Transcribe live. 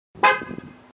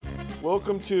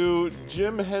Welcome to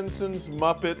Jim Henson's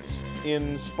Muppets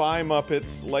in Spy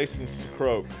Muppets Licensed to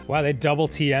Croak. Wow, they double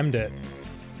TM'd it.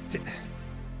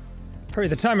 Hurry,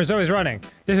 the timer's always running.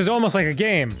 This is almost like a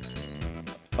game.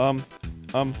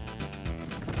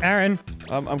 Aaron.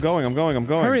 I'm going.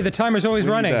 Hurry, the timer's always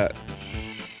running. That.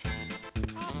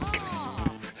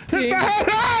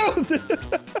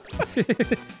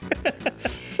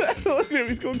 Look at him,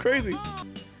 he's going crazy.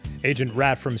 Agent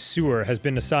Rat from Sewer has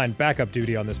been assigned backup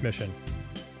duty on this mission.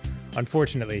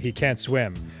 Unfortunately, he can't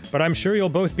swim, but I'm sure you'll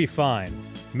both be fine.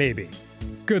 Maybe.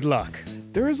 Good luck.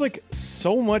 There is like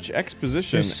so much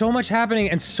exposition. There's so much happening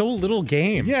and so little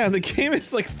game. Yeah, the game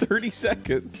is like 30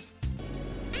 seconds.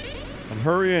 I'm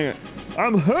hurrying.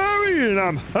 I'm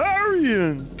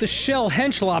hurrying! The shell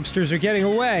hench lobsters are getting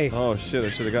away. Oh shit,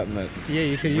 I should have gotten that. Yeah,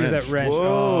 you could use that wrench.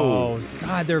 Whoa. Oh,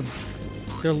 God, they're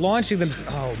launching them.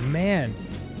 Oh, man.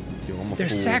 Yo, I'm a They're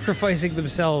fool. sacrificing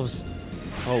themselves.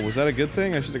 Oh, was that a good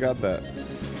thing? I should have got that.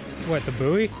 What, the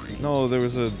buoy? No, there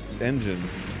was a engine.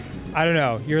 I don't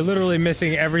know. You're literally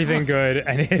missing everything good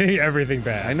and hitting everything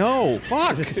bad. I know!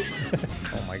 Fuck!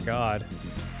 Oh my god.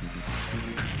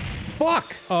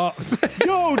 Fuck!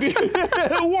 Yo, dude!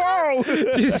 Whoa!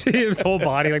 Did you see his whole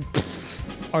body like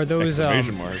Are those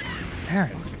Exclamation mark.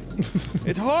 Aaron.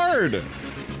 It's hard!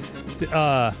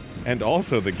 And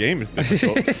also the game is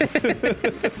difficult.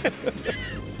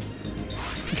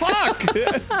 Fuck!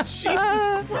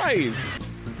 Jesus Christ!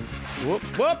 Whoop,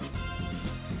 whoop!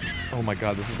 Oh my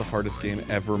god, this is the hardest game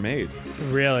ever made.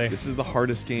 Really? This is the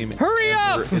hardest game Hurry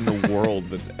ever up! in the world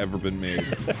that's ever been made.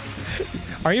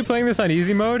 Are you playing this on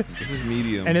easy mode? This is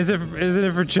medium. And isn't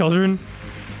it for children?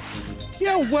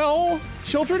 Yeah, well,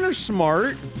 children are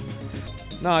smart.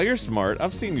 Nah, you're smart.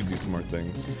 I've seen you do smart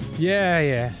things.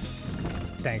 Yeah.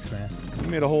 Thanks, man. You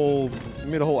made a whole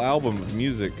album of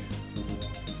music.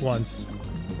 Once.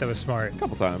 That was smart. A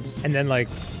couple times. And then like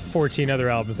 14 other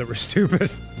albums that were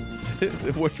stupid.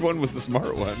 Which one was the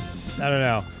smart one? I don't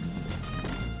know.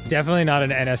 Definitely not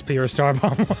an NSP or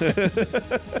Starbomb one.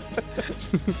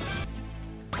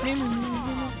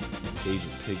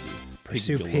 Agent Piggy.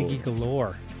 Pursue Piggy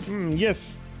galore.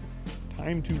 Yes.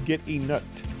 Time to get a nut.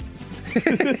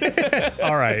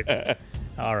 Alright.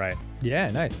 Yeah,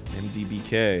 nice.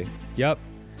 MDBK. Yep.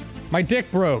 My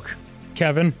dick broke,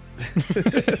 Kevin.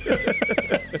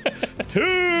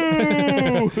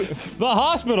 Two! The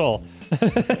hospital!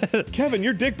 Kevin,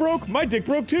 your dick broke? My dick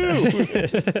broke too!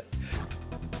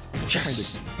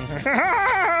 Yes!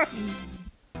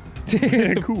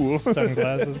 Cool.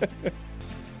 Sunglasses.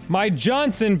 My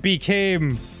Johnson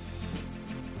became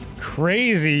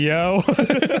crazy, yo.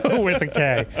 With a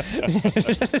K.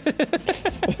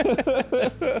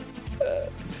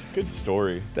 Good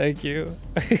story. Thank you.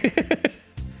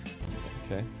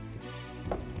 Okay.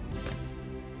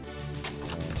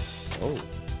 Oh.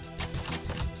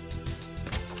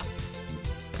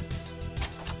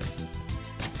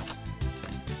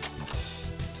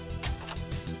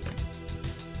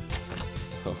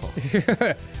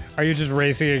 Are you just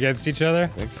racing against each other? I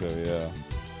think so, yeah.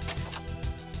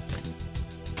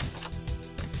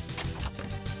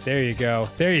 There you go.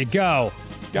 There you go.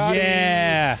 Got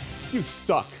yeah. You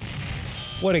suck.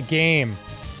 What a game.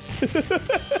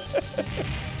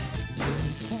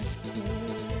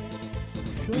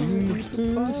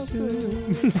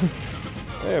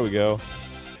 There we go. Oh,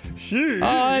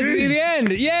 it's the end.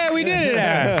 Yeah, we did it,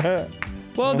 Aaron.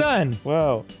 Well done.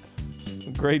 Wow.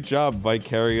 Great job,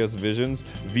 Vicarious Visions.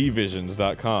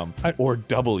 VVisions.com. Or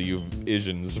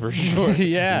W-Visions for short.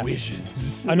 Yeah.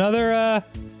 Visions.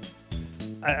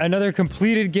 Another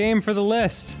completed game for the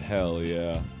list. Hell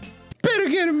yeah. Better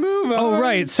get a move on. Oh,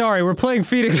 right. Sorry, we're playing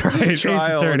Phoenix Wright. Ace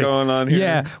Trial Attorney. going on here.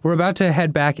 Yeah, we're about to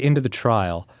head back into the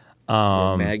trial.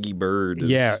 Maggie Bird is...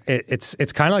 Yeah, it's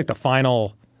kind of like the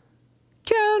final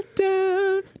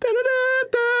countdown.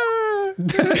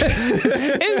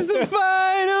 It's the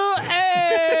final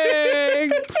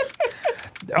egg.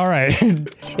 All right.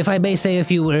 If I may say a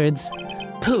few words.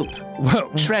 Poop.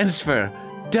 Whoa. Transfer.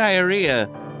 Diarrhea.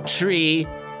 Tree.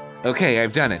 Okay,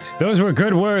 I've done it. Those were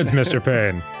good words, Mr.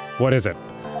 Payne. What is it?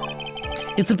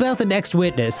 It's about the next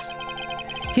witness.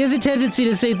 He has a tendency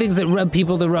to say things that rub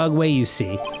people the wrong way, you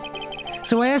see.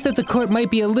 So I asked that the court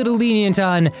might be a little lenient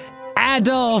on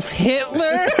Adolf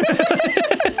Hitler.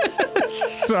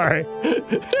 Sorry.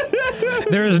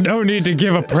 There is no need to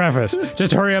give a preface.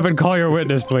 Just hurry up and call your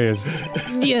witness, please.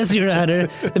 Yes, Your Honor.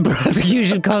 The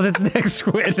prosecution calls its next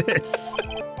witness.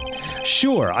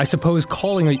 Sure, I suppose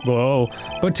calling a- whoa,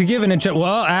 but to give an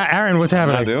well, Aaron, what's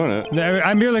happening? Not doing it.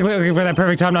 I'm merely looking for that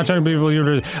perfect time, not trying to be able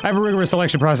to I have a rigorous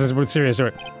selection process with serious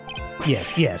story.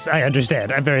 Yes, I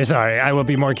understand. I'm very sorry. I will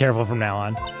be more careful from now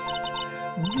on.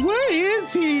 What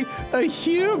is he? A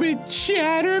human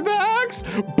chatterbox?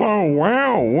 Bow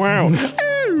wow wow.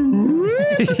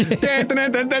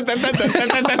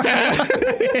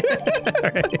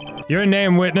 Your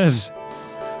name, witness.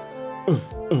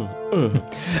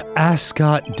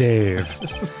 Ascot Dave.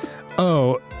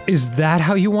 Oh, is that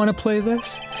how you want to play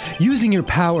this? Using your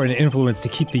power and influence to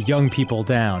keep the young people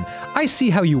down. I see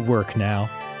how you work now.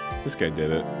 This guy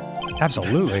did it.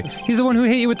 Absolutely. He's the one who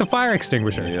hit you with the fire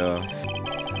extinguisher. Yeah.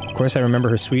 Of course, I remember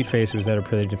her sweet face. It was at her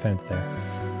pretty defense there.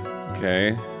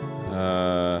 Okay.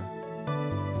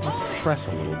 Let's press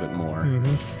a little bit more.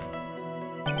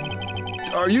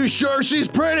 Are you sure she's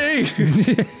pretty?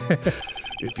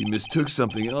 If he mistook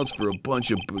something else for a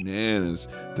bunch of bananas,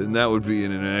 then that would be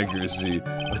an inaccuracy.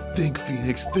 But think,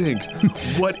 Phoenix, think.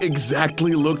 What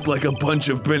exactly looked like a bunch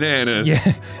of bananas?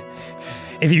 Yeah.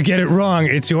 If you get it wrong,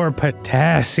 it's your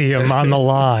potassium on the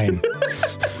line.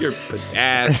 Your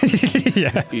potassium.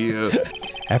 Yeah. Yeah.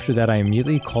 After that, I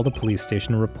immediately called the police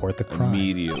station to report the crime.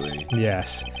 Immediately.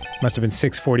 Yes. Must have been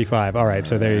 6:45. All right,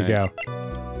 so there you go.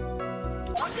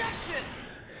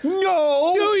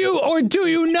 No! Do you or do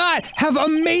you not have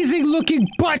amazing looking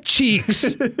butt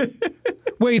cheeks?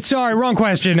 Wait, sorry, wrong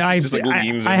question. Just like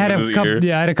leans I had into a his couple. ear.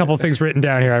 Yeah, I had a couple things written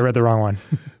down here. I read the wrong one.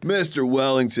 Mr.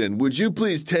 Wellington, would you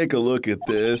please take a look at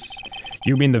this?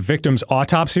 You mean the victim's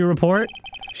autopsy report?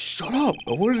 Shut up!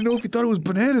 I wanted to know if you thought it was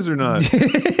bananas or not.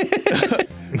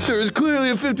 There is clearly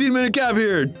a 15-minute gap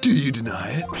here. Do you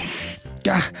deny it?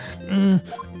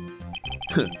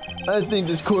 I think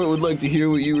this court would like to hear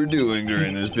what you were doing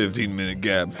during this 15-minute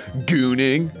gap.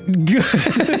 Gooning.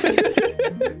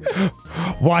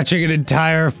 Watching an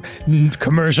entire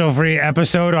commercial-free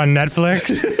episode on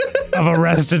Netflix of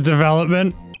Arrested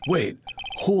Development. Wait,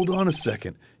 hold on a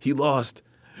second. He lost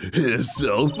his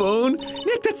cell phone?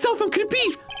 Nick, that cell phone could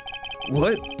be...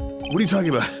 What? What are you talking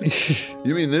about?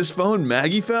 You mean this phone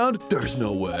Maggie found? There's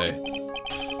no way.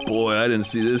 Boy, I didn't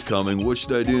see this coming. What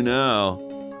should I do now?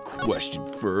 Question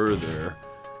further.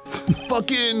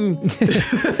 Fucking...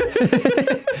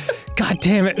 God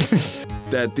damn it.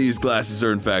 That these glasses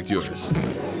are in fact yours.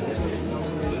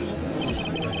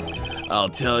 I'll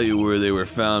tell you where they were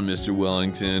found, Mr.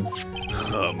 Wellington.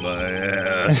 Oh, my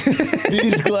ass.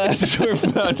 These glasses were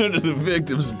found under the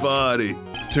victim's body.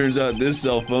 Turns out this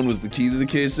cell phone was the key to the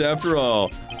case after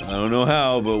all. I don't know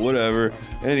how, but whatever.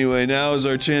 Anyway, now is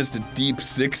our chance to deep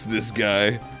six this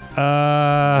guy.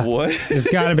 What? There's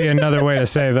gotta be another way to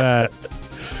say that.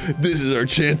 This is our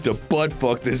chance to butt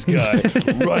fuck this guy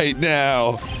right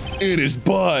now. In his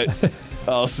butt.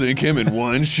 I'll sink him in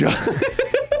one shot.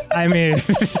 I mean,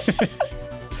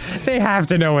 they have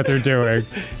to know what they're doing.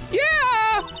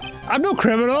 Yeah! I'm no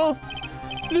criminal.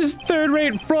 This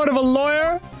third-rate fraud of a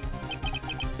lawyer.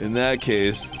 In that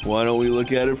case, why don't we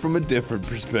look at it from a different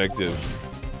perspective?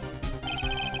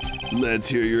 Let's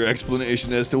hear your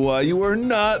explanation as to why you are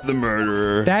not the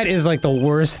murderer. That is like the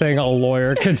worst thing a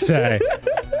lawyer could say.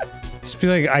 Just be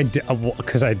like,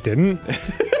 because I didn't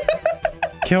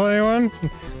kill anyone?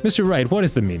 Mr. Wright, what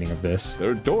is the meaning of this?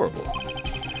 They're adorable.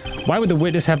 Why would the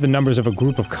witness have the numbers of a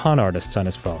group of con artists on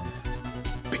his phone?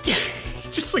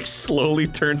 He just like slowly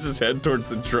turns his head towards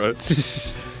the truck.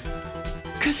 Cause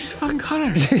he's fucking con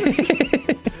artist.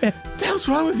 What the hell's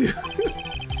wrong with you?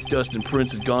 Dustin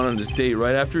Prince had gone on his date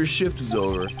right after his shift was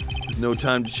over. With no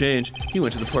time to change, he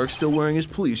went to the park still wearing his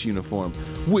police uniform,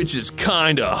 which is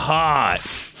kinda hot.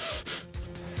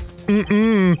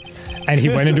 And he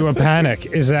went into a panic.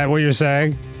 Is that what you're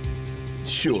saying?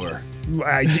 Sure.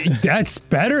 That's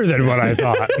better than what I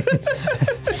thought.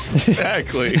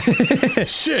 Exactly.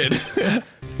 Shit.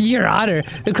 Your Honor,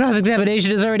 the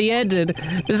cross-examination has already ended.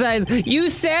 Besides, you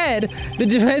said the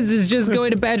defense is just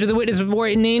going to badger the witness with more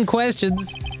inane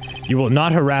questions. You will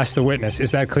not harass the witness.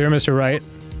 Is that clear, Mr. Wright?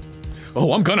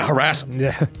 Oh, I'm gonna harass him.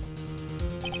 Yeah.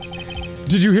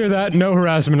 Did you hear that? No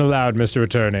harassment allowed, Mr.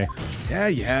 Attorney.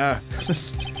 Yeah.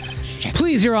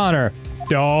 Please, Your Honor.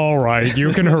 All right,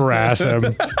 you can harass him.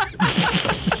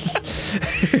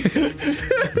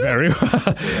 Very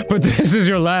well. But this is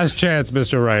your last chance,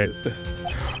 Mr. Wright.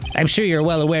 I'm sure you're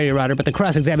well aware, Your Honor, but the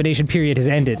cross-examination period has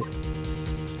ended.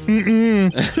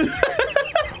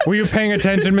 Were you paying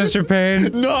attention, Mr.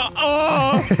 Payne?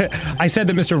 Nuh-uh! I said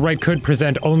that Mr. Wright could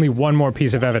present only one more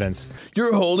piece of evidence.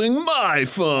 You're holding my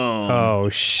phone. Oh,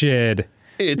 shit.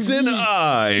 It's an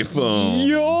iPhone.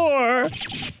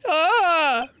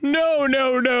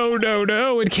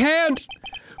 No, it can't.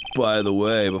 By the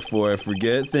way, before I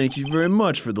forget, thank you very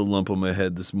much for the lump on my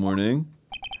head this morning.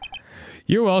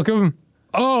 You're welcome.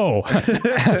 Oh,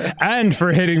 and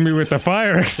for hitting me with the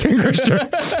fire extinguisher.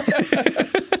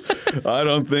 I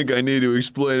don't think I need to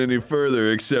explain any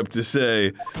further except to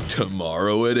say,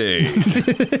 tomorrow at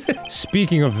 8.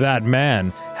 Speaking of that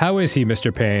man, how is he,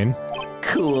 Mr. Payne?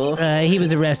 Cool. He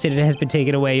was arrested and has been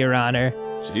taken away, Your Honor.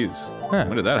 Jeez.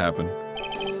 When did that happen?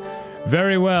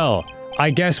 Very well. I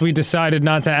guess we decided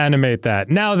not to animate that.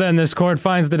 Now then, this court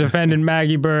finds the defendant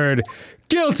Maggie Bird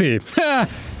guilty.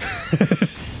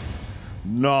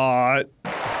 Not.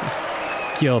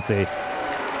 Guilty.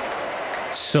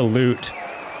 Salute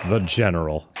the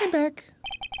general. I'm back.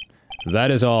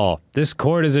 That is all. This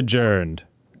court is adjourned.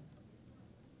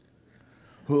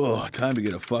 Oh, time to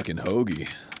get a fucking hoagie.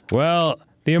 Well,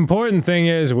 the important thing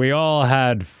is we all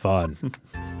had fun.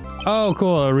 Oh,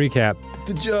 cool, a recap.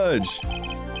 The judge.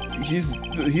 He's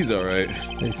alright.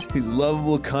 He's a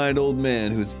lovable, kind old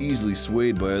man who's easily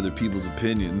swayed by other people's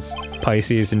opinions,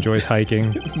 Pisces enjoys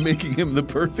hiking. making him the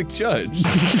perfect judge.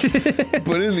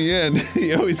 But in the end,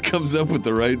 he always comes up with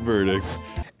the right verdict.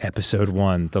 Episode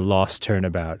 1, The Lost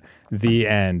Turnabout. The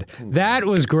end. That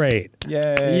was great.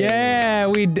 Yay. Yeah,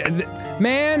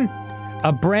 man,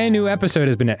 a brand new episode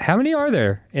has been. How many are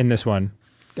there in this one?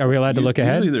 Are we allowed to look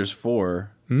ahead? Usually there's 4.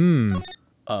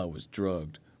 I was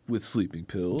drugged with sleeping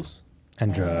pills.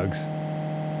 And drugs.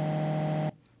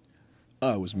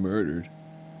 I was murdered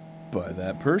by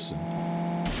that person.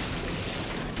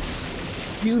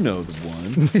 You know the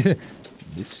one.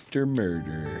 Mr.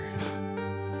 Murder.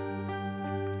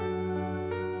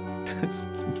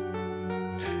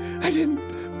 I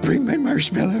didn't bring my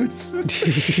marshmallows.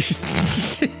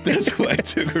 That's why I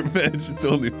took revenge. It's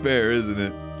only fair, isn't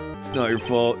it? It's not your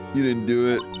fault. You didn't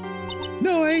do it.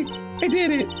 No, I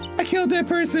did it. I killed that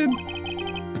person.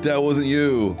 But that wasn't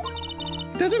you.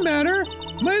 It doesn't matter.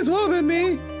 Might as well have been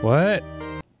me. What?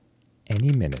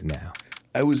 Any minute now.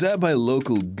 I was at my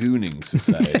local gooning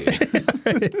society.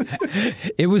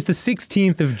 It was the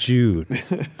 16th of June,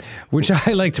 which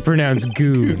I like to pronounce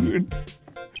goon.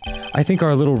 I think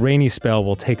our little rainy spell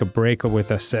will take a break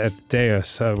with us at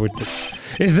Deus.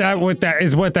 Is what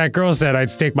that girl said?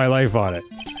 I'd stake my life on it.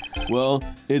 Well,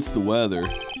 it's the weather.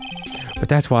 But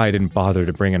that's why I didn't bother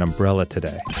to bring an umbrella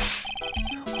today.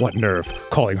 What nerve,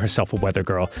 calling herself a weather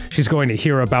girl. She's going to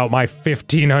hear about my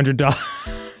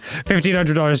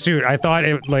 $1,500 suit. I thought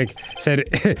it, said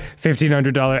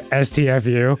 $1,500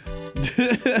 STFU.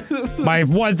 My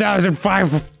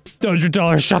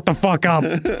 $1,500, shut the fuck up.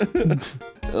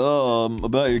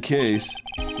 About your case.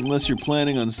 Unless you're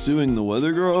planning on suing the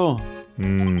weather girl?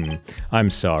 I'm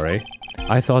sorry.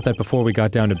 I thought that before we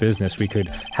got down to business, we could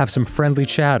have some friendly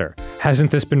chatter. Hasn't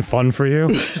this been fun for you?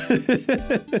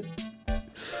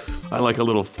 I like a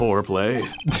little foreplay.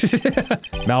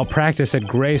 Malpractice at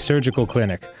Gray Surgical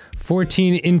Clinic.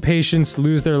 14 inpatients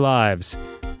lose their lives.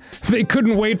 They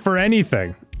couldn't wait for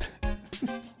anything.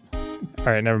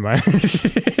 Alright, never mind.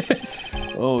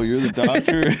 Oh, you're the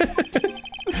doctor?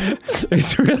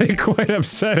 It's really quite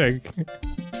upsetting.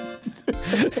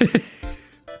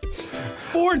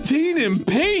 14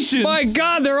 impatients! My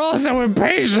god, they're all so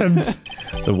impatient!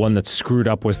 The one that screwed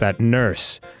up was that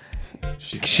nurse.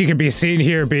 She could be seen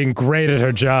here being great at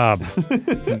her job.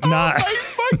 Not,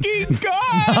 Fucking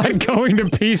God! not going to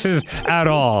pieces at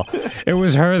all. It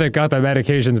was her that got the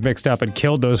medications mixed up and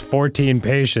killed those 14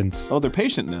 patients. Oh, they're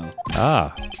patient now.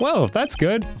 Ah, well, that's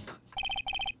good.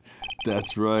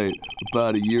 That's right.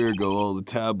 About a year ago, all the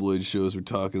tabloid shows were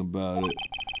talking about it.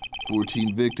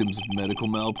 14 victims of medical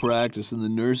malpractice and the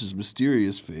nurse's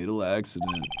mysterious fatal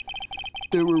accident.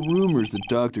 There were rumors that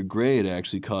Dr. Gray had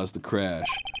actually caused the crash.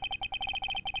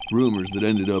 Rumors that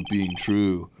ended up being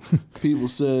true. People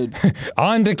said...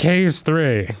 On to case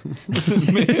 3.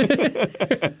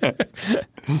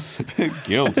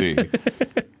 Guilty.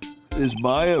 Is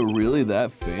Maya really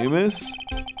that famous?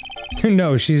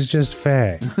 No, she's just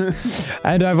Faye.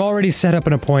 And I've already set up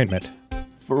an appointment.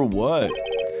 For what?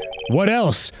 What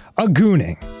else? A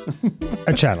gooning.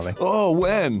 A channeling. Oh,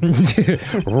 when?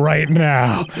 Right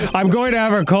now. I'm going to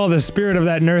have her call the spirit of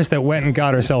that nurse that went and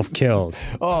got herself killed.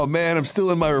 Oh man, I'm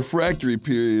still in my refractory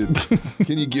period.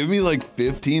 Can you give me like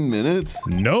 15 minutes?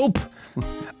 Nope.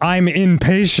 I'm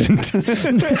impatient.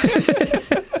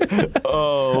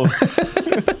 Oh.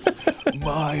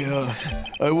 Maya.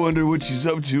 I wonder what she's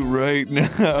up to right now.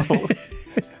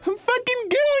 I'm fucking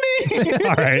gooning!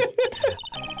 Alright.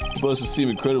 Buses seem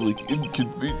incredibly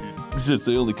inconvenient since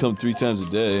they only come 3 times a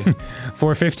day.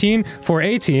 415,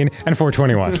 418, and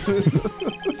 421.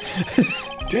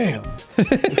 Damn.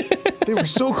 They were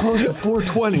so close to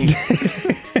 420.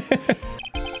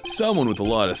 Someone with a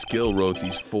lot of skill wrote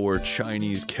these 4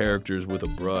 Chinese characters with a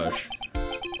brush.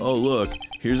 Oh look,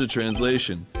 here's a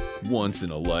translation. Once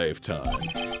in a lifetime.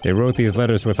 They wrote these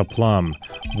letters with a plum.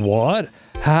 What?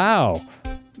 How?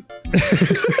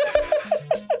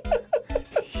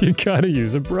 You gotta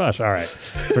use a brush. All right,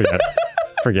 forget it.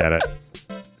 Forget it.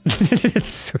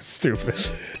 It's so stupid.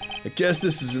 I guess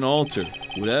this is an altar.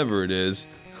 Whatever it is.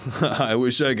 I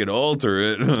wish I could alter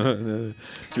it.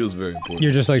 Feels very important.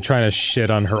 You're just like trying to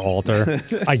shit on her altar.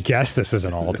 I guess this is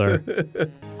an altar.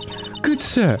 Good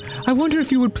sir, I wonder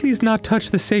if you would please not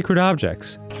touch the sacred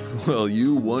objects. Well,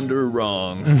 you wonder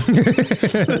wrong.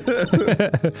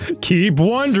 Keep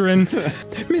wondering.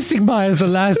 Mystic Maya is the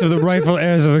last of the rightful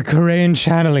heirs of the Korean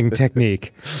channeling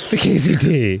technique. The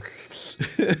KCT.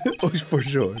 Oh, for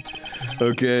sure.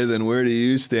 Okay, then where do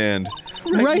you stand?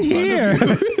 Right here!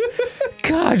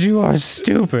 God, you are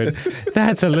stupid.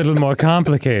 That's a little more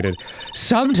complicated.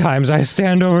 Sometimes I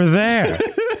stand over there.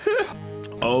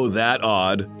 Oh, that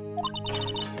odd.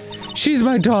 She's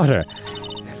my daughter.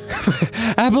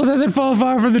 Apple doesn't fall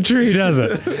far from the tree, does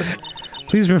it?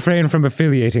 Please refrain from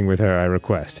affiliating with her, I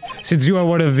request, since you are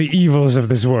one of the evils of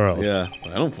this world. Yeah, I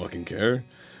don't fucking care.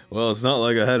 Well, it's not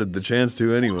like I had the chance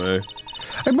to anyway.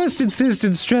 I must insist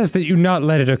and stress that you not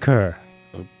let it occur.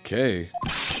 Okay.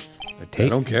 I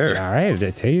don't care. Alright,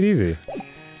 take it easy.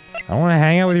 I want to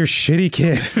hang out with your shitty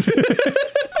kid.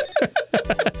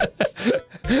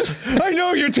 I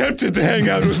know you're tempted to hang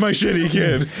out with my shitty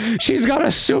kid. She's got a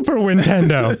Super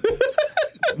Nintendo.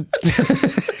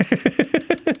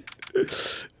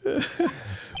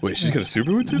 Wait, she's got a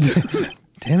Super Nintendo?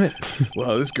 Damn it.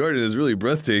 Wow, this garden is really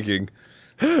breathtaking.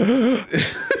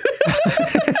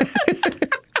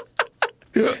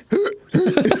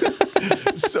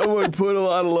 Someone put a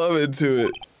lot of love into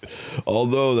it.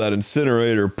 Although that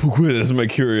incinerator piqued my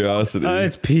curiosity.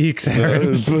 It's peaks,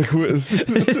 Aaron.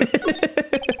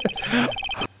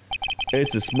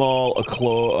 It's a small, a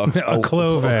clove.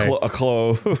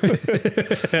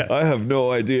 I have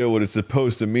no idea what it's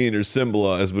supposed to mean or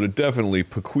symbolize, but it definitely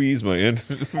piques my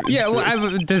interest. Yeah,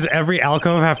 well, does every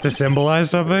alcove have to symbolize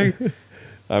something?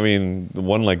 I mean, the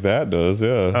one like that does,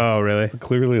 yeah. Oh, really? It's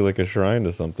clearly like a shrine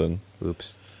to something.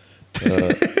 Oops.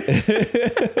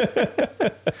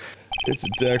 It's a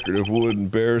decorative wooden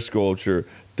bear sculpture.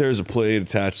 There's a plate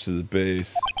attached to the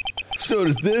base. So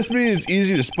does this mean it's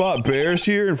easy to spot bears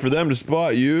here and for them to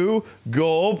spot you?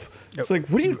 Gulp. It's like,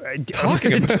 what are you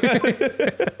talking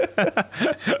about?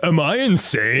 Am I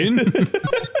insane?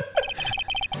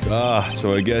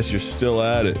 So I guess you're still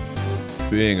at it.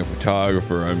 Being a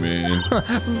photographer, I mean.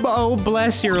 Oh,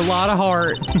 bless your lot of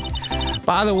heart.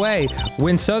 By the way,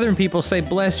 when Southern people say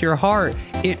bless your heart,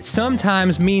 it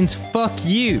sometimes means fuck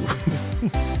you.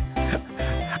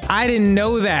 I didn't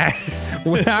know that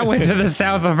when I went to the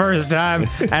South the first time,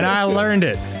 and I learned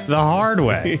it the hard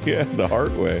way. Yeah, the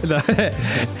hard way.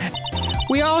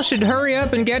 We all should hurry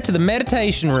up and get to the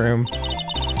meditation room.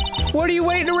 What are you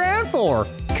waiting around for?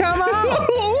 Come on.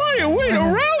 What are you waiting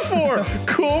around for?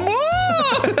 Come on!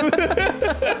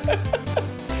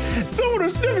 Someone to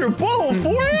sniff your butthole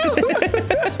for you?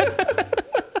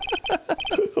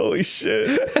 Holy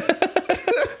shit.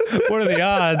 What are the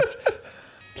odds?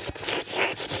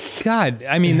 God,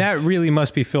 I mean, that really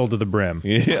must be filled to the brim.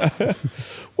 Yeah.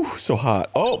 Ooh, so hot.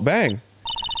 Oh, bang.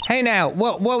 Hey now,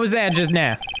 what was that just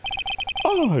now?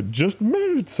 Oh, I just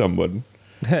married someone.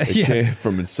 It Yeah. came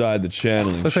from inside the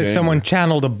channeling Looks like chamber. someone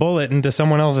channeled a bullet into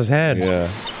someone else's head. Yeah.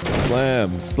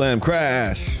 Slam, slam,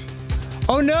 crash.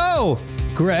 Oh no!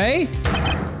 Gray?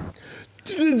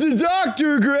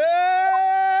 Dr. Gray!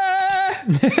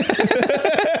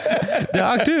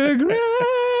 Dr. Gray!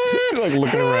 Like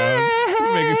looking around,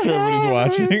 making sure everybody's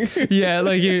watching. Yeah,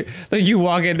 like you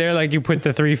walk in there, like you put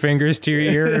the 3 fingers to your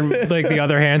ear, and like the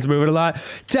other hand's moving a lot.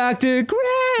 Dr. Gray!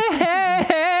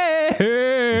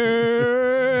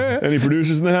 Any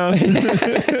producers in the house?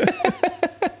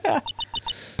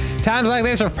 Times like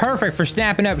this are perfect for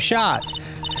snapping up shots.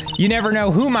 You never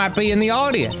know who might be in the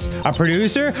audience. A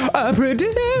producer? A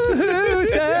producer!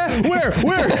 Where?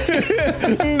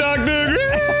 Dr. Gray!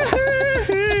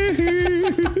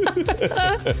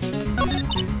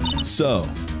 So,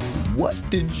 what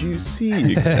did you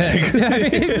see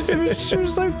exactly? She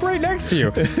was like right next to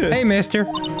you. Hey, mister.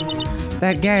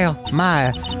 That gal,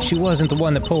 Maya, she wasn't the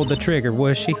one that pulled the trigger,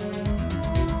 was she?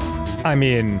 I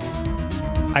mean,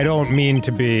 I don't mean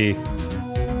to be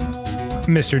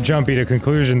Mr. Jumpy to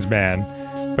Conclusions man,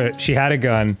 but she had a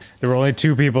gun. There were only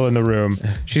 2 people in the room.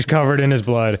 She's covered in his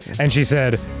blood, and she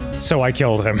said, "So I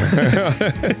killed him."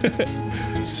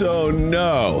 So,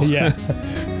 no. Yeah.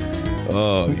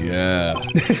 Oh, yeah.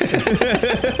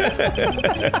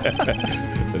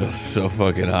 It's so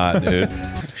fucking hot, dude.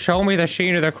 Show me the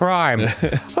scene of the crime.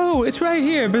 Oh, it's right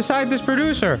here beside this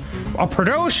producer. A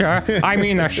producer? I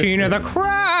mean the scene of the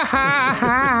crime.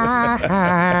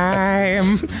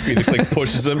 Phoenix like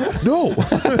pushes him. No.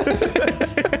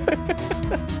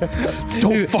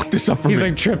 Don't fuck this up for me. He's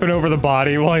like tripping over the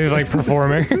body while he's like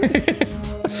performing.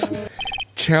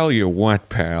 Tell you what,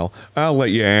 pal. I'll let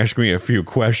you ask me a few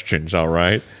questions, all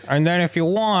right? And then if you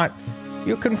want,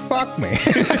 you can fuck me.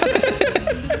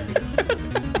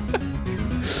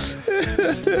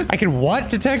 I can what,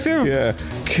 detective? Yeah.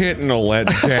 Kitten will let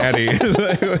daddy.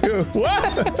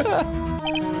 What?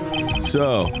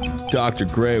 So, Dr.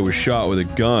 Gray was shot with a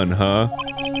gun, huh?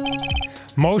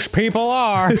 Most people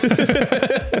are.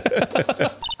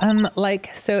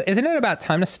 So isn't it about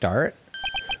time to start?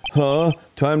 Huh?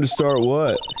 Time to start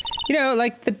what? You know,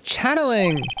 like the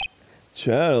channeling.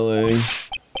 Channeling?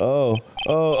 Oh.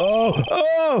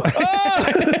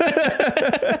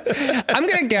 I'm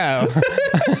gonna go.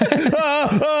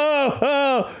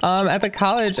 At the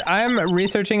college, I'm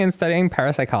researching and studying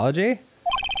parapsychology.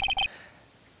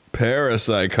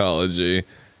 Parapsychology?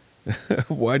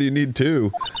 Why do you need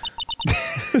two?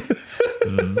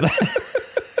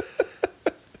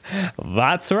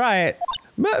 That's right.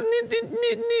 Nick!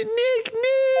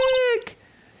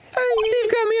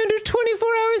 They've got me under 24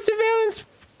 hours surveillance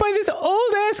by this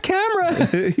old ass camera.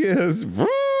 Yes.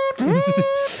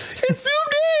 It's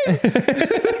zoomed in!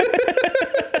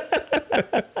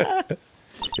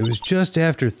 It was just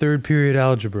after third period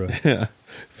algebra. Yeah.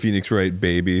 Phoenix Wright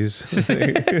babies.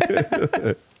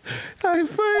 I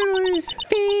finally...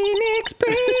 Phoenix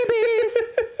babies.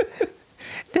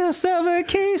 They'll solve a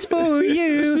case for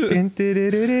you.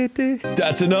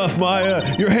 That's enough,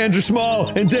 Maya. Your hands are small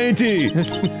and dainty.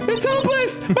 It's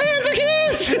hopeless. My hands are huge.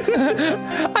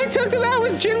 I took them out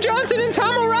with Jim Johnson and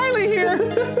Tom O'Reilly here.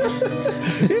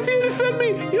 If you defend me,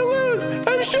 you'll lose.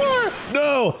 I'm sure.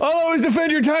 No, I'll always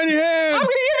defend your tiny hands. I'm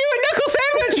gonna give you a knuckle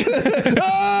sandwich.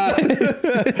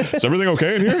 Is everything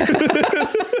okay in here?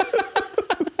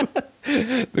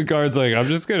 The guard's like, I'm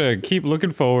just gonna keep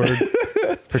looking forward.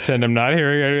 Pretend I'm not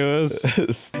hearing any of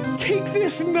this. Take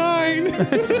this 9.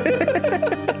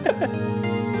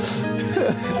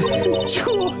 It's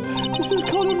cool. This is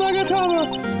called a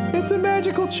Magatama. It's a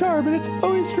magical charm, and it's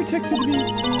always protected me.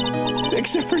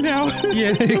 Except for now.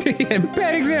 Yeah,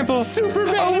 bad example. Super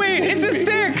bad. Oh wait, it's a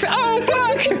 6. Oh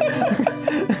fuck!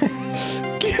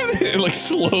 It like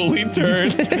slowly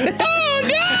turns. Oh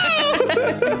no!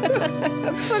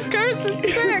 The curse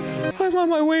is 6. I'm on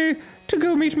my way to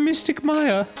go meet Mystic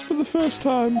Maya for the first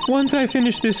time. Once I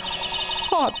finish this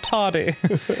hot toddy,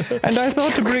 and I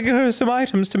thought to bring her some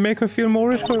items to make her feel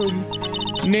more at home.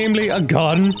 Namely, a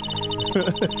gun.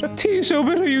 Tea so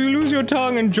bitter you lose your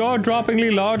tongue and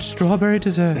jaw-droppingly large strawberry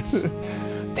desserts.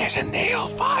 There's a nail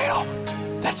file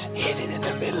that's hidden in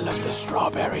the middle of the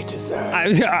strawberry dessert.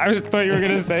 I thought you were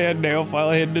going to say a nail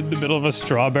file hidden in the middle of a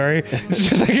strawberry. It's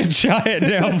just like a giant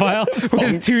nail file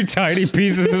with 2 tiny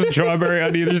pieces of strawberry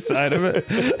on either side of it.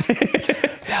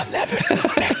 They'll never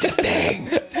suspect a thing.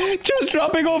 Just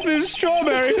dropping off this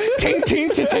strawberry. Ting, ting,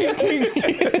 ting, ting, ting.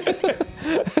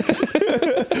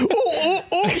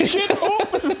 Oh, shit. Oh.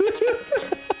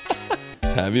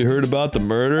 Have you heard about the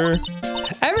murder?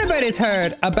 Everybody's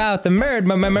heard about the murder.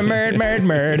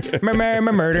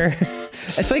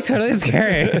 It's like totally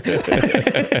scary.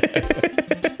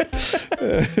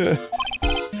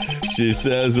 She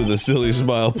says with a silly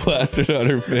smile plastered on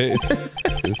her face.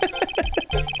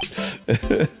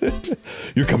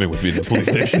 You're coming with me to the police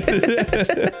station.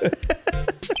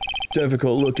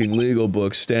 Difficult-looking legal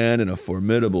books stand in a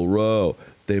formidable row.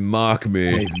 They mock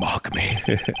me.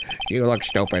 You look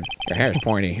stupid. Your hair's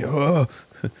pointy.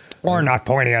 Or not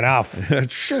pointy enough.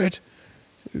 Shit.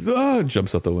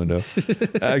 Jumps out the window.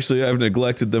 Actually, I've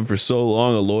neglected them for so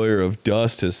long. A lawyer of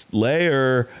dust has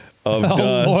layer of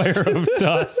dust. A lawyer of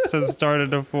dust has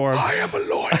started to form. I am a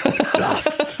lawyer of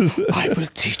dust. I will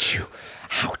teach you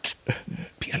how to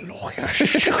be a lawyer.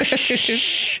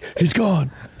 He's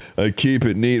gone. I keep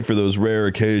it neat for those rare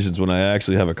occasions when I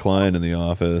actually have a client in the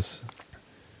office.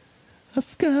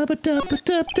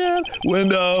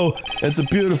 Window! It's a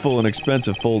beautiful and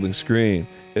expensive folding screen.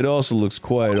 It also looks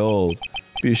quite old.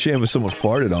 Be a shame if someone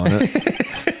farted on it.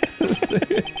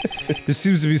 There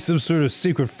seems to be some sort of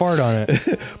secret fart on it.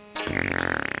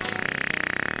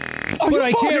 But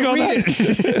I can't read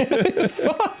it.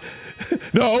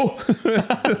 No!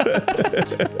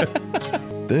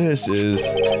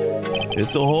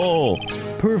 It's a hole.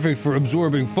 Perfect for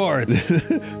absorbing farts.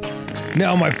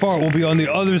 Now my fart will be on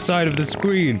the other side of the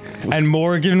screen, and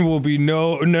Morgan will be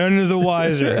none of the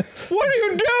wiser. What are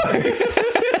you doing?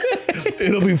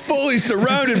 It'll be fully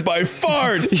surrounded by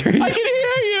farts. I can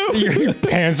hear you. Your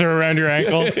pants are around your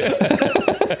ankles.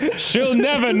 She'll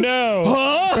never know.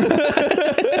 Huh?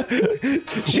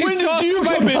 When did you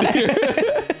come in here?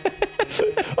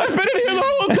 I've been in here the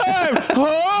whole time.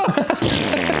 Huh?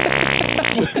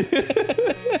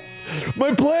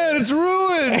 My plan, it's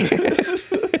ruined.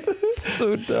 So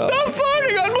dumb. Stop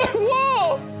farting on my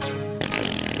wall.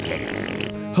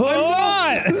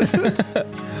 Huh?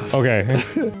 Okay.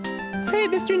 Hey,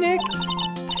 Mr. Nick.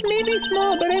 I may be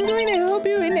small, but I'm going to help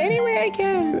you in any way I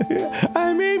can.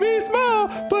 I may be small,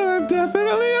 but I'm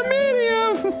definitely a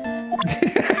medium.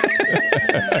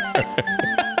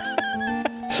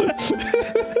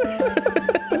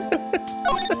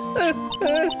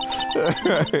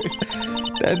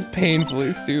 That's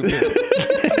painfully stupid. If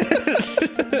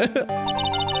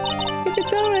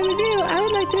it's all right with you, I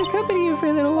would like to accompany you for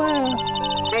a little while.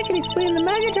 I can explain the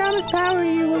Magatoma's power to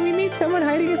you when we meet someone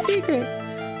hiding a secret.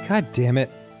 God damn it.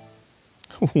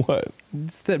 What?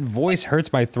 That voice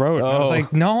hurts my throat. I was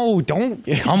like, no, don't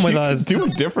come with us. Do a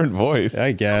different voice.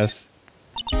 I guess.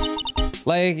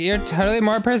 Like, you're totally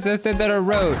more persistent than a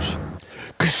roach.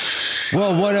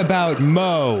 Well, what about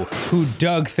Mo, who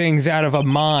dug things out of a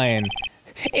mine?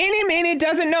 Eeny meeny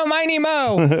doesn't know miny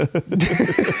Mo.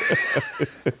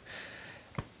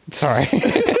 Sorry.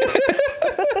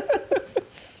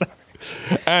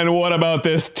 And what about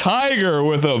this tiger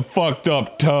with a fucked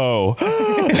up toe?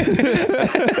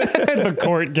 The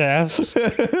court gasps.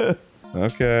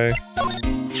 Okay.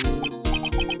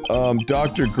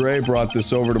 Dr. Gray brought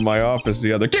this over to my office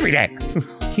the other— Give me that!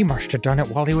 He must have done it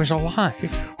while he was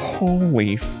alive.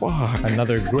 Holy fuck.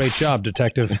 Another great job,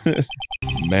 detective.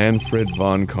 Manfred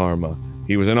von Karma.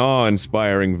 He was an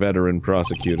awe-inspiring veteran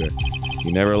prosecutor.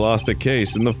 He never lost a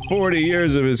case in the 40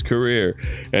 years of his career,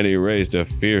 and he raised a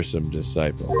fearsome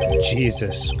disciple.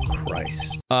 Jesus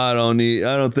Christ. I don't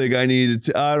think I need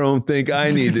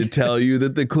to tell you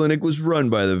that the clinic was run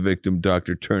by the victim,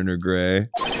 Dr. Turner Gray.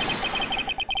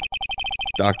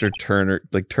 Dr. Turner,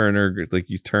 like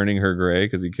he's turning her gray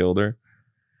because he killed her.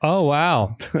 Oh,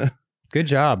 wow. Good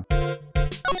job.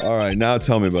 All right, now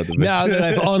tell me about the victim. Now that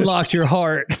I've unlocked your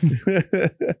heart.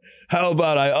 How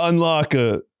about I unlock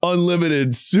a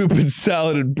unlimited soup and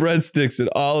salad and breadsticks at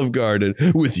Olive Garden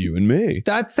with you and me?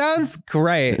 That sounds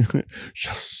great.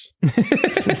 Yes.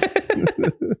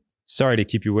 Sorry to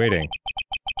keep you waiting.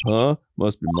 Huh?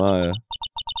 Must be Maya.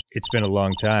 It's been a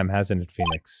long time, hasn't it,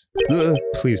 Phoenix?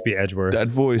 Please be Edgeworth. That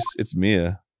voice, it's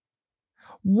Mia.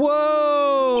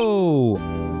 Whoa!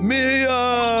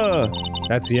 Mia!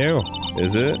 That's you.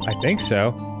 Is it? I think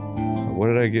so. What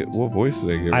did I get? What voice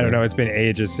did I get? I don't know. It's been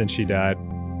ages since she died.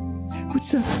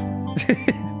 What's up?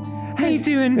 How you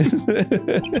doing?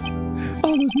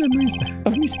 All those memories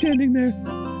of me standing there.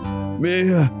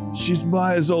 Mia, she's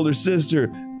Maya's older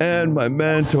sister and my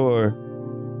mentor.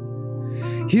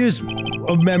 Here's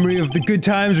a memory of the good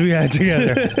times we had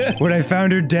together when I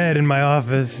found her dead in my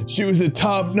office. She was a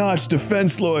top-notch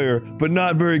defense lawyer, but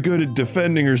not very good at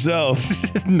defending herself.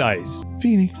 Nice.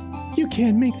 Phoenix, you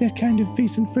can't make that kind of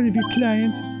face in front of your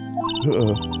client.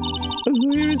 A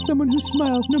lawyer is someone who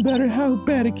smiles no matter how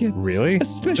bad it gets. Really?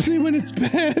 Especially when it's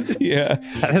bad. Yeah.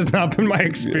 That has not been my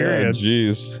experience.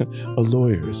 Jeez. A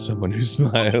lawyer is someone who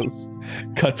smiles.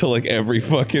 Cut to like every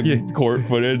fucking court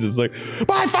footage. It's like,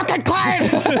 my fucking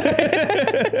client!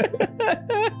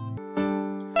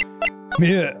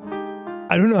 Mia,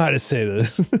 I don't know how to say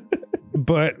this,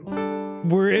 but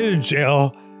we're in a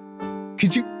jail.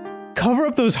 Could you cover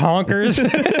up those honkers?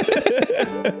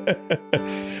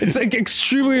 It's like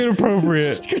extremely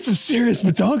inappropriate. Got some serious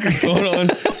badonkers going on.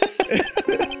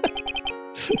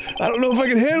 I don't know if I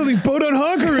can handle these bodon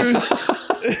honkaroos.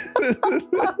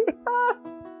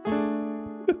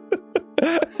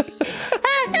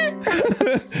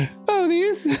 Oh,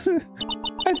 these?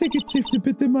 I think it's safe to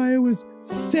bet that Maya was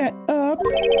set up.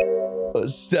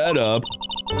 Set up?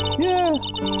 Yeah.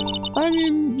 I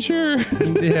mean, sure.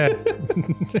 Yeah.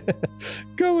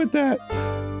 Go with that.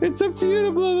 It's up to you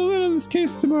to blow the lid on this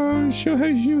case tomorrow and show how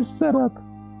she was set up.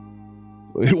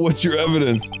 What's your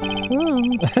evidence? Oh.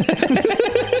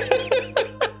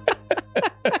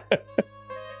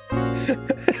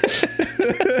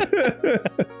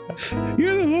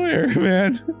 You're the lawyer,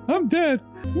 man. I'm dead.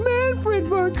 Manfred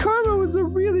von Karma was a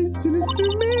really sinister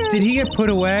man. Did he get put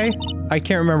away? I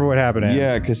can't remember what happened.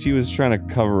 Yeah, because he was trying to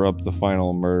cover up the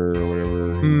final murder or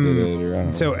whatever. He did it, or I don't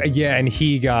know. So, yeah, and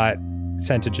he got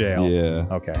sent to jail. Yeah.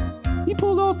 Okay. He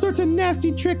pulled all sorts of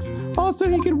nasty tricks, all so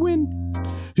he could win.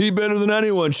 He better than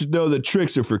anyone should know that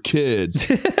tricks are for kids.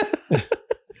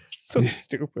 So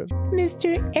stupid.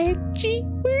 Mr.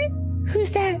 Edgeworth?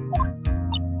 Who's that?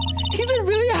 He's a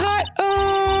really hot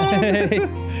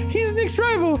He's Nick's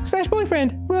rival /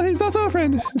 boyfriend. Well, he's also a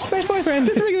friend / boyfriend.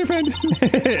 Just a regular friend.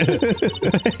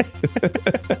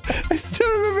 I still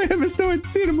remember him as though I'd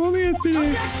seen him only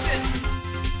yesterday.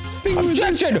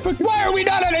 Objection! Why are we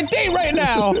not on a date right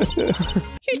now?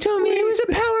 You told me he was a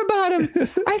power bottom.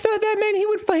 I thought that meant he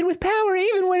would fight with power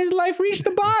even when his life reached the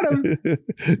bottom.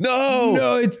 No!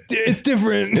 No, it's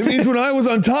different. It means when I was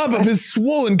on top of his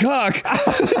swollen cock.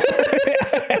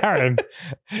 Aaron,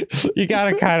 you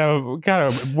gotta kind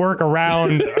of work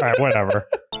around. All right, whatever.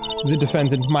 The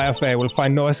defendant, Maya Fey, will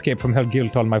find no escape from her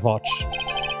guilt on my watch.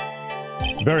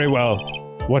 Very well.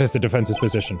 What is the defense's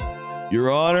position? Your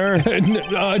Honor?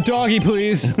 Doggy,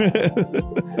 please. Does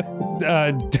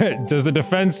the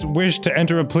defense wish to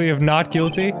enter a plea of not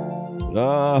guilty?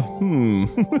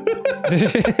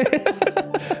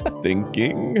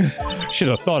 Thinking. Should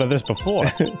have thought of this before.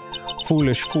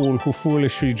 Foolish fool who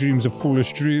foolishly dreams of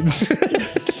foolish dreams.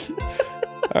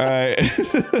 Alright.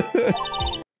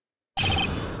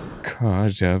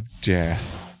 Cause of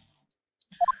death.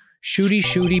 Shooty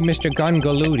shooty, Mr. Gun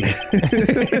Galooty.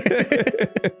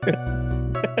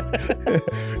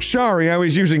 Sorry, I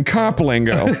was using cop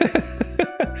lingo.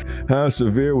 How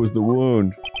severe was the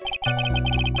wound?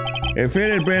 If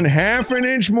it had been half an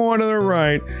inch more to the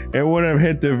right, it would have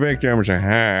hit the victim's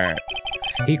heart.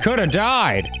 He could have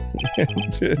died.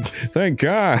 Thank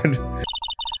God.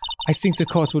 I think the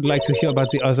court would like to hear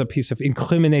about the other piece of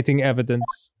incriminating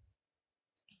evidence.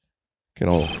 Get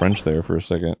all French there for a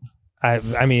second.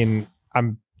 I mean,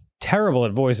 I'm terrible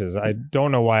at voices. I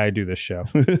don't know why I do this show.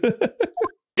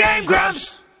 Game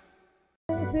Grumps!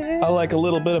 I like a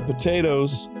little bit of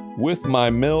potatoes with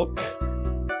my milk.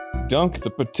 Dunk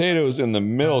the potatoes in the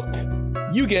milk.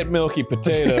 You get milky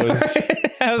potatoes.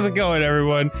 How's it going,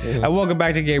 everyone? And welcome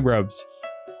back to Game Grumps.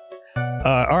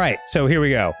 Alright, so here we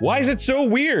go. Why is it so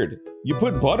weird? You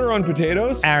put butter on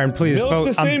potatoes? Aaron, please Milk's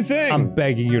the same thing. I'm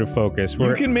begging you to focus.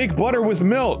 You can make butter with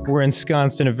milk. We're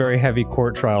ensconced in a very heavy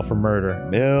court trial for murder.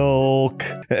 Milk.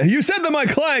 You said that my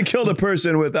client killed a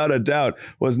person without a doubt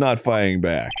was not fighting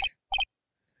back.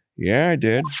 Yeah, I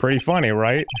did. Pretty funny,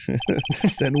 right?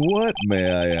 Then what,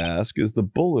 may I ask, is the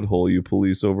bullet hole you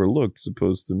police overlooked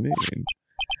supposed to mean?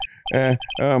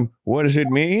 What does it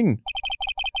mean?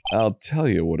 I'll tell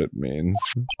you what it means.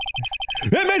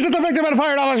 It means that the victim had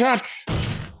fired all the shots!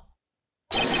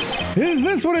 Is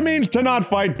this what it means to not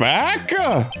fight back?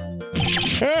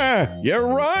 You're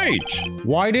right!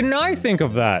 Why didn't I think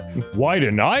of that? Why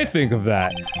didn't I think of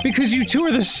that? Because you two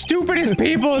are the stupidest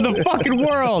people in the fucking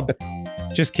world!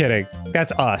 Just kidding.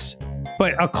 That's us.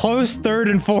 But a close third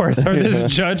and fourth are this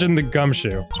judge and the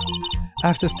gumshoe.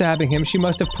 After stabbing him, she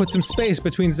must have put some space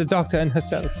between the doctor and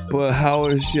herself. But how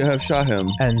would she have shot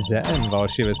him? And then, while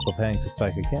she was preparing to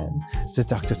strike again, the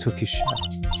doctor took his shot.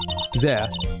 There,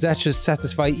 that should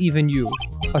satisfy even you,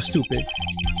 a stupid.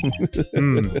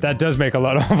 That does make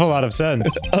awful lot of sense.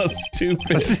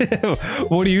 Stupid.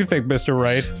 What do you think, Mr.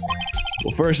 Wright?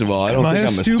 Well, first of all, I don't think I'm a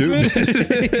stupid.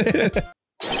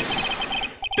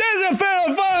 There's a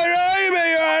fatal fire,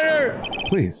 Your Honor!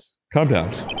 Please, calm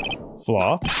down.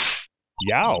 Flaw?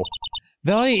 Yow.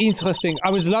 Very interesting. I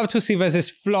would love to see where this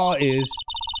flaw is.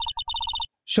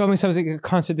 Show me something that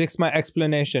contradicts my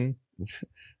explanation.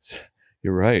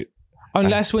 You're right.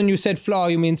 Unless when you said flaw,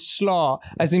 you mean slaw,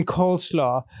 as in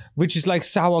coleslaw, which is like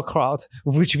sauerkraut,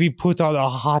 which we put on our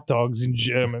hot dogs in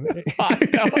Germany. Hot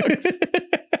dogs?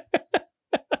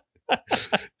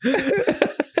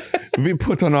 We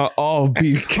put on our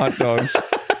all-beef hot dogs.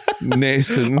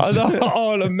 Nasons.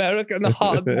 All-American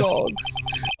hot dogs.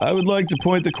 I would like to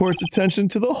point the court's attention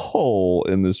to the hole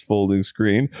in this folding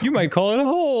screen. You might call it a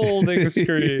holding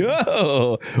screen.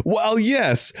 Oh, well,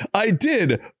 yes, I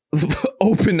did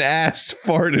open-assed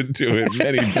fart into it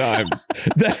many times.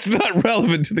 That's not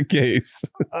relevant to the case.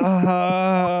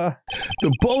 The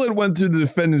bullet went through the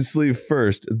defendant's sleeve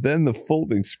first, then the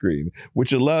folding screen,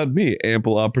 which allowed me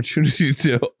ample opportunity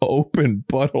to open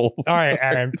butthole. All right,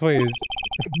 Aaron, please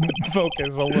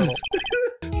focus a little.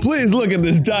 Please look at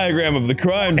this diagram of the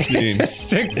crime scene. It's a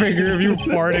stick figure of you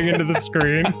farting into the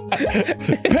screen.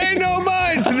 Pay no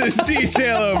mind to this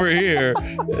detail over here.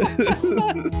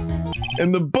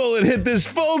 And the bullet hit this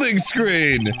folding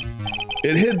screen.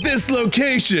 It hit this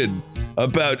location,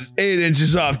 about 8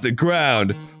 inches off the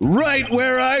ground, right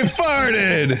where I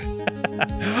farted.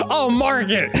 I'll mark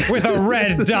it with a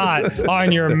red dot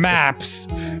on your maps.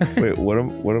 Wait, what am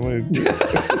I doing?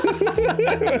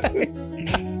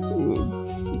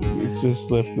 It's just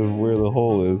left of where the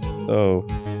hole is. Oh.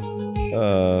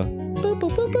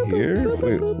 Here?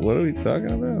 Wait, what are we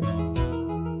talking about?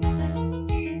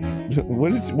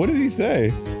 What did he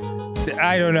say?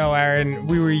 I don't know, Aaron.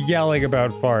 We were yelling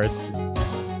about farts.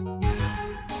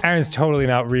 Aaron's totally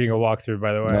not reading a walkthrough,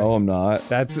 by the way. No, I'm not.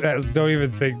 That's don't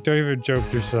even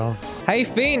joke yourself. Hey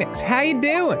Phoenix, how you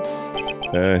doing?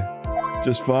 Hey,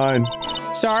 just fine.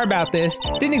 Sorry about this.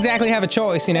 Didn't exactly have a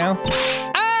choice, you know.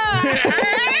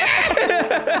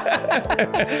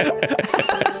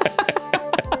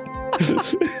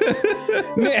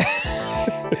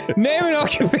 Name and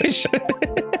occupation.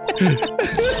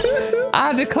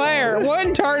 I declare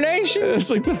one tarnation.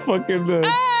 It's like the fucfucking.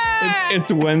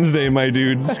 It's Wednesday, my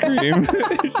dude. Scream.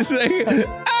 Just like.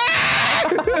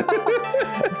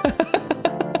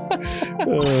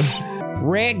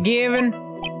 Red Given.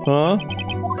 Huh?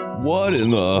 What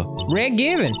in the? Red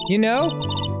Given. You know,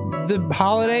 the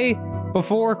holiday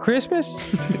before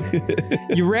Christmas.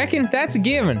 You reckon that's a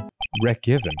given? Red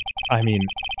Given. I mean,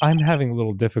 I'm having a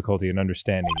little difficulty in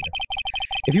understanding you.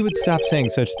 If you would stop saying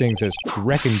such things as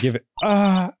reckon given.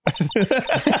 Now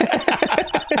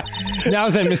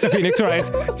then, Mr. Phoenix writes,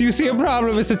 do you see a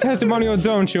problem with the testimonial,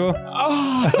 don't you?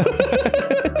 I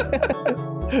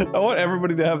want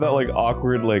everybody to have that like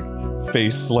awkward like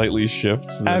face slightly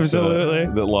shifts. That, Absolutely.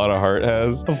 That Lotta Hart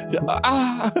has.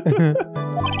 I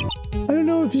don't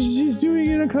know if she's doing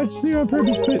it unconsciously or on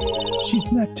purpose, but she's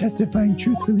not testifying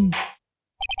truthfully.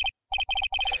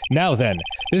 Now then,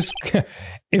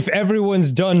 if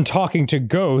everyone's done talking to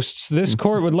ghosts, this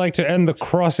court would like to end the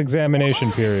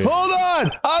cross-examination period. Hold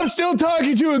on! I'm still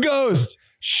talking to a ghost!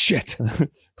 Shit.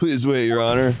 Please wait, Your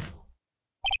Honor.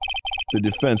 The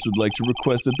defense would like to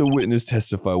request that the witness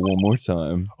testify one more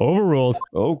time. Overruled.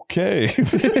 Okay.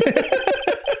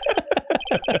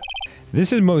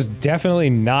 This is most definitely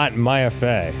not Maya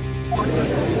Fey.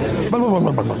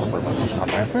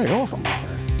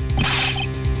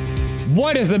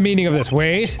 What is the meaning of this?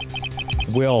 Wait.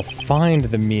 We'll find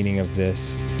the meaning of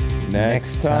this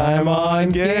next time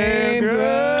on Game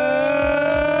Grumps.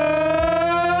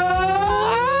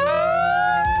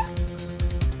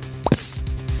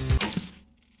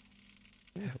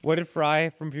 What did Fry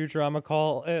from Futurama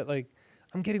call it? Like,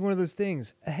 I'm getting one of those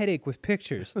things. A headache with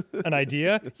pictures. An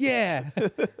idea? Yeah.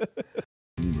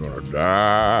 I'm gonna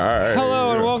die.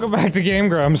 Hello and welcome back to Game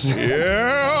Grumps.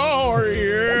 Yeah,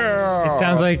 yeah. It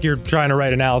sounds like you're trying to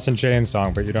write an Alice in Chains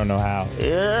song, but you don't know how.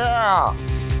 Yeah,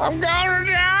 I'm gonna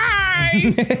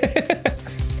die.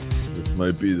 This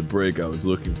might be the break I was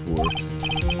looking for.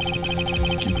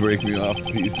 You break me off a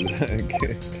piece of that.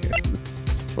 This is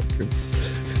fucking...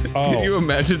 Oh. Can you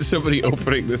imagine somebody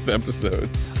opening this episode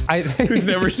who's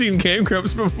never seen Game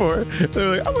Grumps before?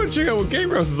 They're like, I'm gonna check out what Game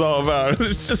Grumps is all about. And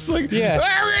it's just like, yeah.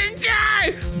 I'm gonna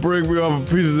die! Break me off a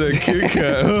piece of that Kit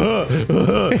Kat.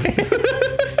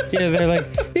 Yeah, they're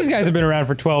like, these guys have been around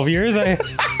for 12 years.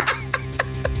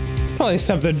 Probably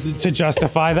something to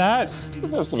justify that.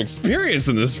 Let's have some experience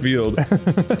in this field.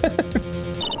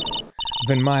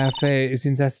 When Maya Fey is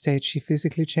in that state, she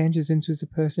physically changes into the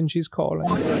person she's calling.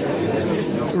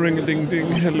 Ring-a-ding-ding,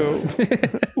 hello.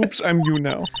 Oops, I'm you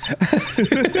now.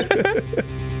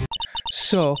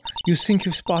 So, you think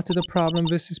you've spotted a problem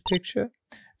with this picture?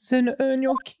 Then earn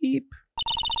your keep.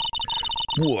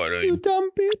 What are You dumb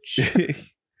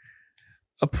bitch.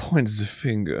 A point the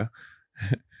finger.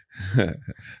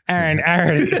 Aaron.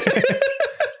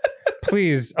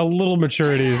 Please, a little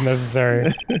maturity is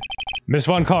necessary. Miss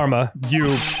Von Karma,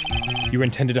 you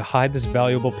intended to hide this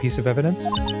valuable piece of evidence?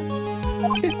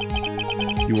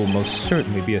 You will most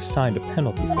certainly be assigned a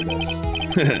penalty for this.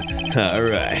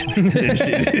 Alright.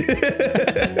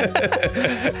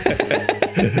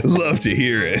 Love to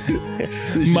hear it.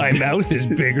 My mouth is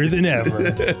bigger than ever.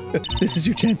 This is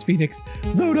your chance, Phoenix.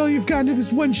 Load all you've got into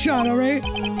this one shot, alright?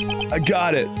 I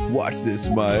got it. Watch this,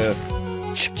 Maya.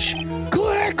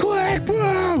 Clack, clack,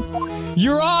 boom!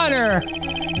 Your Honor!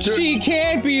 She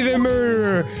can't be the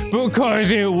murderer because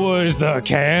it was the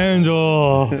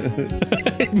candle.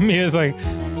 Mia's like,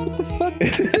 what the fuck?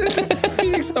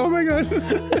 Phoenix, oh my god.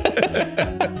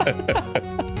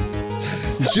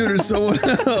 Shooter's someone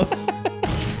else.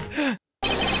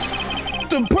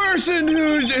 The person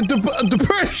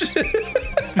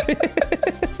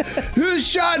who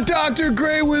shot Dr.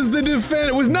 Gray was the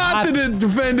defendant. Was not the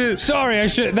defendant. Sorry,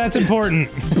 that's important.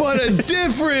 But a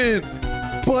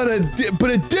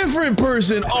different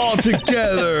person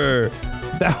altogether.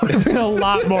 That would have been a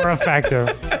lot more effective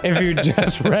if you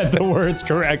just read the words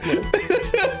correctly.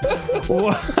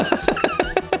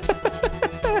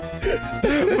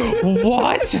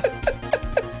 What?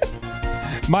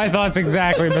 My thoughts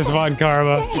exactly, Miss Von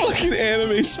Karma. Fucking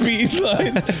anime speed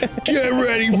lines. Get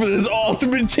ready for this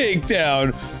ultimate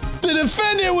takedown. The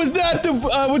defendant was not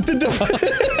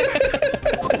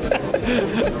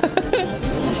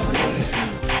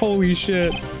Holy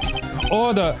shit.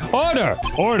 Order! Order!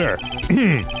 Order!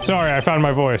 Sorry, I found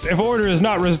my voice. If order is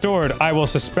not restored, I will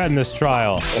suspend this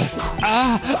trial.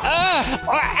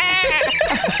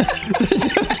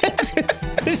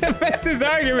 The defense's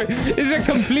argument is a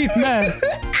complete mess.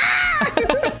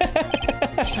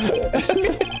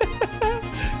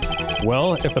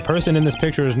 Well, if the person in this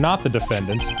picture is not the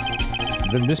defendant,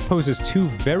 then this poses two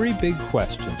very big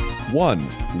questions. 1.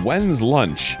 When's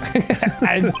lunch?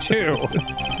 And 2.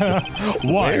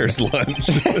 1. Where's lunch?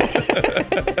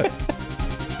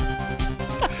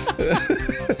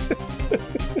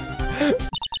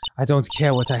 I don't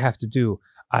care what I have to do.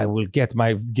 I will get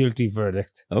my guilty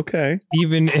verdict. Okay.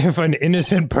 Even if an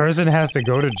innocent person has to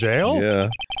go to jail? Yeah.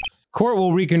 Court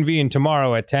will reconvene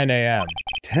tomorrow at 10 a.m.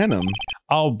 Tenham?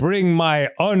 I'll bring my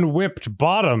unwhipped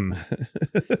bottom.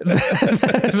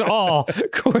 That's all.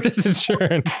 Court is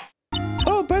adjourned.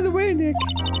 Oh, by the way, Nick,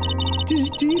 do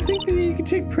you think that you can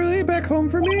take Pearlie back home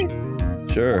for me?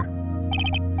 Sure.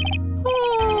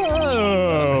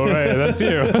 Oh, right, that's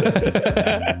you.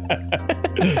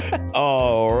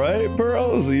 All right,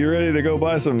 Pearls, are you ready to go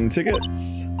buy some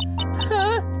tickets?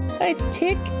 Huh? A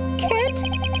ticket?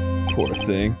 Poor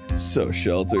thing, so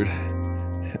sheltered.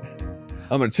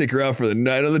 I'm gonna take her out for the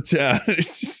night on the town.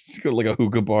 Just go to like a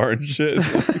hookah bar and shit.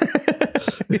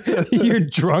 You're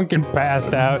drunk and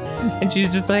passed out, and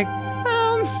she's just like,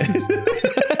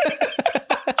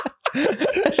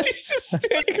 She's just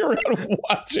standing around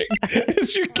watching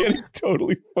as you're getting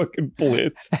totally fucking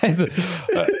blitzed.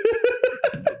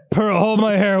 Pearl, hold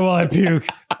my hair while I puke.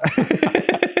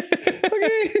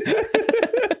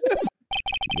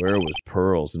 Where was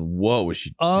Pearls and what was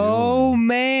she doing? Oh,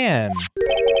 man.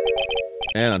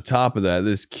 And on top of that,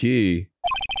 this key.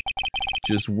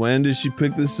 Just when did she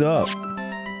pick this up?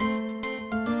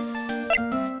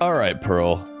 Alright,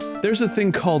 Pearl. There's a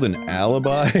thing called an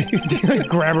alibi.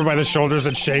 Grab her by the shoulders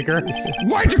and shake her.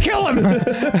 Why'd you kill him?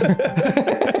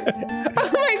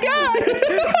 Oh my god!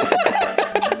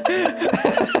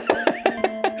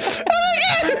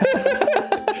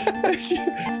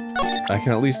 I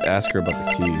can at least ask her about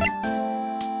the key.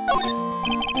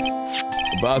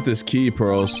 About this key,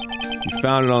 Pearls. You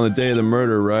found it on the day of the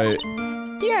murder, right?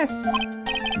 Yes.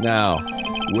 Now,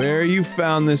 where you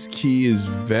found this key is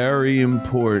very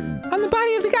important. On the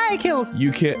body of the guy I killed.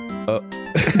 You can't. Are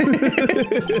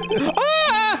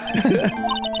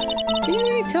you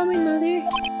gonna tell my mother?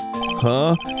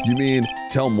 Huh? You mean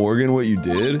tell Morgan what you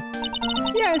did?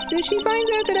 Yes, if she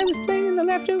finds out that I was playing in the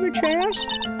leftover trash,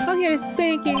 I'll get a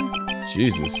spanking.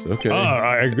 Jesus, okay.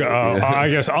 I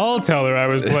guess I'll tell her I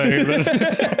was playing this.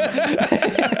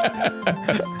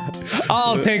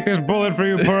 I'll take this bullet for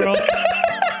you, Pearl.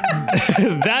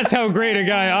 That's how great a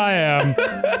guy I am.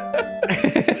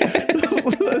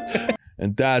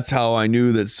 And that's how I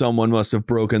knew that someone must have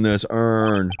broken this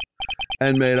urn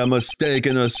and made a mistake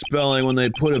in the spelling when they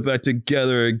put it back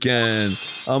together again.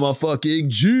 I'm a fucking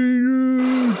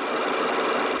genius.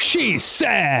 She's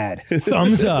sad.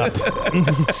 Thumbs up.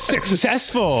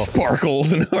 Successful.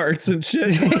 Sparkles and hearts and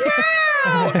shit.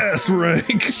 S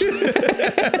ranks.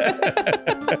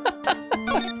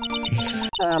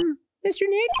 Mr.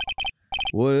 Nick?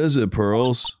 What is it,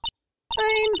 Pearls?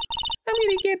 I'm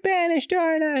gonna get banished,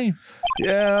 aren't I?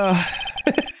 Yeah.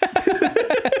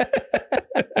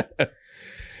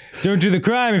 Don't do the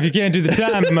crime if you can't do the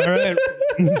time, am I right?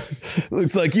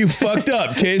 Looks like you fucked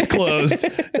up. Case closed.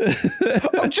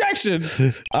 Objection!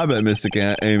 I bet Mystic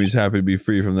Aunt Amy's happy to be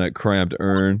free from that cramped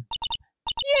urn.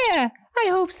 Yeah, I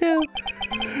hope so.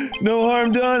 No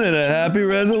harm done and a happy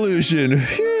resolution.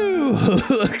 Phew.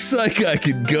 Looks like I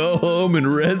could go home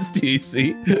and rest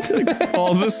easy. Like,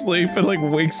 falls asleep and like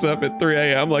wakes up at 3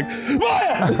 a.m. like,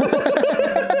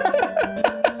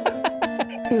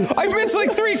 I missed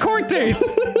like 3 court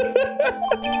dates!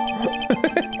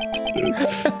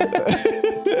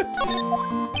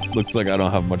 Looks like I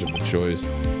don't have much of a choice.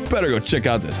 Better go check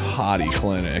out this hottie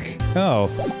clinic. Oh.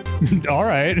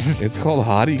 Alright. It's called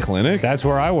Hottie Clinic? That's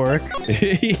where I work.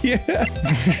 Yeah.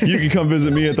 You can come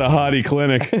visit me at the Hottie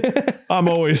Clinic. I'm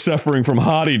always suffering from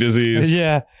hottie disease.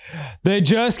 Yeah. They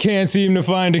just can't seem to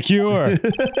find a cure.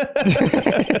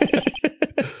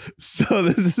 So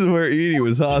this is where Edie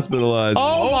was hospitalized.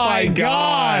 Oh my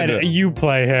god! You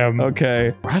play him.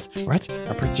 Okay. What?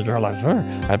 A pretty girl like her?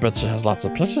 I bet she has lots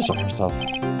of pictures of herself.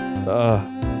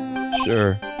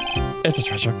 Sure. It's a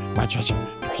treasure. My treasure.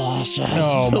 Precious.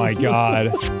 Oh my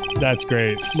god. That's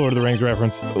great. Lord of the Rings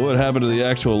reference. What happened to the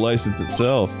actual license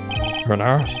itself? Who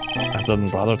knows? I didn't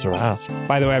bother to ask.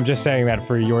 By the way, I'm just saying that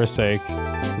for your sake,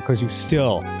 because you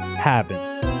still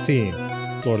haven't seen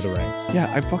Lord of the Rings. Yeah,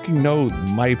 I fucking know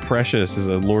My Precious is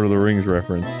a Lord of the Rings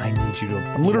reference. I need you to.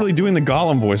 I'm literally doing the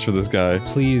Gollum voice for this guy.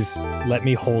 Please let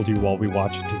me hold you while we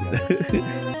watch it together.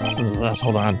 Let's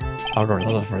hold on. I'll go read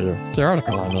it for you. The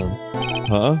article I'm in.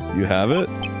 Huh? You have it?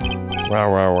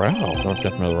 Well. Don't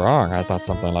get me wrong. I thought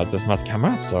something like this must come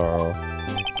up, so.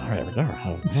 There we go.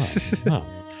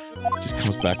 Just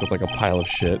comes back with like a pile of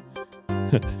shit.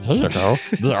 Here you go.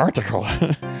 The article.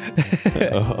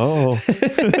 Oh.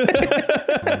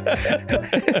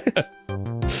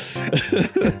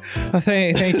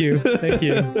 Thank you. Thank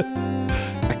you.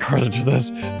 According to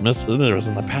this, Miss Iner is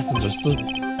in the passenger seat.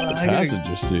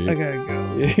 Passenger seat. I gotta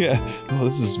go. Yeah. Oh,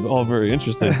 this is all very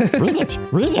interesting. Read it.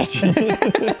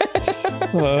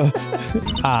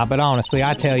 But honestly,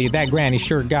 I tell you, that granny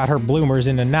sure got her bloomers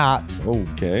in a knot.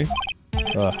 Okay.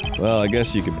 Well, I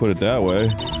guess you could put it that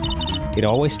way. It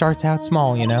always starts out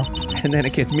small, you know? And then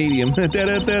it gets medium.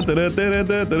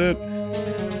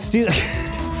 Still.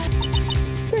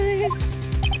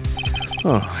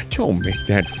 Oh, don't make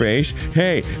that face.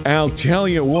 Hey, I'll tell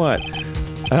you what.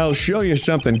 I'll show you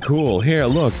something cool. Here,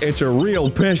 look, it's a real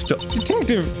pistol.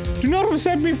 Detective, do not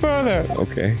upset me further.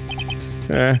 Okay.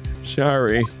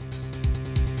 Sorry.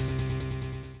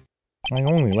 I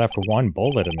only left one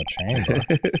bullet in the chamber.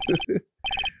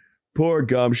 Poor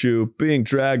Gumshoe, being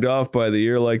dragged off by the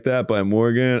ear like that by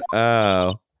Morgan.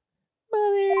 Ow.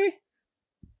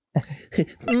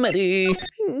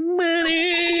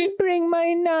 Mother, bring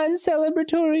my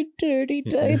non-celebratory dirty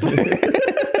diaper.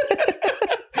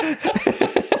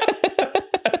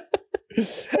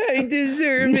 I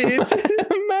deserve it.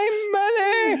 My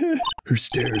mother. Her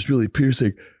stare is really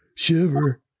piercing.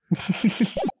 Shiver.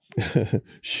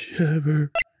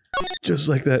 Shiver. Just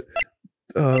like that.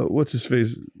 What's his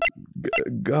face?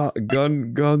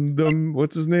 Gundam.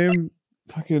 What's his name?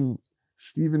 Fucking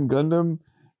Steven Gundam.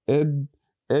 Ed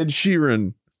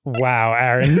Sheeran. Wow,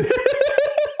 Aaron.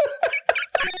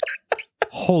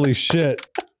 Holy shit.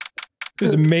 It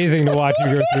was amazing to watch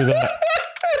you go through that.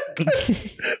 What do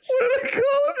they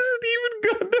call him? Steven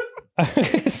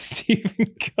Gundam? Steven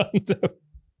Gundam.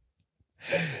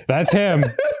 That's him.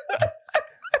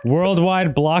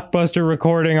 Worldwide blockbuster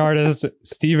recording artist,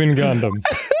 Steven Gundam. What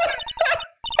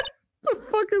the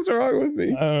fuck is wrong with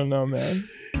me? I don't know, man.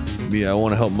 Yeah, I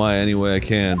want to help Maya any way I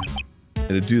can. And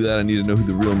to do that, I need to know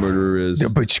who the real murderer is. Oh,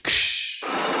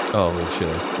 shit,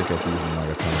 I think I have to use my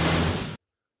Nagatama.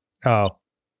 Oh.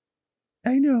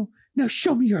 I know. Now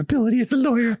show me your ability as a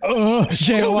lawyer.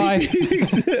 JOI.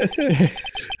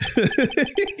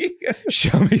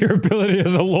 Show me your ability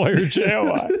as a lawyer,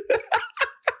 JOI.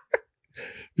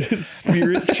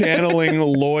 Spirit channeling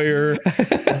lawyer,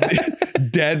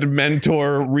 dead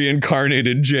mentor,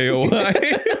 reincarnated JOI.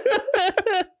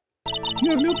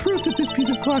 You have no proof that this piece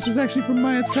of cloth is actually from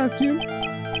Maya's costume.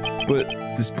 But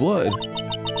this blood.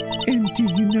 And do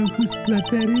you know whose blood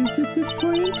that is at this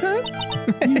point in time?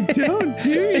 You don't, do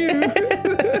you?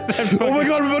 Oh my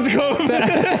god, I'm about to come!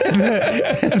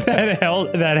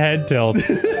 that head tilt.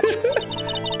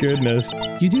 Goodness.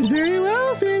 You did very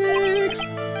well, Phoenix.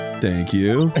 Thank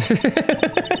you.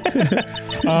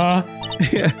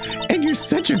 Yeah, and you're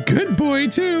such a good boy,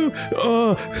 too.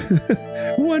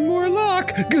 One more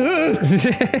lock.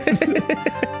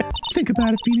 Think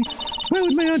about it, Phoenix. Why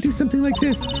would my aunt do something like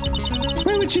this?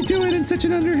 Why would she do it in such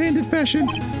an underhanded fashion?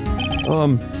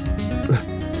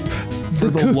 For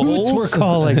the Cahoots lulz? were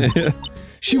calling.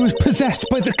 She was possessed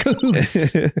by the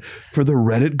cahoots. For the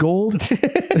Reddit gold?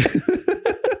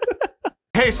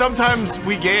 Hey, sometimes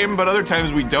we game, but other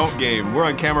times we don't game. We're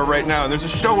on camera right now, and there's a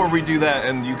show where we do that,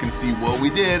 and you can see what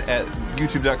we did at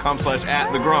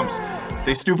youtube.com/@thegrumps.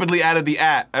 They stupidly added the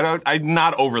 @ I'm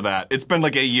not over that. It's been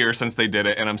like a year since they did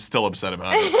it, and I'm still upset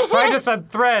about it. Find us on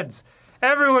Threads.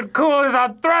 Everyone cool is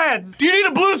on Threads. Do you need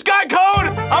a blue sky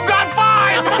code? I've got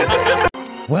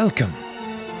 5! Welcome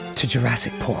to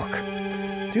Jurassic Pork.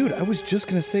 Dude, I was just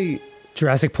gonna say,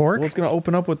 Jurassic Pork? well, it's gonna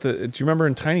open up with the, do you remember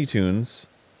in Tiny Toons,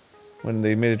 when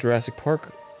they made a Jurassic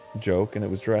Park joke, and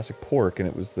it was Jurassic Pork, and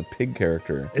it was the pig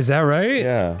character? Is that right?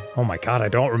 Yeah. Oh my god, I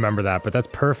don't remember that, but that's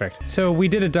perfect. So we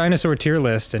did a dinosaur tier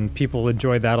list, and people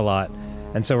enjoyed that a lot.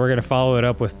 And so we're gonna follow it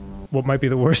up with what might be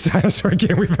the worst dinosaur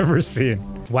game we've ever seen.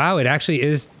 Wow, it actually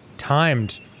is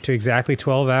timed to exactly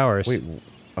 12 hours. Wait,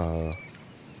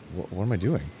 what am I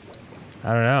doing?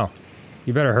 I don't know.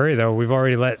 You better hurry though, we've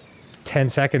already let 10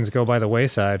 seconds go by the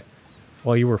wayside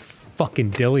while you were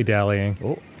fucking dilly-dallying.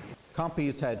 Oh.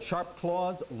 Compies had sharp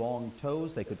claws, long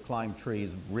toes, they could climb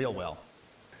trees real well.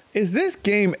 Is this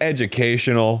game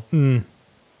educational?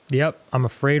 Yep, I'm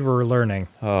afraid we're learning.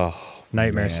 Oh,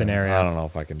 Nightmare man, scenario. I don't know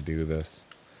if I can do this.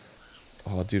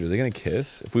 Oh, dude, are they gonna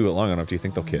kiss? If we wait long enough, do you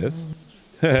think they'll kiss?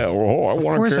 Oh, I Of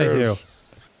want course I do.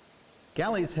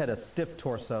 Galleys had a stiff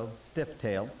torso, stiff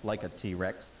tail, like a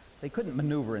T-Rex. They couldn't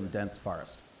maneuver in dense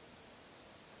forest.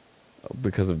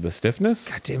 Because of the stiffness?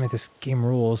 God damn it, this game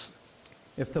rules.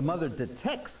 If the mother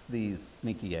detects these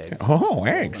sneaky eggs... Oh,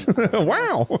 eggs.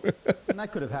 Wow. And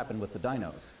that could have happened with the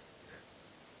dinos.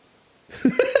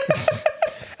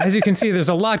 As you can see, there's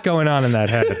a lot going on in that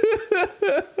head.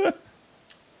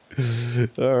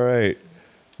 All right.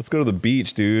 Let's go to the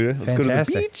beach, dude. Let's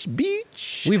Fantastic. go to the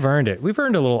beach. We've earned it. We've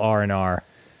earned a little R&R.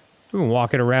 We've been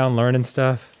walking around learning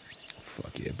stuff.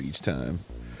 Fuck yeah, beach time.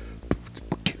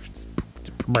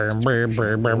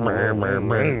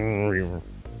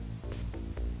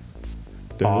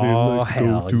 Oh,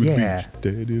 hell yeah.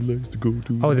 Daddy likes to go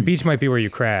to Oh, the beach might be where you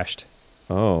crashed.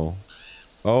 Oh.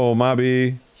 Oh, my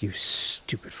bee. You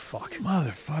stupid fuck.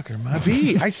 Motherfucker, my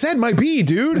bee. I said my bee,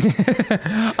 dude.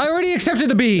 I already accepted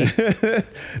the B.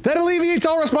 That alleviates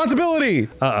all responsibility.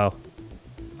 Uh-oh.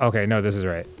 Okay, no, this is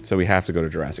right. So we have to go to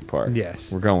Jurassic Park.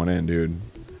 Yes. We're going in, dude.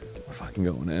 We're fucking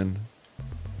going in.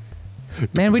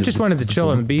 Man, we just wanted to chill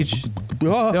on the beach.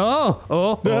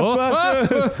 Oh.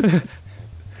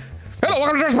 Hello,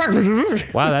 welcome to Jurassic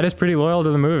Park. Wow, that is pretty loyal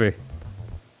to the movie.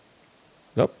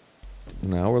 Nope.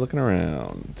 Now we're looking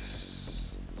around.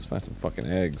 Let's find some fucking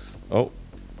eggs. Oh.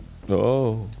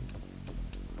 Oh.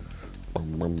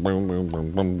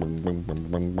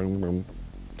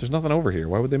 There's nothing over here.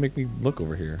 Why would they make me look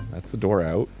over here? That's the door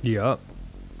out. Yup.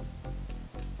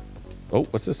 Oh,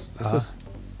 what's this? What's this?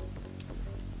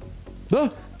 You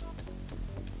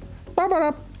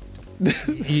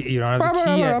don't have the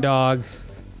key yet, dog.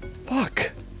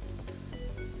 Fuck.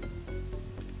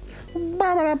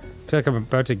 I feel like I'm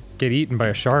about to get eaten by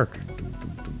a shark.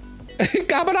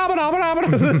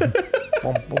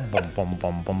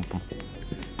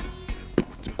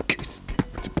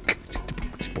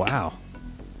 Wow.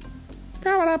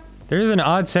 There's an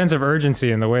odd sense of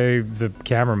urgency in the way the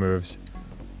camera moves.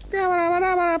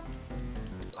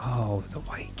 Oh, the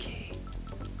white key.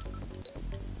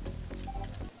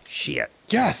 Shit.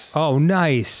 Yes. Oh,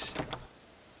 nice.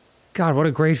 God, what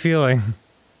a great feeling.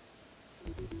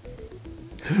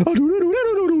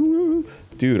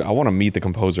 Dude, I want to meet the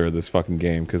composer of this fucking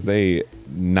game because they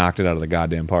knocked it out of the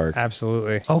goddamn park.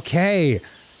 Absolutely. Okay.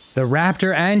 The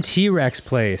Raptor and T-Rex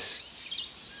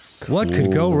place. What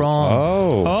could go wrong?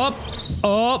 Oh. Up.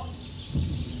 Up.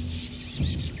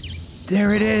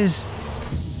 There it is.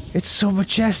 It's so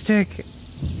majestic.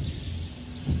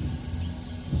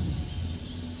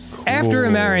 After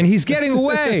him, Aaron. He's getting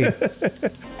away.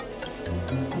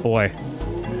 Boy.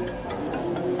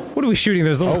 What are we shooting?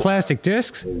 Those little plastic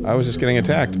discs? I was just getting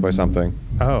attacked by something.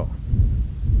 Oh.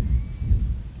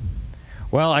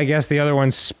 Well, I guess the other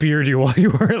one speared you while you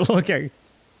weren't looking.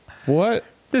 What?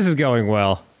 This is going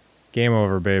well. Game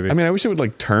over, baby. I mean, I wish it would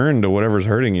like turn to whatever's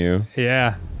hurting you.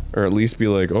 Yeah. Or at least be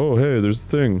like, oh, hey, there's a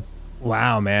thing.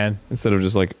 Wow, man. Instead of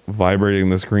just like vibrating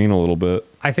the screen a little bit.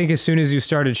 I think as soon as you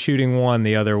started shooting one,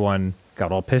 the other one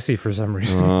got all pissy for some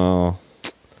reason. Oh.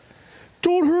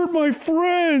 Don't hurt my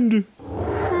friend!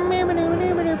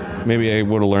 Maybe I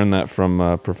would have learned that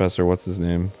from Professor, what's his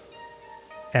name?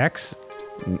 X?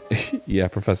 Yeah,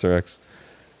 Professor X.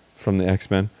 From the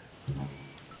X-Men.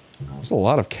 There's a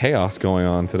lot of chaos going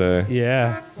on today.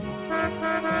 Yeah.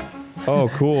 Oh,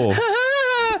 cool.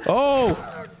 Oh!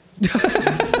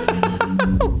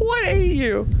 What ate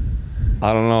you?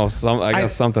 I don't know. I got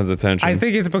something's attention. I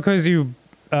think it's because you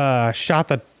shot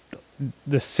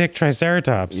the sick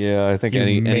Triceratops. Yeah, I think You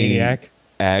any maniac.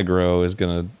 aggro is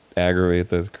gonna aggravate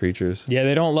those creatures. Yeah,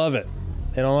 they don't love it.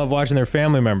 They don't love watching their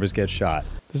family members get shot.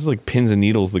 This is like pins and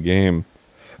needles, the game.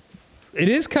 It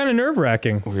is kind of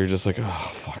nerve-wracking. Where you're just like, oh,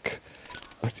 fuck.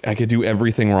 I could do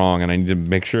everything wrong, and I need to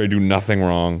make sure I do nothing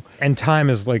wrong. And time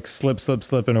is like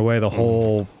slipping away the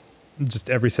whole, just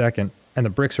every second. And the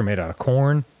bricks are made out of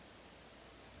corn.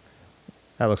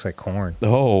 That looks like corn.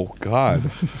 Oh, God.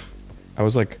 I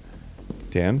was like,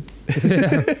 Dan?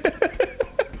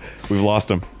 We've lost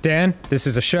him. Dan, this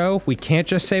is a show. We can't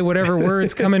just say whatever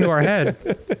words come into our head.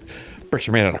 Bricks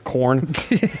are made out of corn.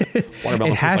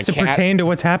 It has to pertain to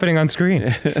what's happening on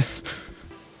screen.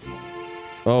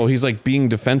 Oh, he's like being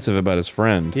defensive about his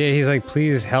friend. Yeah, he's like,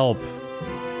 please help.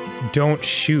 Don't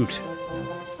shoot.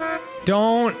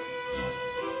 Don't.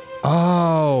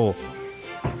 Oh.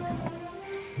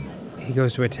 He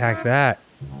goes to attack that.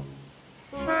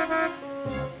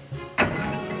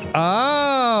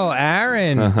 Oh,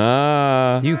 Aaron.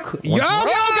 Uh-huh. Oh,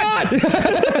 God!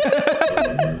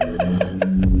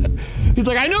 He's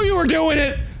like, I knew you were doing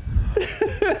it!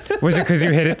 Was it because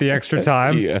you hit it the extra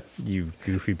time? Yes. You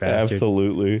goofy bastard.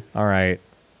 Absolutely. All right.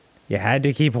 You had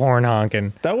to keep horn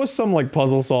honking. That was some like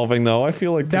puzzle solving though. I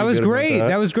feel like That was great. That.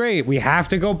 That was great. We have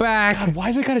to go back. God, why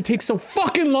is it gotta take so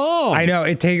fucking long? I know,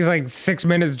 it takes like 6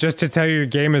 minutes just to tell you your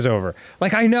game is over.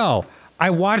 Like, I know. I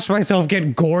watched myself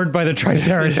get gored by the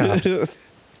Triceratops.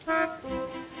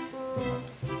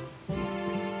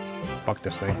 Fuck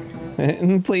this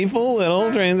thing. Playful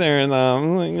little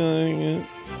Triceratops.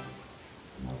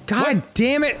 God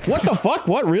damn it! What the fuck?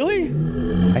 What, really?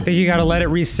 I think you gotta let it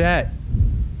reset.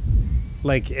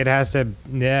 Like, it has to,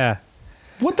 yeah.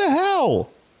 What the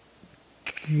hell?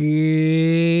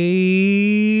 Game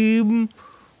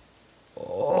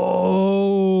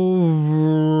over.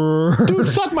 Dude,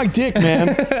 suck my dick,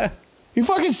 man. You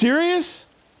fucking serious?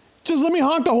 Just let me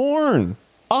honk the horn.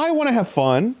 I want to have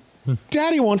fun.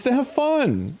 Daddy wants to have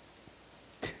fun.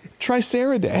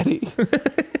 Triceradaddy.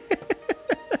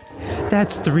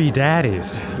 That's 3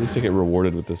 daddies. At least I get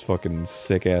rewarded with this fucking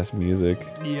sick ass music.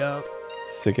 Yep.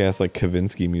 Sick ass like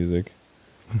Kavinsky music.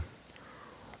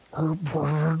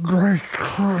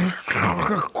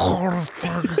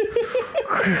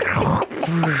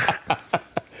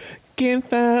 Give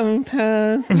them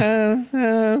time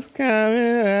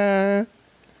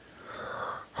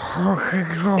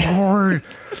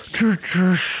to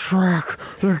distract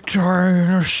the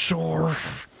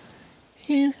dinosaurs.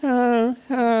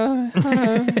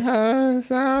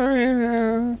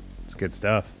 It's good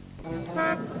stuff.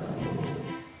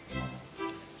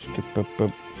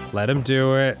 Let him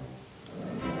do it.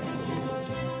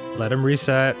 Let him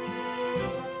reset.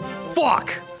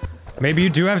 Fuck! Maybe you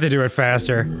do have to do it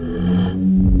faster.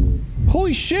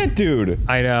 Holy shit, dude!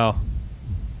 I know.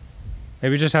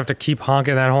 Maybe you just have to keep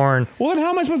honking that horn. Well, then how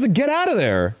am I supposed to get out of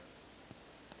there?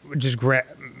 Just grab.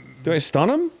 Do I stun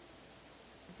him?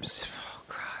 Oh,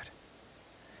 God.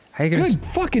 How you gonna. Good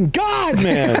fucking God,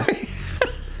 man!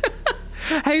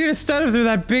 How you gonna stun him through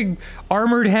that big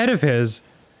armored head of his?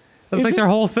 That's like their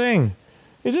whole thing.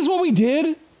 Is this what we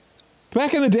did?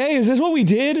 Back in the day, is this what we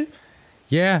did?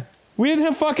 Yeah. We didn't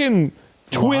have fucking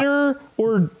Twitter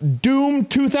or Doom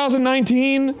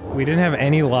 2019? We didn't have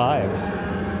any lives.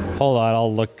 Hold on,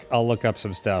 I'll look up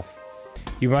some stuff.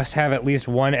 You must have at least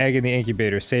 1 egg in the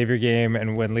incubator. Save your game,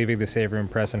 and when leaving the save room,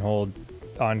 press and hold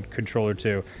on controller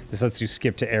 2. This lets you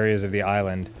skip to areas of the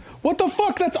island. What the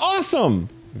fuck? That's awesome!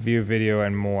 View video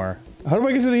and more. How do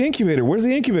I get to the incubator? Where's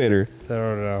the incubator? I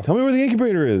don't know. Tell me where the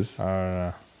incubator is. I don't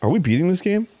know. Are we beating this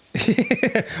game?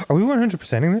 Are we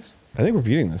 100%ing this? I think we're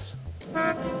beating this.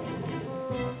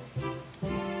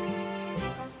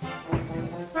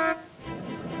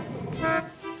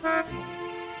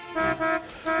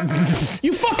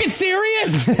 You fucking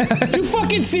serious? You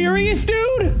fucking serious,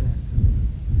 dude?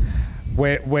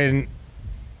 When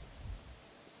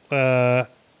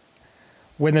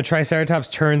the Triceratops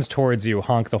turns towards you,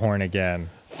 honk the horn again.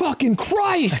 Fucking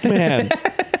Christ, man!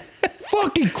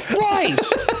 Fucking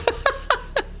Christ!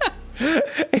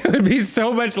 It would be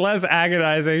so much less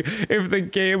agonizing if the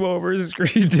game over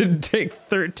screen didn't take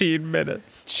 13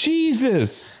 minutes.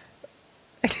 Jesus!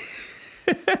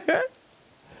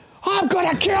 I'm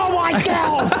gonna kill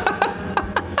myself!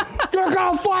 You're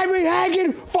gonna find me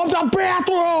hanging from the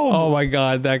bathroom! Oh my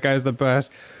God, that guy's the best.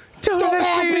 Don't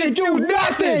ask me to do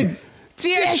nothing!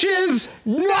 Dishes,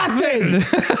 nothing!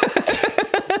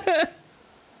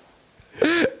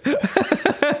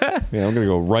 Yeah, I'm gonna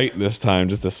go right this time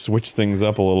just to switch things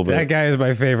up a little bit. That guy is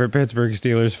my favorite Pittsburgh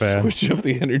Steelers fan. Switch up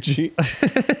the energy.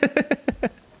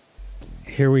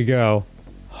 Here we go.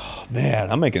 Oh,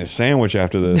 man, I'm making a sandwich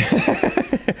after this.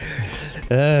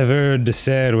 I've heard the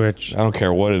sandwich. I don't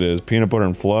care what it is. Peanut butter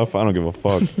and fluff, I don't give a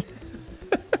fuck.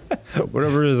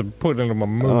 Whatever it is, I'm putting it in my I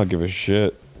mouth. don't give a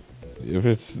shit. If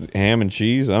it's ham and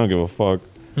cheese, I don't give a fuck.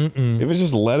 If it's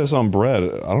just lettuce on bread,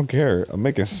 I don't care. I'm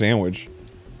making a sandwich.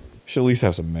 Should at least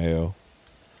have some mayo.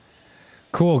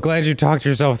 Cool, glad you talked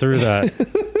yourself through that.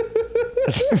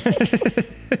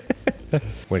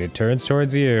 When it turns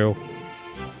towards you,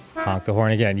 honk the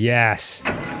horn again. Yes.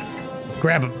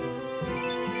 Grab him.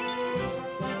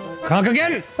 Honk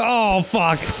again. Oh,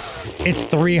 fuck. It's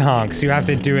 3 honks. You have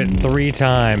to do it 3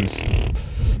 times.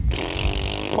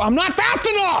 I'm not fast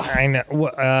enough! I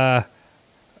know.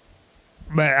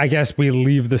 But I guess we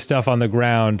leave the stuff on the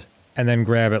ground and then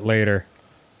grab it later.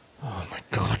 Oh my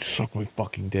God, suck my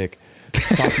fucking dick.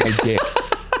 Suck my dick.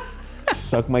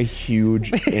 Suck my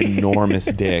huge, enormous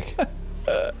dick.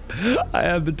 I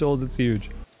have been told it's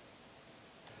huge.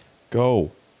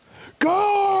 Go.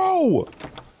 Go!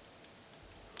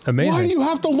 Amazing. Why do you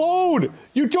have to load?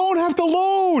 You don't have to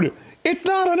load! It's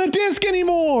not on a disc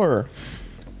anymore!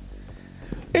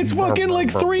 It's fucking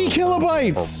like 3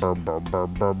 kilobytes!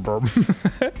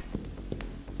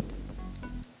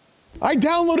 I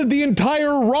downloaded the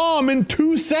entire ROM in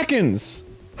 2 seconds.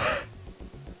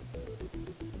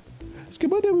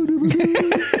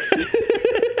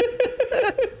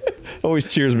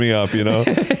 Always cheers me up, you know?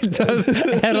 It does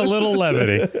add a little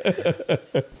levity.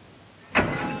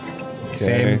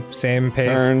 Same pace.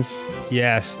 Turns.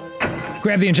 Yes.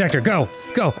 Grab the injector. Go.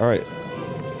 Go. All right.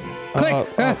 Click.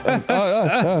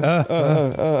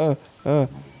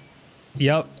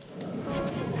 Yep.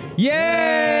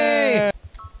 Yay!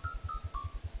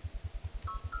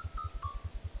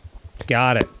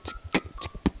 Got it.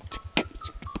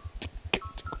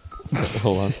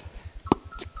 Hold on.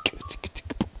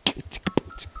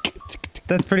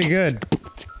 That's pretty good.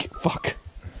 Fuck.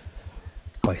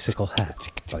 Bicycle hat.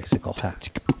 Bicycle hat.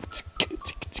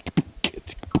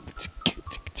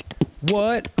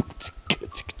 What?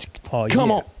 Oh, Come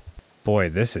yeah. on. Boy,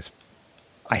 this is...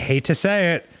 I hate to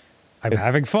say it. I'm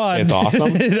having fun. It's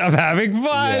awesome. I'm having fun.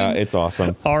 Yeah, it's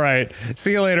awesome. All right.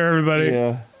 See you later, everybody.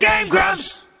 Yeah. Game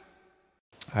Grumps!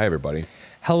 Hi, everybody.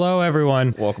 Hello,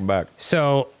 everyone. Welcome back.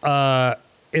 So,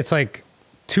 it's like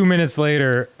 2 minutes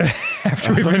later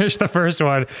after we finished the first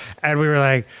one, and we were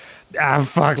like, ah,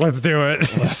 fuck, let's do it.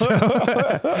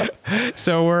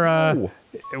 So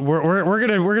we're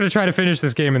gonna try to finish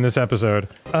this game in this episode.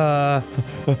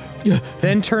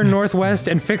 Then turn northwest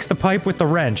and fix the pipe with the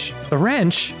wrench. The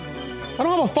wrench? I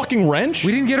don't have a fucking wrench.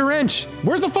 We didn't get a wrench.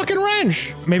 Where's the fucking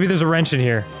wrench? Maybe there's a wrench in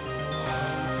here.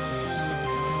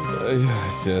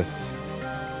 It's just...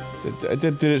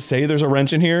 Did it say there's a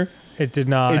wrench in here? It did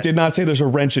not. It did not say there's a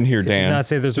wrench in here, Dan. It did not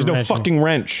say there's a wrench. no fucking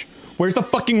wrench. Where's the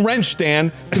fucking wrench,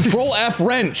 Dan? Control F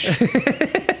wrench.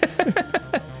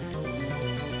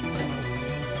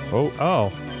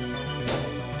 Oh.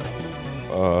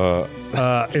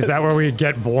 Is that where we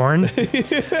get born?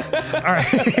 All right.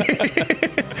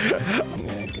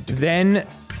 Then,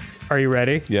 are you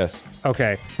ready? Yes.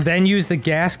 Okay. Then use the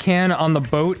gas can on the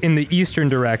boat in the eastern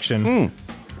direction.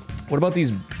 What about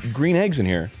these green eggs in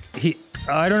here?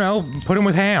 I don't know. Put him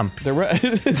with ham. They're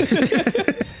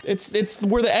it's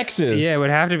where the X is. Yeah, it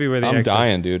would have to be where the X I'm is.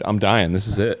 dying, dude. I'm dying. This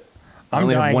is it. I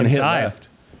only have dying one inside. hit left.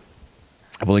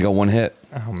 I've only got one hit.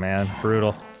 Oh man,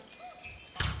 brutal.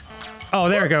 Oh,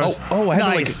 there it goes. Oh, I had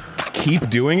nice. to like keep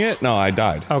doing it? No, I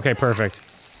died. Okay, perfect.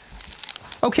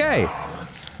 Okay.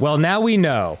 Well, now we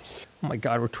know. Oh my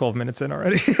god, we're 12 minutes in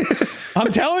already.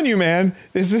 I'm telling you, man.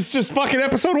 This is just fucking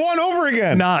episode 1 over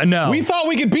again. No. We thought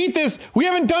we could beat this. We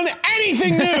haven't done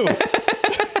anything new.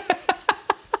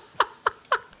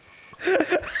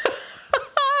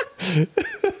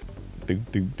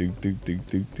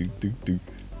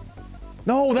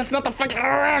 No, that's not the fucking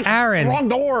Aaron. wrong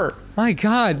door. My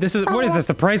god, what is this?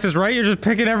 The Price is Right? You're just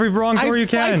picking every wrong door you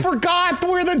can. I forgot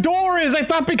where the door is. I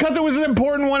thought because it was an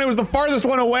important one, it was the farthest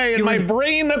one away. In my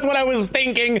brain, that's what I was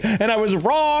thinking, and I was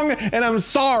wrong, and I'm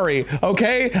sorry,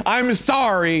 okay? I'm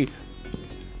sorry.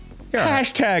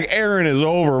 Hashtag Aaron is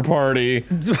over party.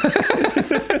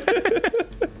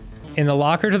 In the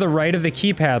locker to the right of the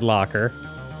keypad locker,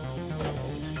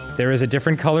 there is a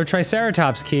different color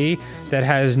Triceratops key that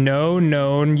has no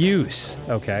known use.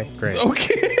 Okay, great.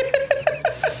 Okay.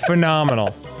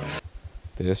 Phenomenal.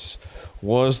 This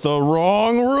was the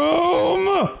wrong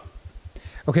room.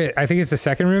 Okay, I think it's the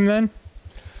second room then.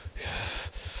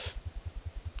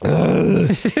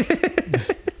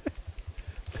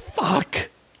 Fuck.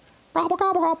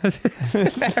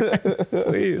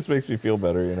 Please. This makes me feel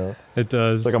better, you know? It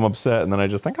does. It's like I'm upset and then I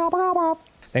just think,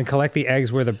 And collect the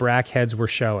eggs where the brack heads were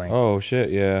showing. oh shit,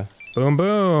 yeah. Boom,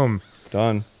 boom.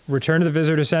 Done. Return to the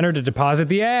visitor center to deposit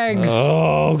the eggs.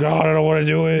 Oh god, I don't want to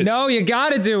do it. No, you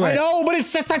gotta do it. I know, but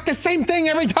it's just like the same thing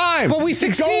every time. But we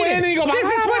succeeded. You go in and you go, this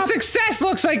is what success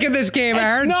looks like in this game,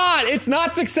 Aaron. It's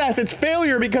not success, it's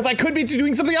failure because I could be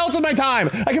doing something else with my time.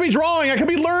 I could be drawing, I could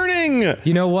be learning.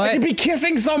 You know what? I could be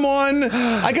kissing someone.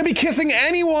 I could be kissing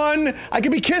anyone. I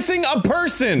could be kissing a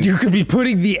person. You could be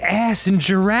putting the ass in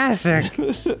Jurassic.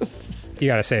 You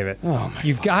gotta save it. Oh my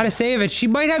You've gotta save it. She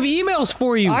might have emails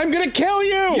for you. I'm gonna kill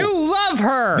you. You love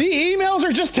her. The emails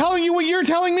are just telling you what you're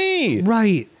telling me.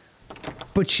 Right.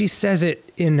 But she says it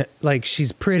in, like,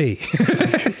 she's pretty.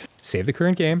 Save the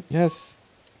current game. Yes.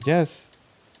 Yes.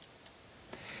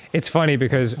 It's funny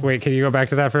because, wait, can you go back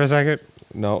to that for a second?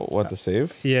 No, what, the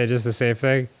save? Yeah, just the save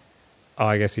thing. Oh,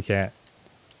 I guess you can't.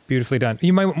 Beautifully done.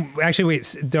 You might, actually,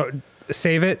 wait, don't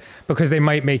save it because they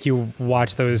might make you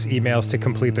watch those emails to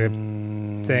complete the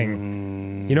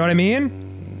thing. You know what I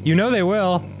mean? You know they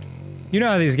will. You know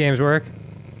how these games work.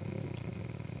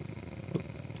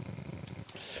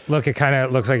 Look, it kind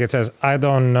of looks like it says, I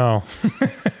don't know.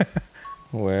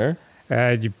 Where?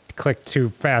 You clicked too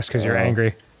fast because you're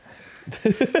angry.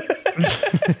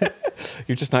 Because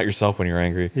You're just not yourself when you're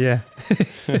angry. Yeah.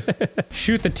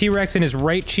 Shoot the T-Rex in his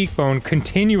right cheekbone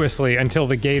continuously until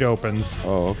the gate opens.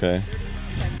 Oh, okay.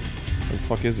 Where the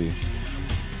fuck is he?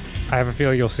 I have a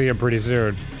feeling you'll see him pretty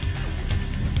soon.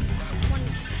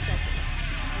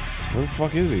 Where the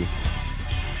fuck is he?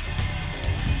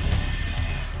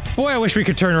 Boy, I wish we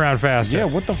could turn around faster. Yeah,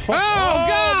 what the fuck? Oh,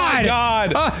 God!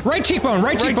 My God! Right cheekbone,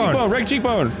 right cheekbone. Right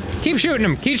cheekbone. Keep shooting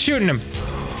him, keep shooting him.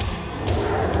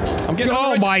 I'm getting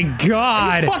Oh my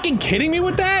God! Are you fucking kidding me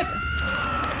with that?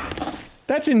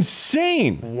 That's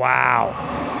insane.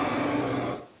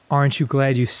 Wow. Aren't you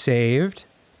glad you saved?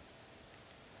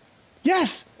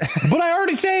 Yes, but I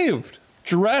already saved.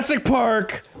 Jurassic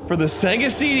Park for the Sega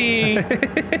CD.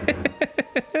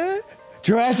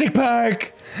 Jurassic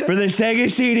Park for the Sega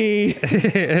CD.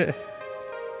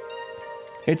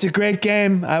 It's a great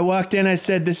game. I walked in, I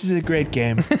said, this is a great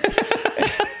game.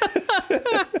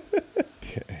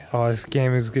 Oh, this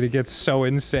game is gonna get so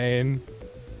insane.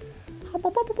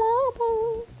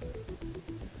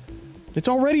 It's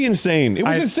already insane. It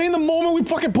was insane the moment we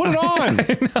fucking put it on.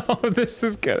 I know, this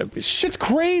is gonna be... Shit's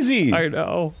crazy. I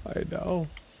know, I know.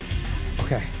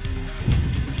 Okay.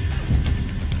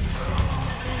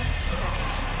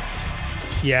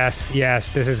 Yes,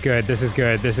 yes, this is good, this is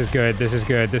good, this is good, this is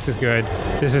good, this is good.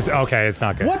 This is... okay, it's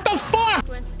not good. What the fuck?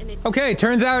 Okay,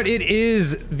 turns out it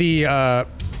is the,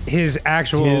 his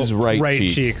actual right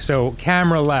cheek. So,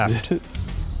 camera left.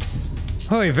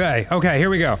 Hoy vey. Okay, here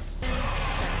we go.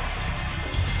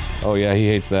 Oh yeah, he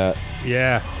hates that.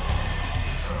 Yeah.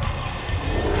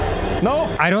 No,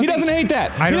 he doesn't hate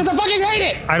that. He doesn't fucking hate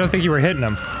it. I don't think you were hitting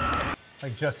him.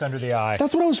 Like just under the eye.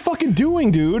 That's what I was fucking doing,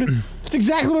 dude. That's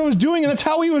exactly what I was doing, and that's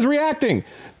how he was reacting.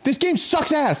 This game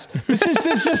sucks ass. This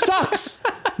just sucks.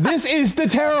 This is the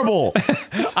terrible.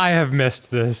 I have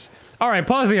missed this. All right,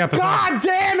 pause the episode. God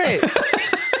damn it!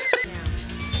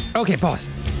 Okay, pause.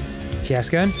 Gas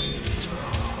gun.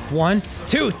 1,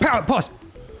 2, power, pause.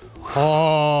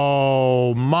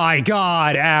 Oh my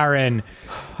God, Aaron.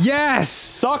 Yes!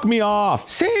 Suck me off.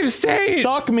 Save state!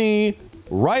 Suck me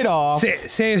right off.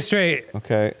 Save straight.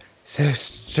 Okay. Save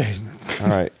straight. All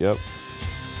right, yep.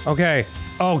 Okay.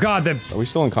 Oh God, Are we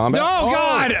still in combat? Oh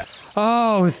God!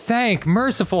 Oh, thank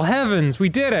merciful heavens, we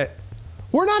did it.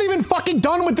 We're not even fucking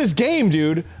done with this game,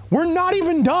 dude. We're not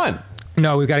even done.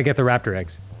 No, we've got to get the raptor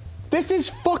eggs. This is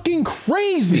fucking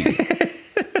crazy.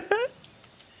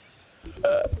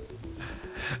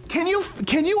 Can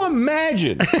you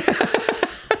imagine?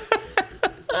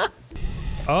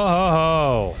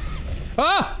 Oh.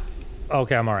 Ah!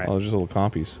 Okay, I'm all right. Oh, there's just little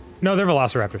compies. No, they're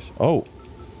velociraptors. Oh.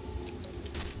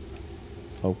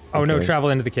 Oh. Okay. Oh no, travel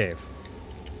into the cave.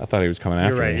 I thought he was coming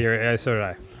after me. You're right. So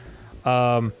did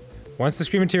I. Once the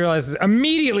screen materializes,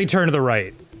 immediately turn to the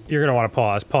right. You're gonna want to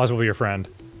pause. Pause will be your friend.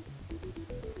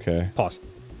 Okay. Pause.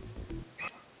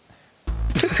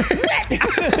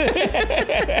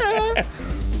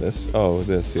 This? Oh,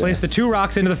 this, yeah. Place the 2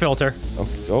 rocks into the filter.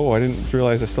 Oh, I didn't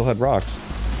realize I still had rocks.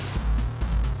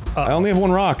 I only have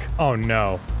 1 rock. Oh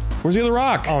no. Where's the other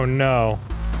rock? Oh no.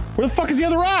 Where the fuck is the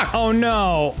other rock? Oh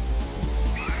no.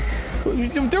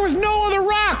 There was no other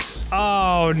rocks!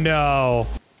 Oh no.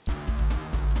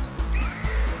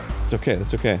 It's okay,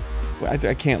 that's okay.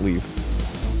 I can't leave.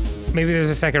 Maybe there's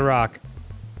a second rock.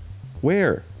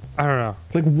 Where? I don't know.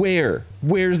 Like where?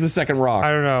 Where's the second rock?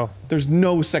 I don't know. There's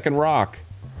no second rock.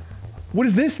 What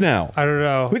is this now? I don't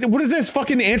know. Wait, what is this?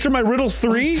 Fucking Answer My Riddles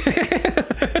 3?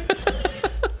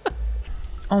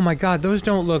 Oh my God, those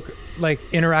don't look like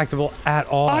interactable at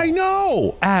all. I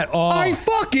know! At all. I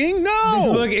fucking know!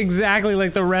 They look exactly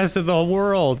like the rest of the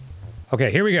world.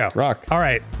 Okay, here we go. Rock. All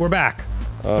right, we're back.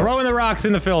 Throwing the rocks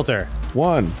in the filter.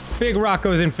 1. Big rock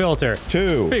goes in filter.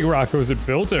 2. Big rock goes in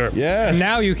filter. Yes. And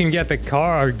now you can get the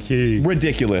card key.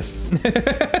 Ridiculous.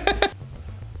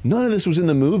 None of this was in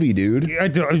the movie, dude.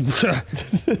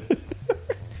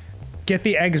 Get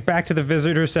the eggs back to the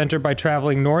visitor center by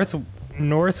traveling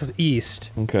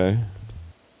northeast. Okay.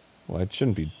 Well, I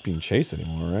shouldn't be being chased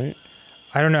anymore, right?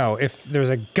 I don't know. If there's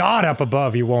a god up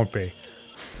above, you won't be.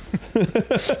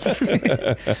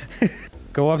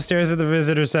 Go upstairs to the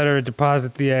visitor center and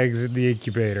deposit the eggs in the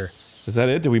incubator. Is that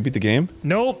it? Did we beat the game?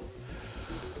 Nope.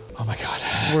 Oh my God.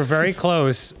 We're very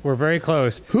close. We're very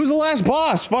close. Who's the last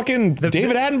boss? Fucking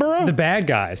David Attenborough? The bad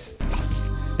guys.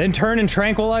 Then turn and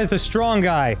tranquilize the strong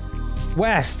guy.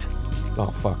 West. Oh,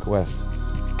 fuck, West.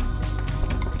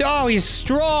 Oh, he's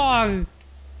strong!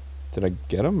 Did I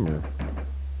get him, or?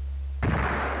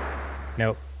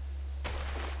 Nope.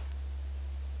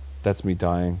 That's me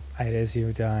dying. It is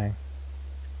you dying.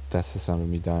 That's the sound of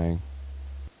me dying.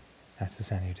 That's the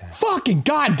sound of you dying. Fucking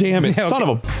goddamn it, Yeah, son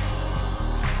okay. of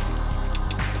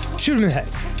a... Shoot him in the head.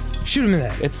 Shoot him in the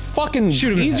head. It's fucking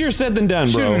Shoot him in the easier head. said than done,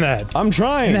 bro. Shoot him in the head. I'm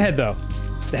trying. In the head, though.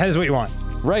 The head is what you want.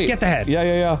 Right. Get the head.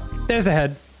 Yeah. There's the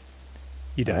head.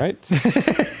 You died. All right.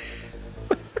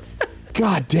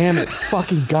 God damn it.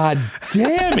 Fucking god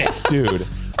damn it, dude.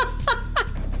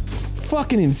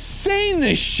 Fucking insane,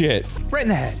 this shit. Right in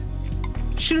the head.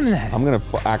 Shoot him in the head. I'm gonna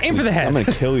actually. Aim for the head. I'm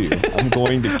gonna kill you. I'm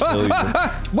going to kill you.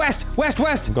 West.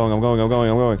 I'm going. I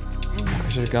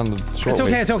should have gone the short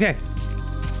way. It's okay.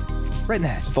 Right in the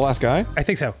head. Is this the last guy? I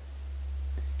think so.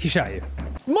 He shot you.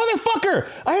 Motherfucker!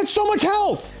 I had so much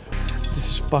health! This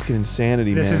is fucking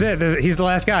insanity, This is it. He's the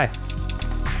last guy.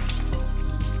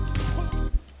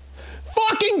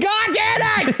 Fucking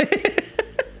goddamn it!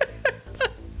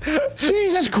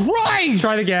 Jesus Christ!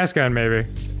 Try the gas gun, maybe.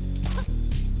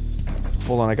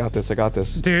 Hold on, I got this.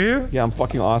 Do you? Yeah, I'm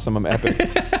fucking awesome. I'm epic.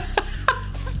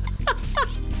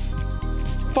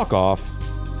 Fuck off.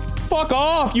 Fuck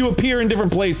off! You appear in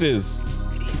different places!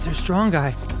 He's their strong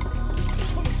guy.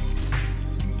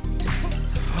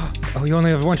 Oh, you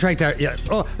only have one strike tower. Yeah.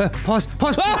 Oh, pause.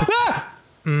 Ah! Ah!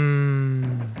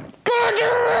 God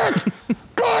damn it!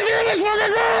 God damn this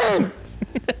fucking game!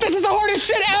 This is the hardest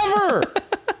shit ever!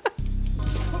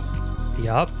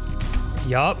 Yup.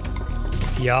 Yeah!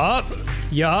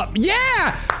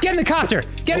 Get in the copter!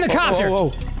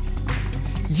 Whoa.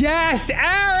 Yes,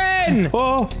 Aaron!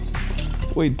 Oh!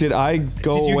 Wait, did I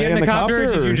go Did you away get in the copter, or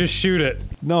did or- you just shoot it?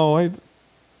 No, I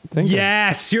think.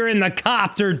 Yes, you're in the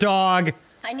copter, dog!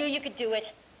 I knew you could do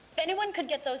it. If anyone could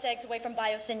get those eggs away from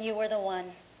Biosyn, you were the one.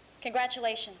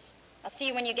 Congratulations. I'll see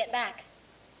you when you get back.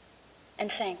 And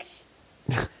thanks.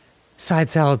 Side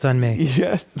salads on me.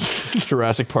 Yeah.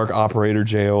 Jurassic Park operator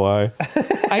JOI.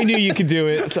 I knew you could do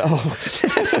it. So.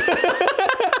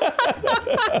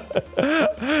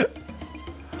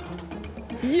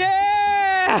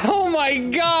 Yeah! Oh my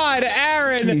god,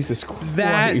 Aaron! Jesus Christ.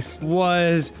 That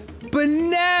was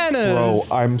bananas!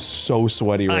 Bro, I'm so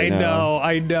sweaty right now.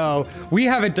 I know. We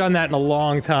haven't done that in a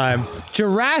long time.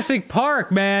 Jurassic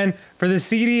Park, man! For the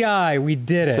CDI, we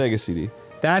did it. Sega CD.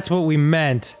 That's what we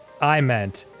meant. I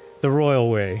meant. The royal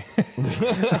way.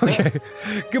 Okay.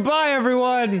 Goodbye,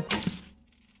 everyone!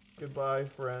 Goodbye,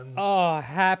 friends, Oh,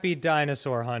 happy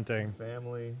dinosaur hunting.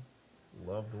 family,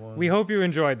 loved ones. We hope you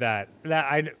enjoyed that.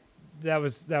 That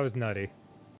was nutty.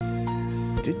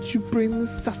 Did you bring the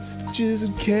sausages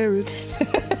and carrots?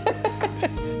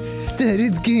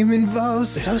 Daddy's game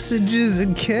involves sausages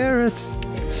and carrots.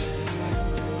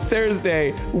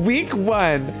 Thursday, week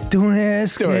 1. Don't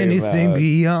ask Story anything mode.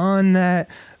 beyond that.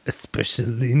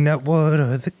 Especially not what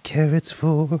are the carrots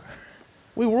for.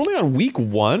 Wait, we're only on week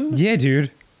 1? Yeah,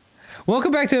 dude.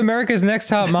 Welcome back to America's Next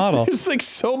Top Model. There's like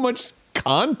so much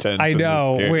content. I in this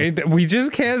know. game. We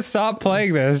just can't stop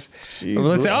playing this. Jeez.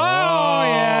 Let's. Oh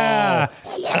yeah.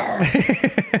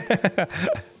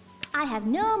 I have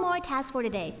no more tasks for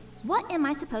today. What am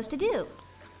I supposed to do?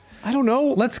 I don't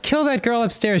know. Let's kill that girl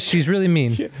upstairs. She's really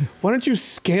mean. Why don't you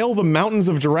scale the mountains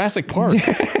of Jurassic Park?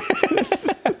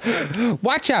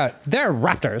 Watch out. They're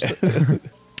raptors.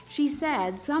 She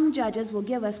said some judges will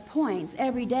give us points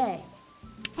every day.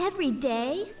 Every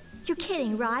day? You're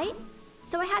kidding, right?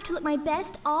 So I have to look my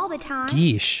best all the time?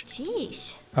 Geesh.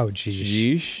 Sheesh. Oh, geesh.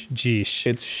 Sheesh. Geesh.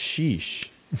 It's sheesh.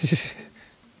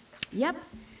 Yep,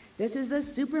 this is the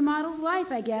supermodel's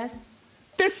life, I guess.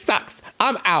 This sucks.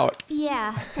 I'm out.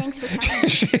 Yeah, thanks for telling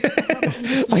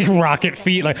me. Like rocket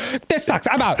feet. Like, this sucks.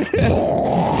 I'm out.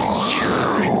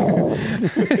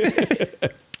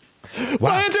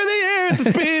 Fly into the air at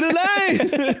the speed of light.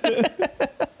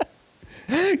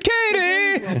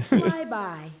 Katie! Fly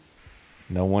by.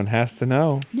 No one has to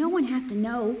know. No one has to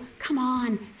know. Come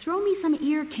on, throw me some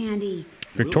ear candy.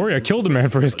 Victoria killed a man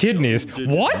for his kidneys.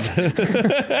 What? Maybe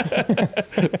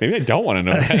I don't want to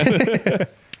know that.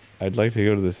 I'd like to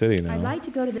go to the city now. I'd like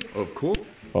to go to the. Of course.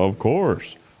 Of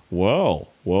course. Well.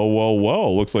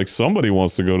 Looks like somebody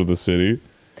wants to go to the city.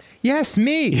 Yes,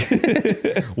 me.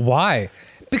 Why?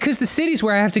 Because the city's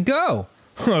where I have to go.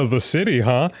 Oh, the city,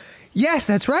 huh? Yes,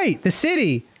 that's right. The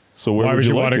city. So where Why would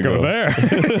you like want to go there?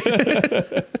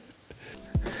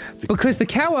 Because the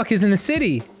catwalk is in the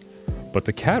city. But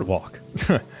the catwalk?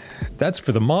 That's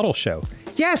for the model show.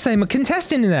 Yes, I'm a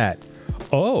contestant in that.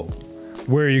 Oh,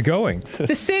 where are you going?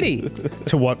 The city.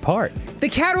 To what part? The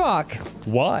catwalk.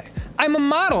 Why? I'm a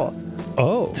model.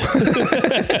 Oh.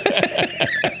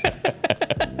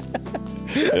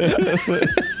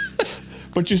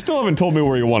 But you still haven't told me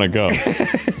where you want to go.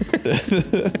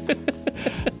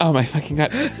 Oh my fucking god.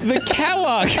 The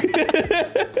catwalk!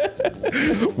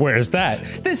 Where's that?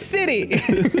 The city.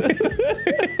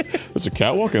 There's a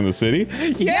catwalk in the city?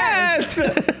 Yes!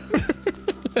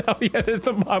 Oh yeah, there's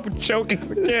the mom choking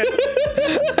the kid.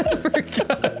 I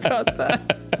forgot about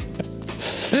that.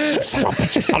 Son of a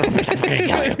bitch, son of a bitch, I'm fucking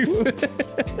kill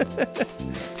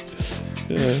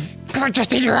you. Come on,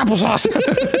 just eat your applesauce.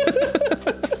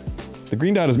 The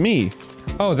green dot is me.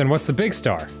 Oh, then what's the big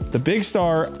star? The big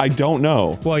star, I don't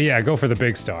know. Well, yeah, go for the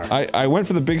big star. I went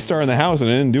for the big star in the house and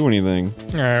it didn't do anything.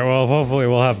 Alright, well, hopefully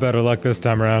we'll have better luck this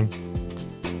time around.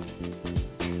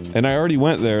 And I already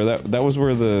went there. That was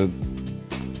where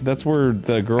that's where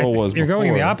the girl was You're before. going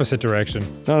in the opposite direction.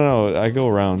 No, I go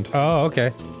around. Oh,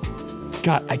 okay.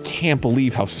 God, I can't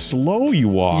believe how slow you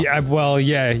walk. Yeah, well,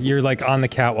 yeah, you're like on the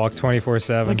catwalk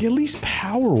 24/7. Like at least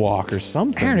power walk or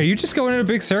something. Aaron, are you just going in a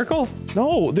big circle?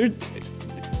 No,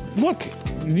 look,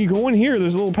 you go in here,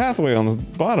 there's a little pathway on the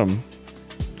bottom.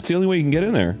 It's the only way you can get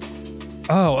in there.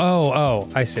 Oh,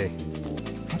 I see.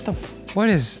 What the f- What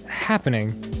is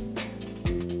happening?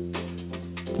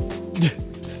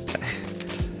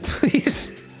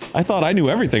 Please. I thought I knew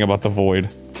everything about the void.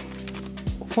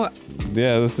 What?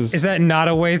 Yeah, this is... Is that not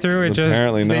a way through? It just...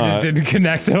 Apparently not. They just didn't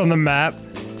connect it on the map.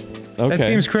 Okay. That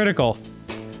seems critical.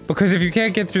 Because if you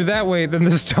can't get through that way, then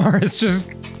the star is just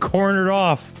cornered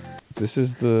off. This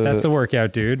is the... That's the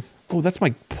workout, dude. Oh, that's my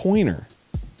pointer.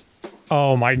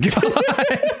 Oh my god.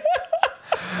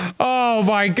 Oh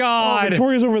my god. Oh,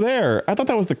 Victoria's over there. I thought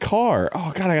that was the car.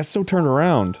 Oh god, I got so turned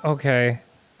around. Okay.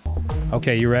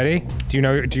 Okay, you ready? Do you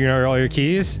know all your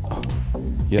keys?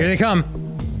 Yes. Here they come.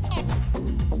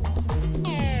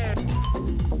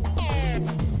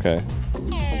 Okay.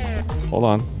 Hold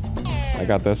on. I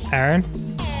got this. Aaron?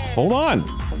 Hold on!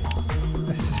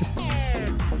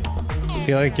 I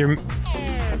feel like you're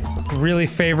really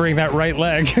favoring that right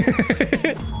leg.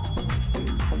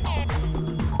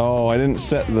 Oh, I didn't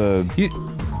set the...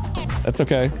 That's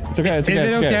okay. It's okay, it's okay, Is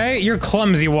it's it okay? You're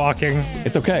clumsy walking.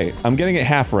 It's okay. I'm getting it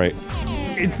half right.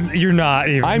 You're not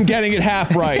even. I'm getting it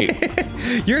half right.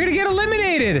 You're gonna get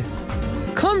eliminated!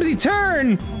 Clumsy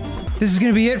turn! This is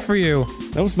gonna be it for you.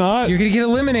 No, it's not. You're gonna get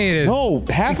eliminated. No,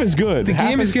 half is good. The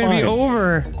game is gonna be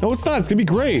over. No, it's not. It's gonna be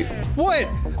great.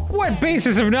 What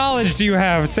basis of knowledge do you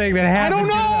have saying that half is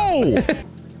good? I don't know!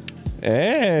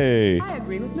 Hey. I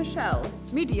agree with Michelle.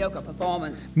 Mediocre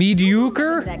performance.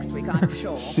 Mediocre? Next week, I'm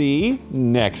sure. See?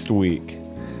 Next week.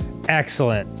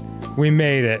 Excellent. We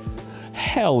made it.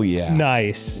 Hell yeah.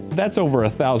 Nice. That's over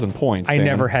 1,000 points, I Dan.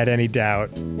 never had any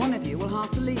doubt. One of you will have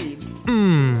to leave.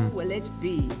 Who will it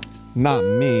be? Not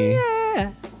me.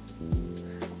 Yeah.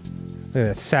 Look at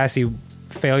that sassy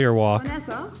failure walk.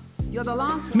 Vanessa, you're the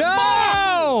last one.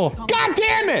 No! God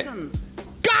damn it!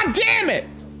 God damn it!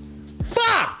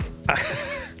 Fuck!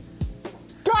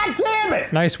 God damn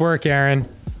it! Nice work, Aaron.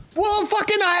 Well,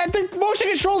 fucking, the motion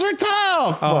controls are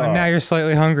tough! Oh, now you're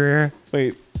slightly hungrier.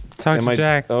 Wait. Talk to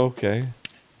Jack. Okay.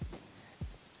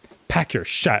 Pack your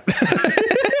shut.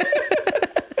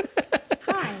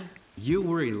 Hi. You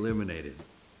were eliminated.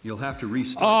 You'll have to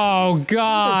restart. Oh,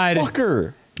 God.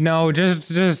 Fucker. No,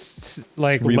 just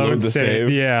like reload load the save. save.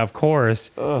 Yeah, of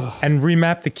course. Ugh. And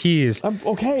remap the keys. I'm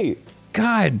okay.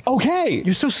 God. Okay.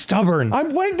 You're so stubborn.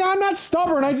 I'm not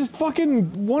stubborn. I just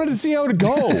fucking wanted to see how it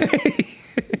go.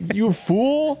 You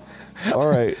fool. All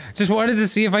right. Just wanted to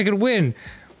see if I could win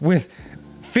with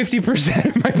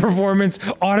 50% of my performance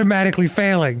automatically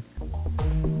failing.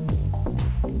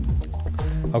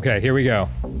 Okay, here we go.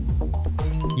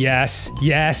 Yes,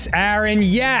 yes, Aaron,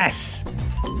 yes!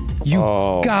 You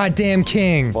goddamn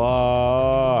king.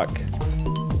 Fuck.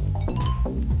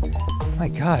 My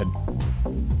God.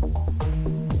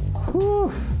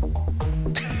 Whew.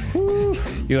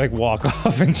 You like walk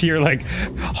off into your like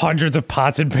hundreds of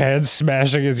pots and pans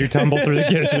smashing as you tumble through the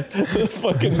kitchen. The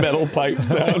fucking metal pipe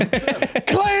sound.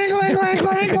 Clang, clang, clang,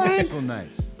 clang, clang. So nice.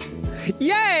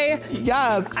 Yay!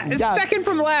 Yeah, Second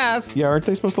from last. Yeah, aren't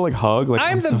they supposed to like hug? Like,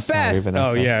 I'm the so best. Sorry,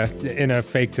 Vanessa. Oh yeah, in a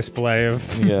fake display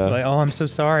of like, oh, I'm so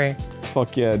sorry.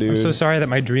 Fuck yeah, dude. I'm so sorry that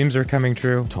my dreams are coming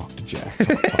true. Talk to Jack. Talk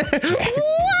to Jack.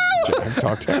 Jack,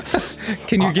 talk to.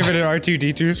 Can you give it an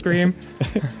R2-D2 scream?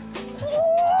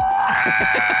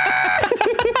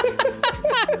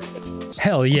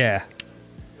 Hell yeah.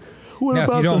 Now, if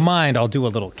you don't mind, I'll do a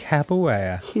little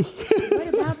capoeira.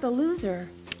 What about the loser?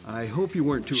 I hope you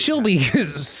weren't too. She'll be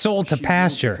sold to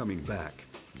pasture Coming back.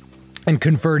 and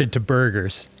converted to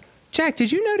burgers. Jack,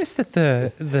 did you notice that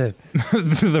the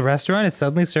the restaurant is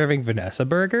suddenly serving Vanessa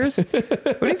burgers?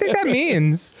 What do you think that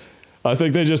means? I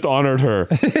think they just honored her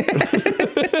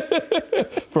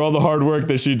for all the hard work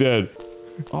that she did.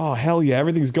 Oh hell yeah,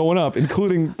 everything's going up,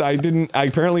 including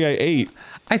apparently I ate.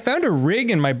 I found a ring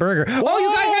in my burger. Whoa! Oh, you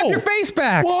got half your face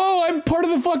back! Whoa, I'm part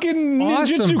of the fucking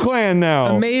Awesome. ninjutsu clan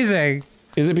now. Amazing.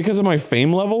 Is it because of my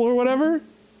fame level or whatever?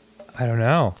 I don't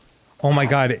know. Oh my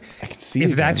god. I can see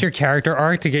if that's your character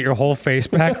arc to get your whole face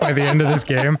back by the end of this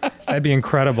game, that'd be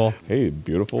incredible. Hey,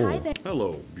 beautiful.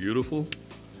 Hello, beautiful.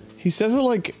 He says it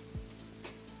like...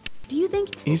 Do you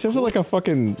think... He says it like a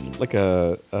fucking... Like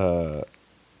a...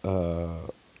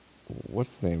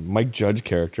 what's the name? Mike Judge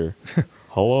character.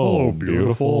 Hello,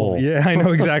 beautiful. Yeah, I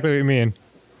know exactly what you mean.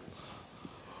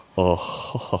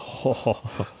 Oh,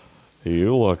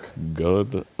 you look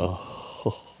good.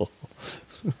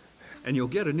 And you'll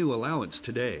get a new allowance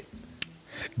today.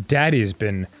 Daddy's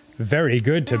been very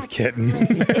good to Kitten.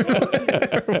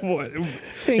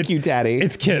 Thank you, Daddy.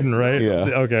 It's Kitten, right? Yeah.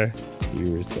 Okay.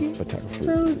 Here's the photographer.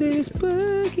 So this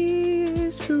boogie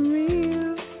is for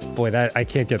real. Boy, that I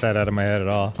can't get that out of my head at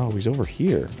all. Oh, he's over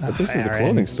here. But this is the Aaron.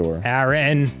 clothing store.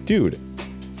 Aaron. Dude.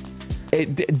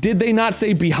 Did they not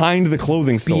say behind the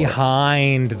clothing store?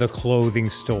 Behind the clothing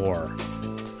store.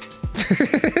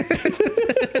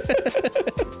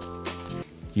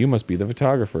 You must be the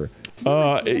photographer.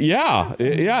 Yeah,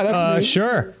 that's me.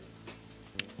 Sure.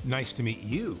 Nice to meet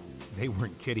you. They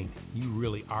weren't kidding. You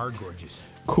really are gorgeous.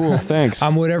 Cool, thanks.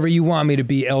 I'm whatever you want me to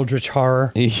be, Eldritch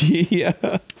Horror. Yeah.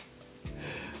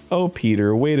 Oh,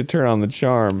 Peter, way to turn on the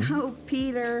charm. Oh,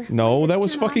 Peter. No, that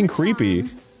was fucking creepy.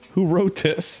 Who wrote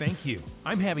this? Thank you.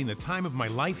 I'm having the time of my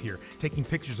life here, taking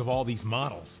pictures of all these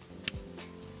models.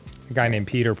 A guy named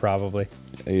Peter, probably.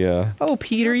 Yeah. Oh,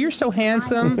 Peter, you're so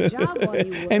handsome.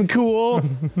 And cool.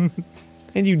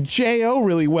 And you J.O.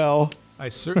 really well. I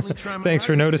certainly try my Thanks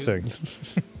for hardest, noticing.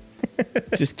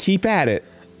 Just keep at it.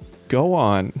 Go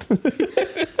on.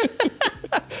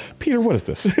 Peter, what is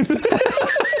this?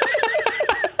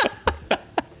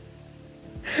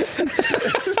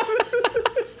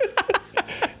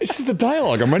 It's just the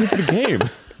dialogue. I'm ready for the game.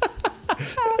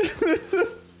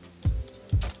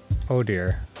 Oh,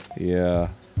 dear. Yeah.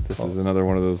 This is another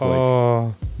one of those,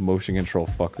 like, motion control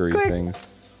fuckery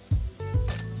things.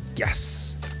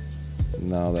 Yes.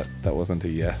 No, that wasn't a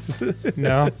yes.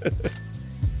 No? That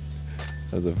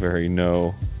was a very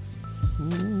no.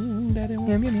 Daddy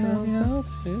wants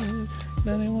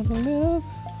a little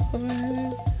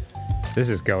This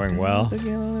is going well.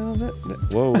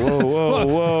 Whoa, whoa, whoa, whoa,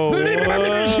 whoa,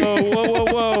 whoa, whoa,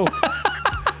 whoa.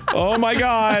 Oh my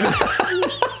god.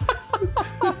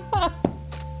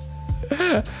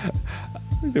 I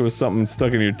think there was something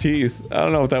stuck in your teeth. I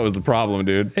don't know if that was the problem,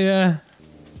 dude. Yeah.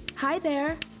 Hi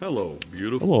there. Hello,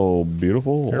 beautiful. Hello,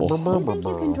 beautiful. Do you think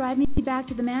you can drive me back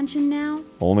to the mansion now?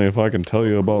 Only if I can tell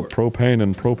you about propane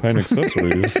and propane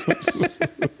accessories.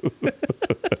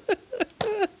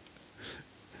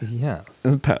 Yes.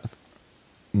 Path.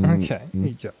 Okay.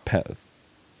 Path.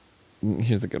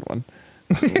 Here's a good one.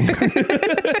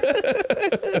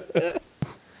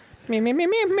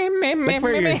 Look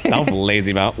where you're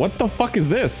self-lazy about. What the fuck is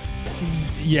this?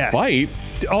 Yes. Fight?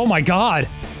 Oh my god.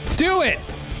 Do it!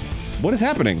 What is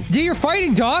happening? Yeah, you're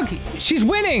fighting, dog. She's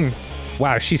winning.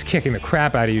 Wow, she's kicking the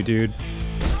crap out of you, dude.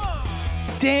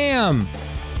 Damn.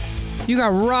 You got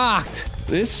rocked.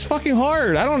 This is fucking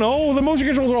hard. I don't know. The motion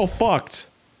controls are all fucked.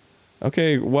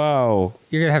 Okay, wow.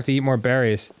 You're gonna have to eat more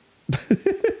berries.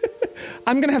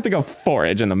 I'm gonna have to go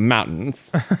forage in the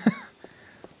mountains.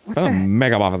 I'm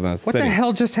mega off in the city. What the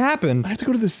hell just happened? I have to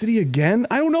go to the city again?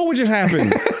 I don't know what just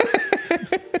happened.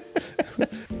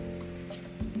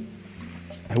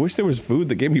 I wish there was food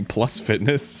that gave me plus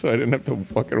fitness so I didn't have to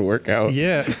fucking work out.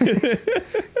 Yeah.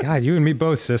 God, you and me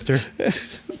both, sister.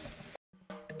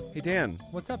 Hey, Dan.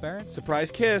 What's up, Aaron? Surprise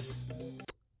kiss.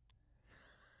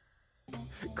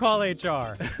 Call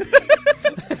HR.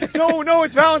 No,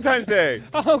 it's Valentine's Day.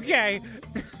 Okay.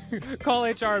 Call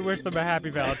HR and wish them a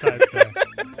happy Valentine's Day.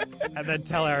 And then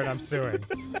tell Aaron I'm suing.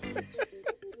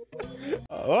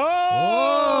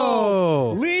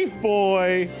 Oh! Leaf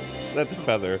boy! That's a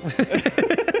feather.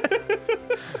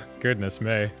 Goodness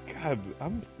me. God,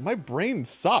 my brain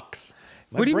sucks.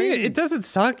 What do you mean? It doesn't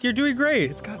suck. You're doing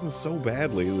great. It's gotten so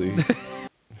bad lately.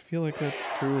 I feel like that's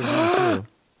true of me too.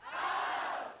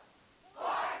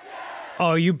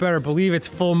 Oh, you better believe it's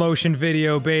full motion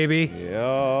video, baby.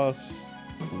 Yes.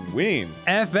 Queen.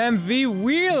 FMV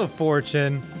Wheel of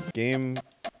Fortune. Game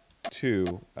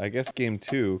 2. I guess game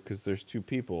 2, because there's 2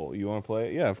 people. You want to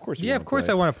play? Yeah, of course you Yeah, want of course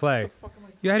to play. I want to play.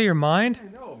 You out of your mind? I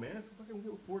know, man. It's a fucking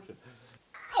Wheel of Fortune.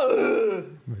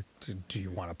 Do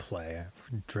you want to play? I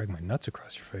drag my nuts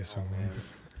across your face. Oh, man.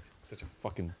 Such a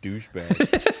fucking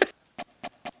douchebag.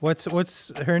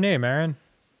 What's her name, Aaron?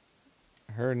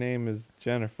 Her name is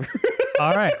Jennifer.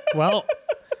 All right. Well,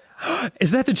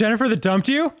 is that the Jennifer that dumped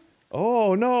you?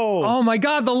 Oh no! Oh my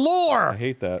God, the lore! I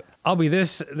hate that. I'll be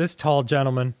this tall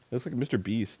gentleman. It looks like Mr.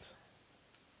 Beast.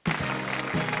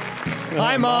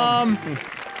 Hi, Mom.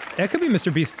 That could be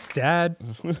Mr. Beast's dad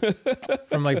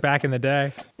from like back in the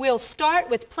day. We'll start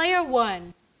with player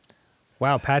 1.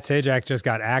 Wow, Pat Sajak just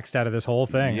got axed out of this whole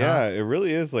thing. Yeah, huh? it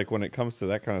really is like when it comes to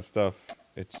that kind of stuff,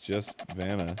 it's just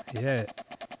Vanna. Yeah.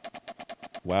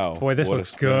 Wow. Boy, this what a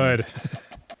looks spin. good.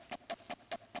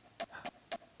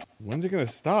 When's it gonna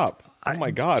stop? Oh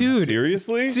my god, dude,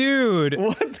 seriously? Dude.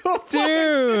 What the fuck?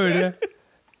 Dude.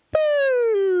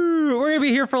 Boo! We're gonna be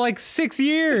here for like 6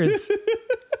 years.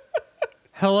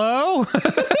 Hello?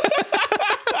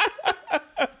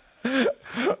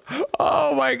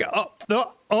 Oh my god.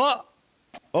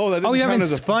 Oh, that you haven't count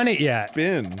as a spun it yet.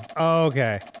 Spin. Oh,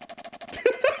 okay.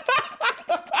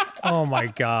 Oh my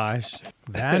gosh.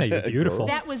 Vanna, you're beautiful.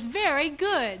 That was very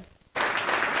good.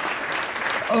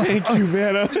 Thank you,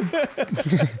 Vanna.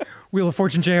 Wheel of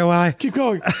Fortune JOI. Keep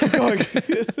going. Keep going.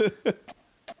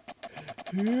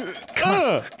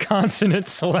 Consonant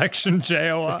selection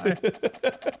JOI.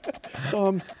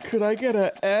 Could I get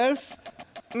a S?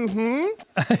 Mm-hmm.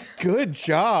 Good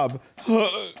job.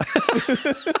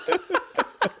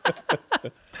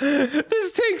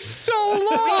 This takes so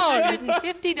long.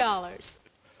 $350.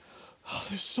 Oh,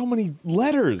 there's so many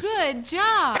letters. Good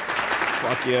job.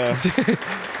 Fuck yeah.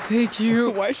 Thank you.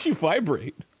 Why does she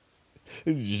vibrate?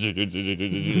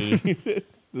 The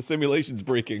simulation's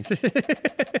breaking.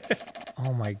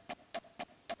 Oh my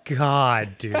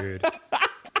god, dude.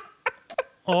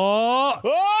 Oh!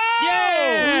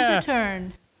 Yeah! Lose a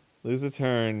turn. Lose a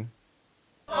turn.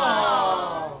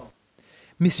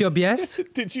 Monsieur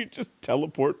Biest? Did you just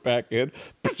teleport back in?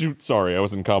 Sorry, I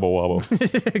was in Cabo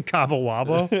Wabo. Cabo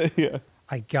Wabo? Yeah.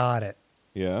 I got it.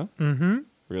 Yeah? Mm-hmm.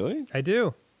 Really? I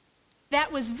do.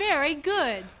 That was very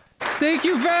good. Thank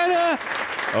you, Vanna!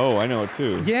 Oh, I know it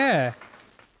too. Yeah.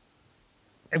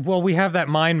 Well, we have that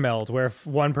mind meld where if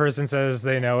one person says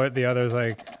they know it, the other's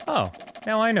like, oh,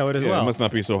 now I know it as well. It must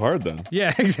not be so hard then.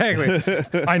 Yeah, exactly.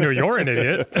 I know you're an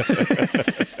idiot.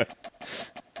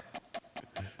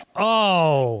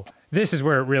 Oh, this is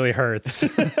where it really hurts.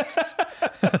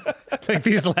 Like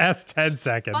these last 10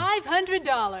 seconds.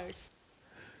 $500.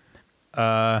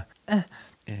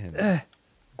 And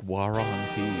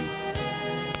guarantee.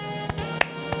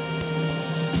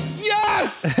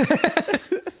 Yes!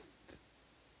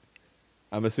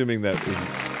 I'm assuming that is...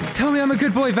 Tell me I'm a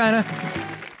good boy, Vanna.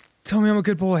 Tell me I'm a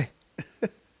good boy.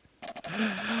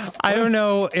 I don't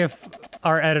know if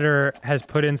our editor has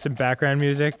put in some background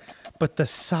music, but the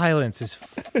silence is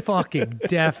fucking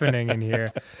deafening in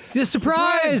here. Yeah,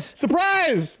 surprise!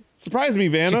 Surprise! Surprise me,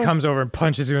 Vanna. She comes over and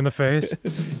punches you in the face.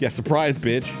 Yeah, surprise,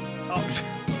 bitch.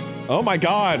 Oh my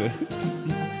god.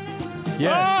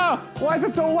 Yeah. Ah! Why is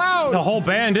it so loud? The whole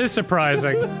band is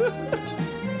surprising.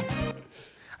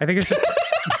 I think it's just...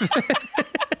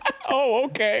 Oh,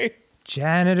 okay.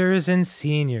 Janitors and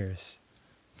seniors.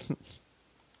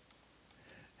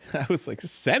 I was like,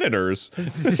 senators?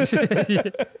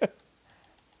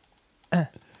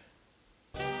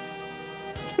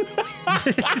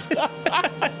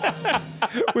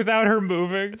 Without her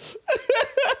moving.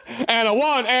 And a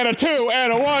 1, and a 2,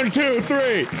 and a 1, 2,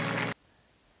 3.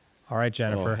 All right,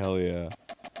 Jennifer. Oh, hell yeah.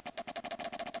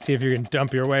 See if you can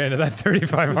dump your way into that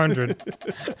 3,500.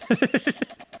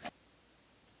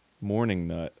 Morning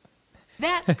nut.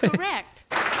 That's correct.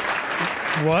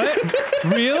 What?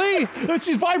 Really?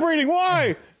 She's vibrating.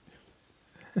 Why?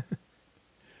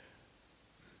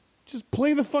 Just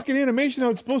play the fucking animation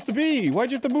how it's supposed to be.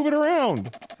 Why'd you have to move it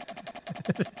around?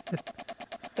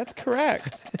 That's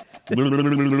correct.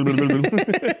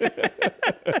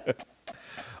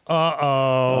 Uh-oh.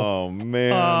 Oh,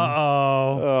 man.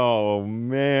 Uh-oh. Oh,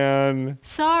 man.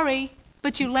 Sorry,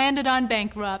 but you landed on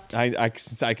bankrupt. I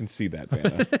can see that,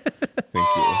 Vanna. Thank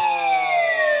you.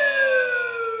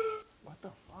 What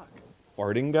the fuck?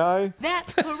 Farting guy?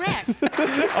 That's correct.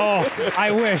 Oh,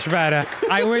 I wish, Vanna.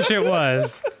 I wish it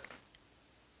was.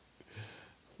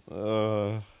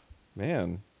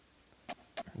 Man.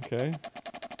 Okay.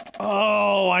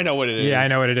 Oh, I know what it is. Yeah, I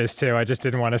know what it is, too. I just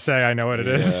didn't want to say I know what it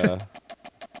is.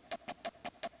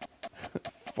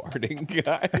 Farting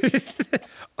guy.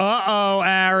 Uh-oh,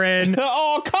 Aaron.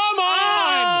 Oh, come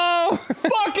on! Oh!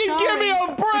 Fucking Sorry, give me a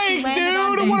break,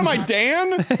 dude! What am I,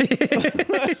 Dan?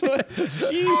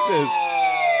 Jesus.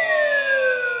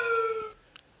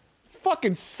 This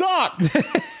fucking sucks!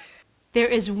 There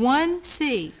is one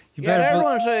C. You better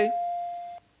everyone say...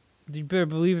 You better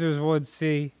believe there's one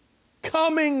C.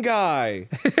 Coming guy!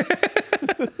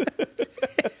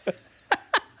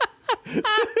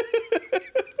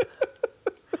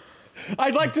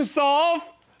 I'd like to solve.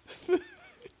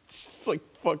 Just like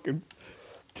fucking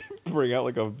bring out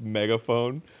like a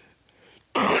megaphone.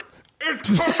 It's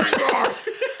coming guy.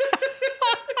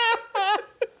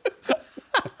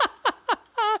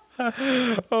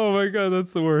 Oh my god,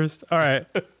 that's the worst. All right.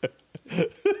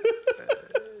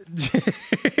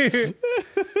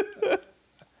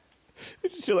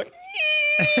 It's just like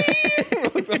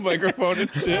with the microphone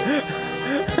and shit.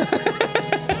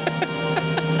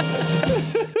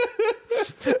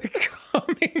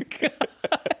 Coming guy.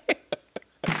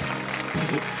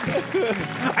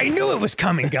 I knew it was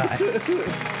coming guy.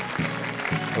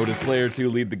 Oh, does player 2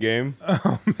 lead the game?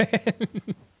 Oh man.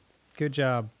 Good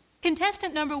job.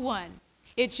 Contestant number 1,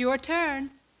 it's your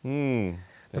turn.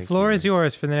 The floor is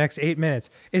yours for the next 8 minutes.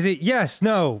 Is it yes,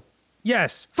 no,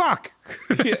 yes, fuck?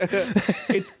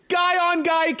 It's guy on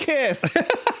guy kiss.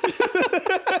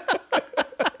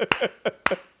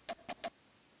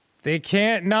 They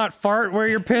can't not fart where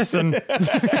you're pissing.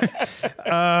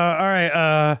 All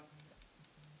right.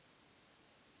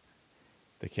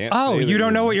 They can't. Oh, say you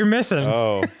don't know what you're missing.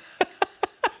 Oh.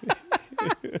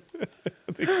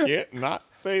 They can't not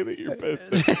say that you're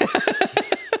pissing.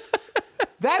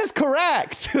 That is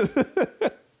correct.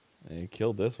 You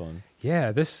killed this one.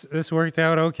 Yeah, this worked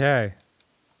out okay.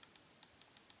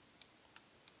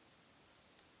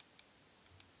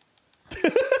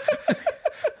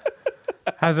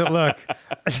 How's it look?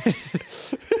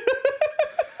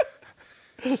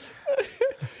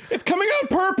 It's coming out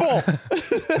purple.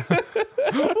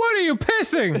 What are you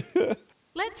pissing?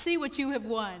 Let's see what you have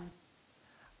won.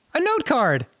 A note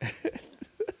card.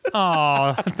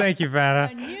 Oh, thank you,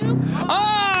 Vanna.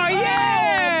 Oh,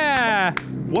 yeah!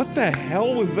 What the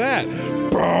hell was that?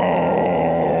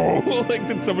 Like,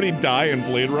 did somebody die in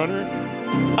Blade Runner?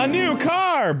 A new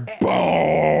car.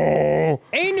 A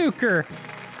nuker.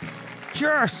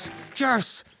 Jess,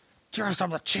 I'm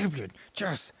the champion.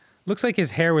 Jess. Looks like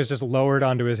his hair was just lowered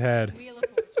onto his head.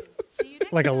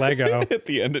 Like a Lego. At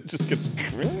the end, it just gets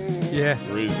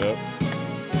raised up.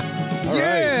 All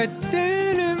right.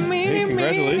 Hey,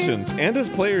 congratulations. And as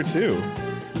player 2.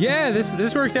 Yeah,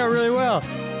 this worked out really well.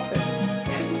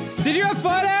 Did you have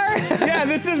fun, Aaron? Yeah,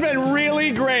 this has been really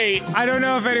great. I don't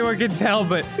know if anyone can tell,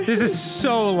 but this is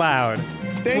so loud.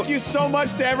 Thank you so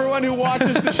much to everyone who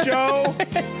watches the show.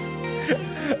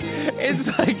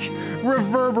 It's like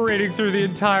reverberating through the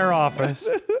entire office.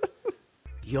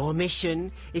 Your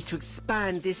mission is to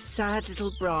expand this sad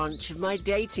little branch of my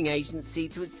dating agency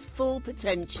to its full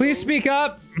potential. Please speak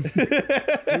up.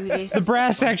 The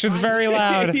brass section's very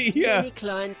loud. Yeah.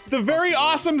 The very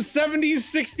awesome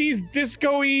 70s, 60s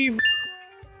disco-y.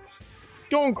 It's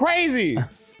going crazy.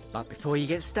 But before you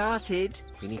get started,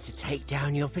 we need to take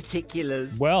down your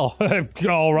particulars. Well,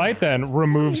 all right then.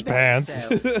 Removes pants.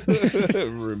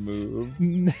 Removes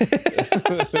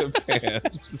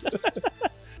pants.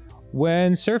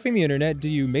 When surfing the internet, do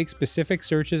you make specific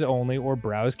searches only or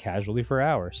browse casually for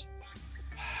hours?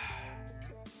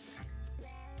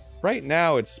 Right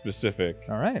now, it's specific.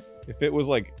 All right. If it was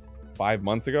like 5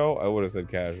 months ago, I would have said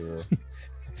casual.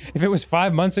 If it was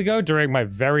 5 months ago during my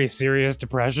very serious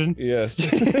depression? Yes.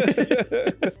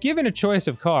 Given a choice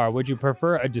of car, would you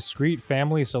prefer a discreet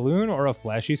family saloon or a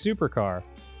flashy supercar?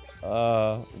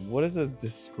 What is a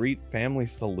discreet family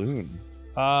saloon?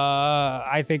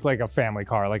 I think like a family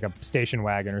car, like a station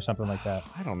wagon or something like that.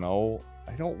 I don't know.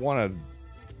 I don't want to...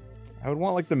 I would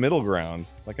want like the middle ground.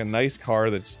 Like a nice car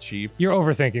that's cheap. You're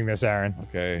overthinking this, Aaron.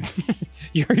 Okay.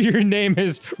 Your name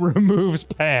is Removes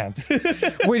Pants.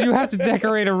 When you have to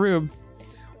decorate a room.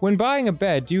 When buying a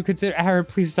bed, do you consider... Aaron,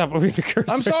 please stop moving the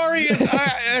cursor. I'm sorry.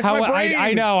 It's my brain.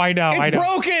 I know. It's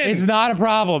broken. It's not a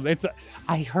problem.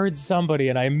 I heard somebody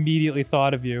and I immediately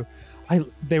thought of you.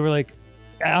 They were like...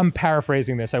 I'm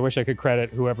paraphrasing this. I wish I could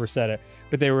credit whoever said it.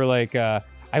 But they were like, I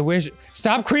wish...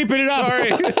 Stop creeping it up!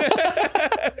 Sorry.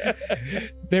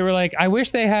 They were like, I wish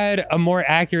they had a more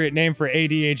accurate name for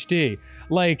ADHD.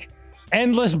 Like,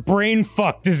 endless brain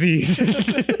fuck disease.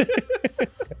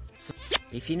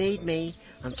 If you need me,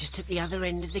 I'm just at the other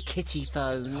end of the kitty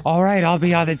phone. All right, I'll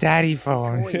be on the daddy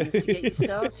phone. Coins to get you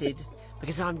started,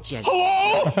 because I'm generous.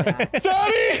 Hello?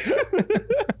 Daddy?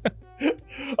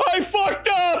 I fucked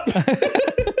up!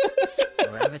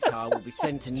 Your avatar will be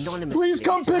sent anonymously. Please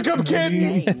come pick up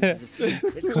kitten!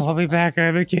 Call me back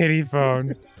on the kitty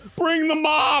phone. Bring the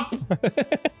mop!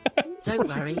 Don't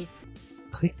worry.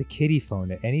 Click the kitty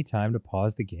phone at any time to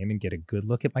pause the game and get a good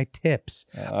look at my tips.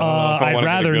 I'd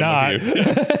rather not.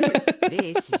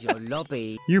 This is your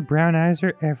lobby. Your brown eyes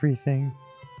are everything.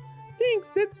 Thanks,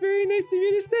 that's very nice of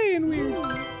you to say and weird.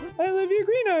 I love your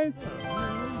green eyes.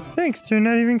 Thanks, they're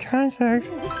not even contacts.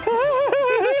 I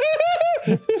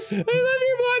love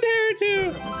your blonde hair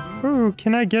too. Ooh,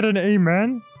 can I get an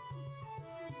amen?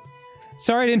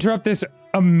 Sorry to interrupt this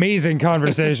amazing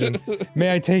conversation.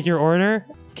 May I take your order?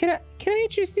 Can I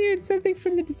interest you in something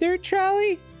from the dessert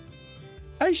trolley?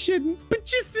 I shouldn't, but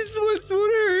just this once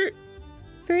won't hurt.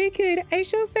 Very good. I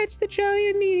shall fetch the trolley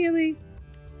immediately.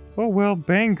 Oh, well,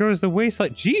 bang goes the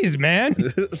waistline. Jeez, man. I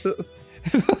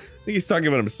think he's talking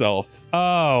about himself.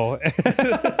 Oh.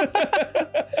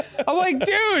 I'm like,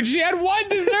 dude, she had one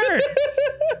dessert.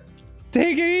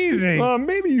 Take it easy.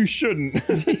 Maybe you shouldn't.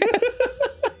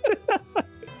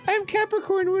 I'm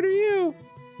Capricorn, what are you?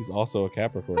 He's also a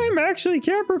Capricorn. I'm actually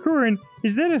Capricorn.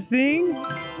 Is that a thing?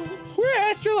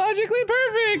 We're astrologically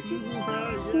perfect.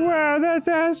 Wow, that's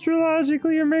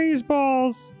astrologically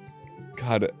amazeballs.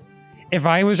 God. If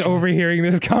I was overhearing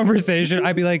this conversation,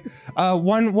 I'd be like,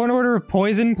 one order of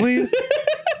poison, please.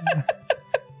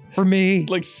 For me.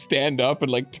 Like stand up and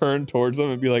like turn towards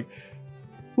them and be like,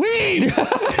 lead!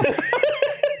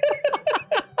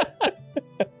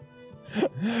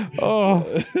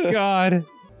 Oh, God.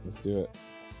 Let's do it.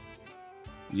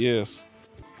 Yes.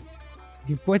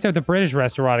 You points out the British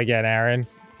restaurant again, Aaron.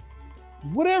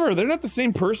 Whatever, they're not the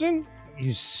same person?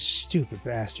 You stupid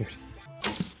bastard.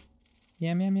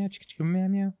 Yeah, meow, meow, chicka, chicka, meow,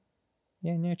 meow.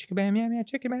 Yeah, meow, chicka, meow, meow, meow,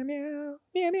 chicka, meow, meow.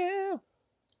 Meow, meow.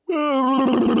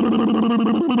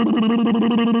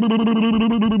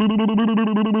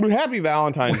 Happy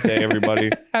Valentine's Day, everybody.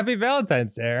 Happy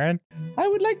Valentine's Day, Aaron. I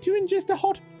would like to ingest a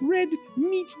hot red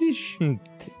meat dish.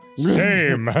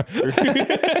 Same.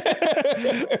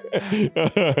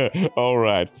 All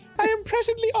right. I am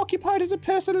presently occupied as a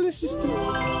personal assistant.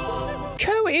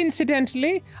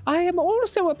 Coincidentally, I am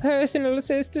also a personal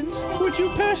assistant. Would you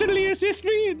personally assist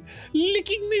me in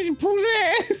licking this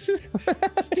pussy?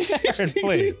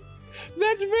 Please.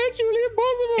 That's virtually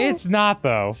impossible. It's not,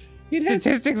 though.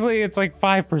 Statistically, it's like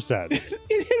 5%.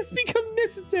 It has become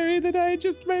necessary that I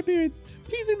adjust my appearance.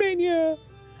 Please remain here.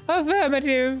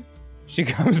 Affirmative. She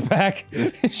comes back.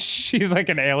 She's like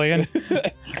an alien.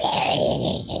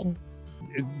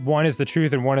 One is the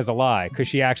truth and one is a lie, because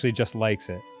she actually just likes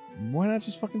it. Why not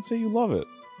just fucking say you love it?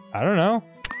 I don't know.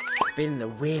 Spin the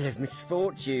wheel of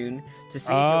misfortune to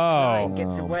see if your client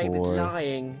gets away with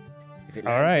lying. If it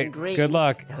lands on green, good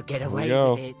luck. They'll get away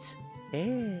with it.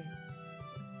 Yeah.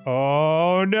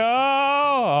 Oh no!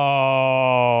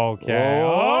 Oh, okay.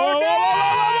 Oh,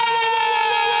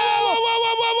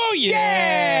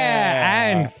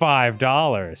 yeah! And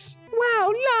 $5.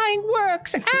 Wow, lying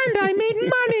works, and I made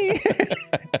money.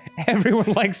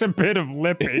 Everyone likes a bit of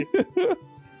Lippy.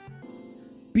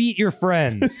 Beat your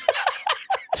friends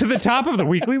to the top of the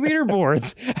weekly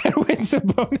leaderboards and win some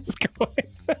bonus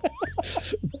coins.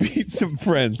 Beat some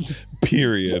friends.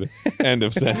 Period. End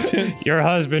of sentence. Your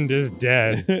husband is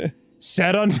dead.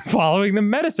 Set on following the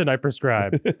medicine I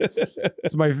prescribe.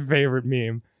 It's my favorite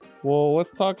meme. Well,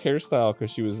 let's talk hairstyle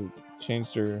because she was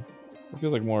changed her. It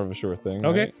feels like more of a sure thing.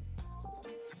 Okay. Right?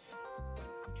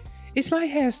 Is my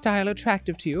hairstyle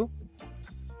attractive to you?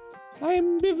 I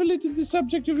am ambivalent to the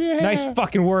subject of your hair. Nice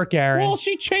fucking work, Aaron. Well,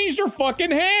 she changed her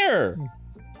fucking hair.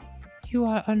 You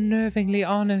are unnervingly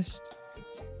honest.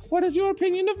 What is your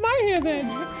opinion of my hair, then?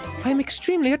 I'm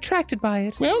extremely attracted by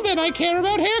it. Well, then I care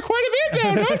about hair quite a bit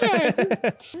now, don't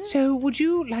I? So, would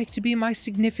you like to be my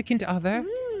significant other?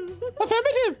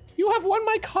 Affirmative! You have won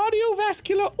my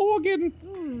cardiovascular organ.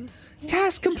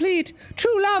 Task complete!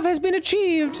 True love has been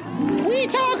achieved! We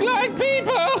talk like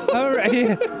people!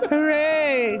 Hooray!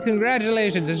 Hooray!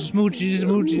 Congratulations! Smooches,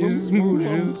 smooches,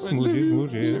 smooches,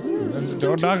 smooches, smooches.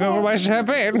 Don't knock over my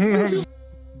champagne!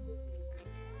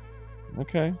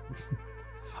 Okay.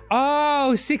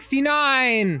 Oh,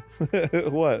 69!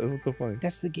 What? What's so funny?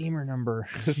 That's the gamer number.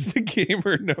 That's the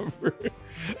gamer number.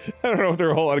 I don't know if there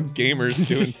are a whole lot of gamers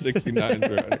doing 69s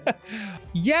around here.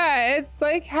 Yeah, it's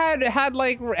like had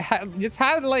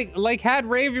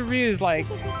rave reviews like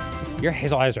Your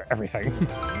hazel eyes are everything.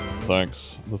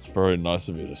 Thanks. That's very nice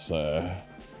of you to say.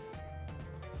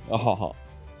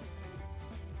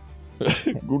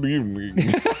 Good evening.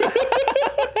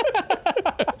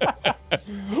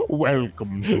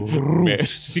 Welcome to Route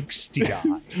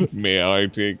 69. May I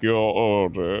take your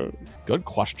order? Good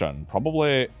question.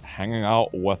 Probably hanging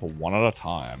out with one at a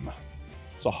time.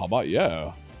 So how about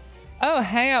you? oh,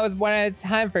 hang out with one at a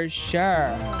time for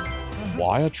sure.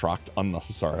 Why attract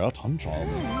unnecessary attention?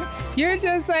 You're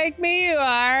just like me, you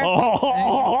are.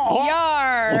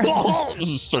 Yar.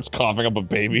 Starts coughing up a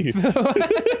baby.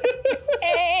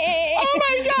 Oh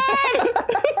my god!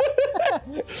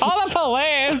 Call the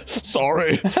police!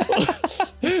 Sorry.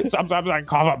 Sometimes I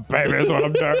cough up babies when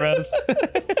I'm nervous.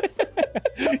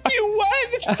 You what?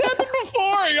 It's happened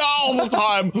before. all the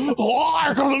time. Oh,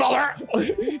 here comes another.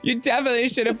 You definitely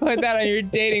should have put that on your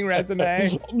dating resume.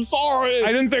 I'm sorry.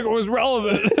 I didn't think it was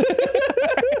relevant.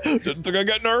 Didn't think I'd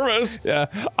get nervous. Yeah,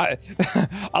 I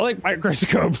like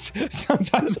microscopes.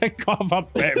 Sometimes I cough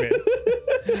up babies.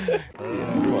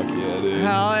 Fuck yeah, dude.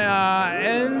 Hell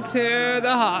yeah, into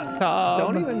the hot tub.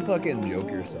 Don't even fucking joke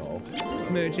yourself.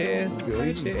 Smooches. Don't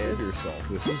even fib yourself.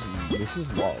 This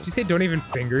is love. Did you say don't even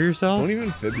finger yourself? Don't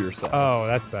even fib yourself. Oh,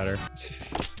 that's better.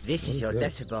 This is your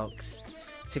letterbox.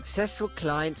 Successful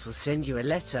clients will send you a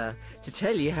letter to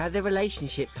tell you how their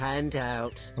relationship panned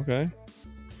out. Okay.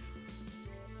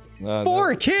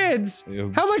 4 kids?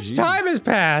 Oh, How much time has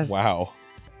passed? Wow.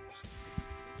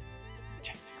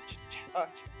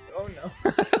 Oh no.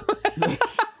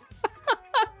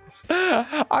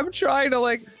 I'm trying to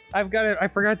like, I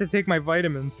forgot to take my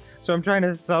vitamins, so I'm trying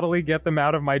to subtly get them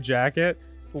out of my jacket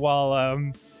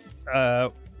while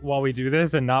we do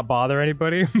this and not bother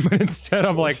anybody. But instead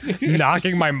I'm like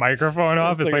knocking my microphone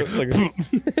off. It's like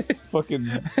a fucking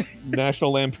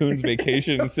National Lampoon's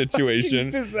Vacation situation.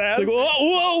 It's like,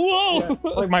 whoa! Yeah,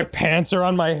 like my pants are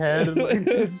on my head and like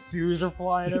shoes are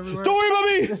flying everywhere. Don't worry about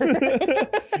me!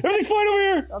 Everything's fine over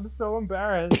here! I'm so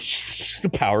embarrassed. The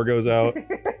power goes out.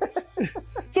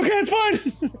 It's okay, it's fine!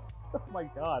 Oh my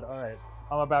god, alright.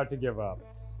 I'm about to give up.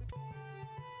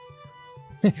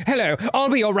 Hello, I'll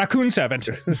be your raccoon servant.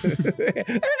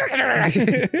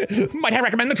 Might I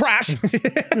recommend the trash?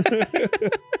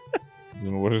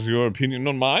 What is your opinion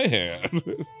on my hair?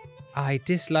 I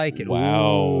dislike it.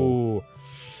 Wow.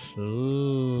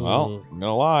 Ooh. Well, I'm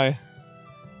gonna lie.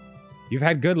 You've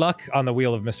had good luck on the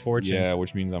Wheel of Misfortune. Yeah,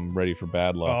 which means I'm ready for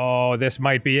bad luck. Oh, this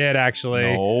might be it,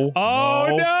 actually. No. Oh,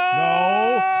 no!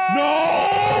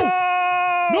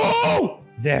 No!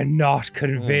 They're not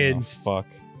convinced. Oh, fuck.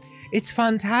 It's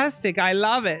fantastic. I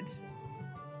love it.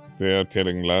 They're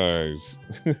telling lies.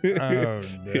 Oh,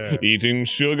 no. Eating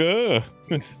sugar?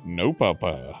 No,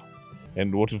 Papa.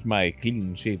 And what of my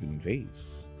clean-shaven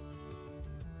face?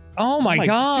 Oh my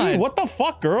god. Dude, what the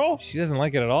fuck, girl? She doesn't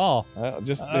like it at all. There we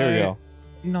go.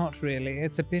 Not really.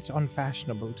 It's a bit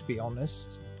unfashionable, to be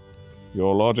honest.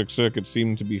 Your logic circuits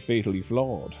seem to be fatally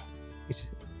flawed.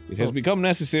 It has become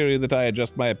necessary that I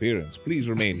adjust my appearance. Please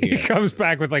remain here. He comes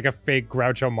back with like a fake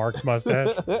Groucho Marx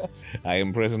mustache. I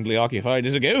am presently occupied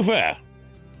as a gopher.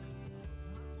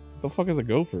 What the fuck is a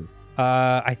gopher?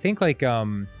 I think like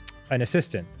an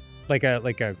assistant. Like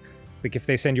if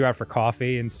they send you out for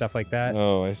coffee and stuff like that.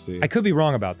 Oh, I see. I could be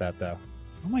wrong about that though.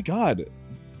 Oh my god.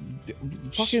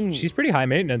 Fucking. She's pretty high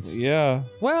maintenance. Yeah.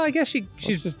 Well, I guess she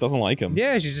just doesn't like him.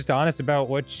 Yeah, she's just honest about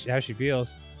how she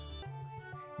feels.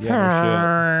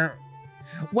 Yeah, no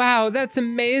shit. Wow, that's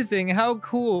amazing. How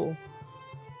cool.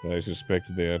 I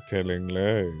suspect they are telling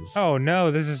lies. Oh no,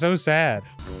 this is so sad.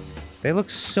 They look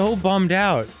so bummed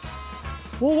out.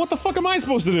 Well, what the fuck am I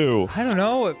supposed to do? I don't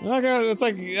know. It's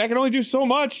like, I can only do so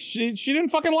much. She didn't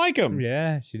fucking like him.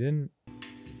 Yeah, she didn't.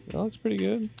 That looks pretty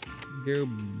good. Go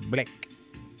black.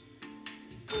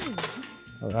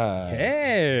 Alright.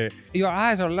 Hey, your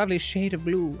eyes are a lovely shade of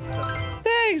blue.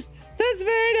 Thanks. That's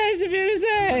very nice of you to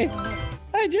say.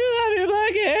 I do love your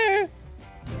black hair.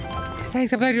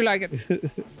 Thanks, I'm glad you like it.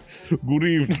 Good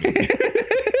evening.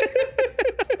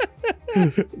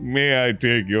 May I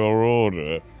take your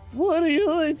order? What do you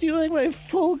like? Do you like my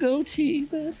full goatee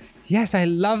then? Yes, I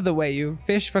love the way you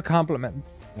fish for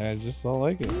compliments. I just don't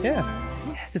like it. Yeah.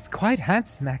 Yes, it's quite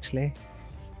handsome, actually.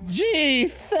 Gee,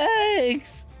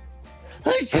 thanks.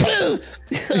 Oh,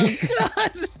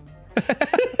 God.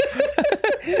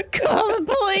 Call the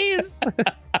police.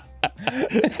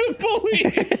 The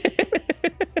police.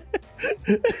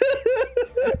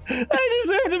 I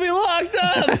deserve to be locked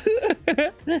up.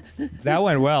 That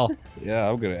went well. Yeah,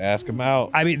 I'm gonna ask him out.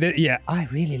 I mean, yeah, I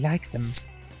really like them.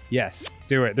 Yes,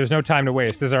 do it. There's no time to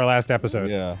waste. This is our last episode.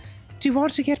 Yeah. Do you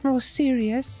want to get more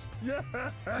serious?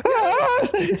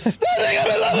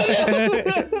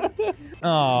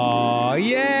 Oh,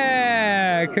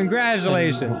 yeah!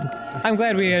 Congratulations. I'm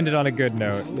glad we ended on a good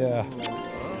note. Yeah.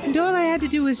 And all I had to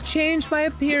do was change my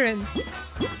appearance.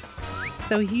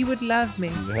 So he would love me.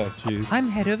 Yeah, jeez. I'm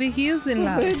head over heels in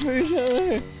love. Wait for each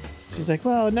other. She's like,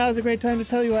 well, now's a great time to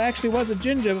tell you I actually was a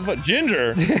ginger. But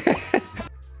ginger?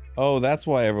 Oh, that's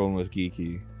why everyone was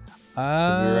geeky.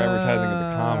 Because we were advertising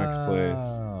at the comics place.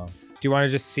 Do you want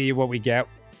to just see what we get?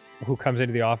 Who comes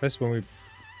into the office when we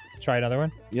try another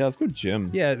one? Yeah, let's go Jim.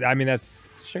 Yeah, I mean, that's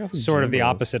Check out some sort of the Jimbos.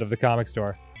 opposite of the comic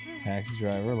store. Taxi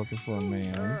driver looking for a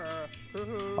man.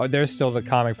 Oh, there's still the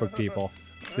comic book people.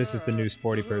 This is the new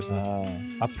sporty person.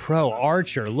 A pro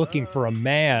archer looking for a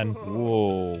man.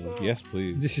 Whoa. Yes,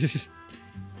 please.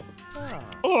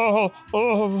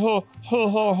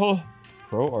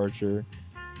 Pro archer.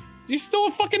 You're still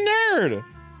a fucking nerd.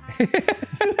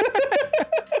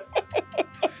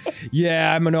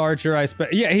 Yeah, I'm an archer. He's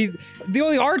the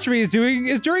only archery he's doing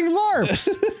is during LARPs.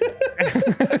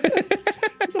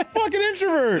 He's a fucking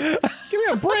introvert. Give me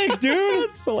a break, dude.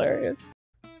 That's hilarious.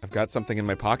 I've got something in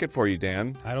my pocket for you,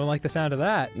 Dan. I don't like the sound of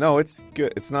that. No, it's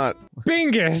good. It's not.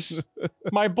 Bingus,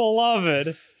 my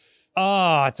beloved.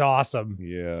 Oh, it's awesome.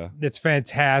 Yeah. It's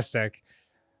fantastic.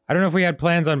 I don't know if we had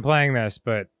plans on playing this,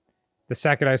 but the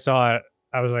second I saw it,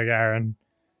 I was like, Aaron,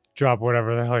 drop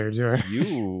whatever the hell you're doing.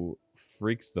 You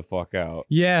freaked the fuck out.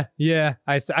 Yeah.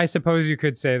 I suppose you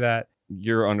could say that.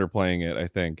 You're underplaying it, I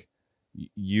think.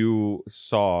 You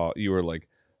were like,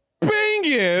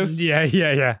 Bingus!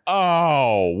 Yeah.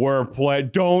 Oh,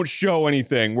 don't show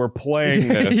anything. We're playing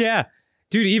this. Yeah.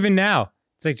 Dude, even now,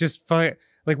 it's like, just like,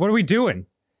 what are we doing?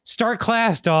 Start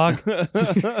class, dog.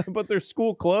 But there's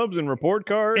school clubs and report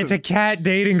cards. It's a cat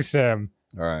dating sim.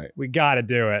 All right. We gotta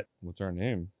do it. What's our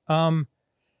name? Grolft.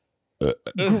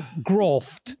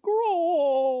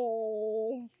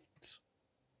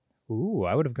 Ooh,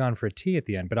 I would have gone for a T at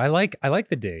the end, but I like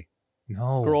the D.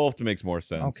 No. Grolft makes more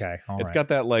sense. Okay, all It's right. got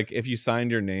that, like, if you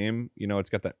signed your name, it's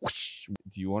got that whoosh.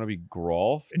 Do you want to be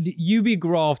Grolft? You be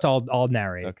Grolft, I'll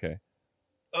narrate. Okay.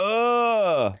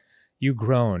 You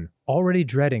groan, already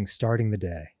dreading starting the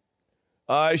day.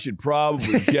 I should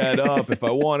probably get up if I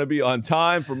want to be on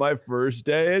time for my first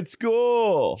day at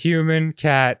school. Human,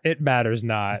 cat, it matters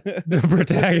not. The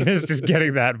protagonist is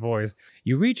getting that voice.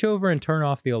 You reach over and turn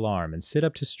off the alarm and sit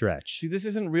up to stretch. See, this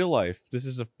isn't real life. This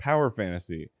is a power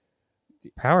fantasy.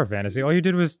 Power fantasy? All you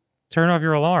did was turn off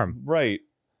your alarm. Right.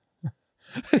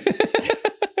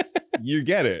 You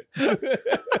get it.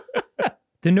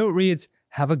 The note reads,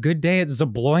 have a good day at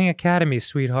Zabloing Academy,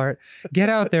 sweetheart. Get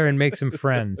out there and make some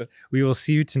friends. We will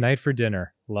see you tonight for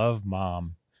dinner. Love,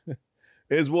 Mom.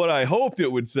 Is what I hoped it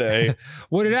would say.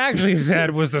 What it actually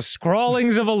said was the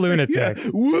scrawlings of a lunatic. Yeah.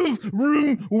 Woof,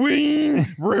 room, wing.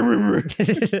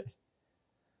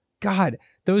 God,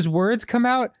 those words come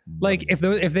out like if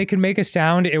they could make a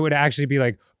sound, it would actually be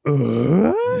like,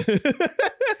 the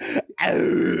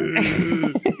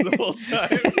whole time.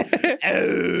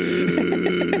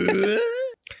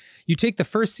 You take the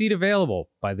first seat available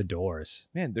by the doors.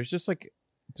 Man, there's a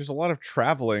lot of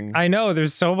traveling. I know,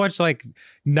 there's so much like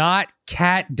not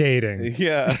cat dating.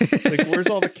 Yeah. Like, where's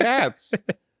all the cats?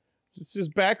 It's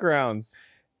just backgrounds.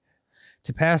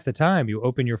 To pass the time, you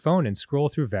open your phone and scroll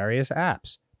through various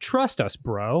apps. Trust us,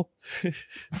 bro.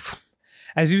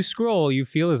 As you scroll, you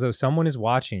feel as though someone is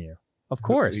watching you. Of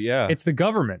course. Yeah. It's the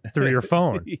government through your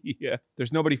phone. Yeah.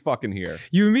 There's nobody fucking here.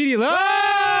 You immediately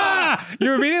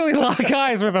lock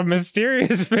eyes with a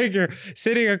mysterious figure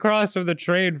sitting across from the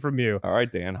train from you. All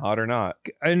right, Dan, hot or not?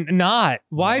 Not.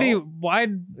 Why?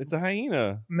 It's a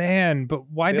hyena. Man, but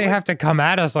why'd they have to come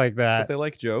at us like that? But they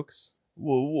like jokes.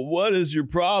 Well, what is your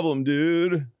problem,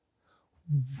 dude?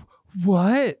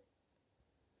 What?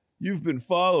 You've been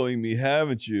following me,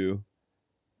 haven't you?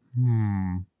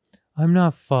 I'm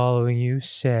not following you,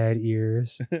 sad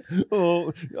ears.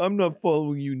 Oh, I'm not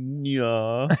following you,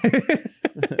 nya.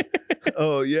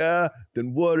 Oh, yeah?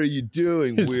 Then what are you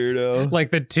doing, weirdo? Like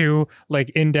the two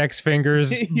index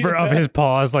fingers of his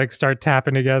paws start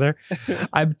tapping together.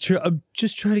 I'm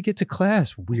just trying to get to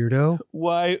class, weirdo.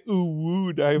 Why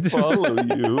would I follow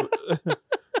you?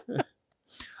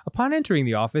 Upon entering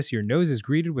the office, your nose is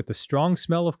greeted with the strong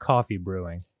smell of coffee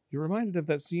brewing. You're reminded of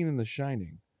that scene in The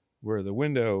Shining, where the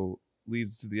window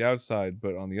leads to the outside,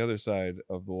 but on the other side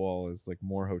of the wall is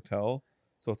more hotel.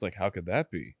 So it's like, how could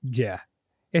that be? Yeah.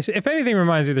 If anything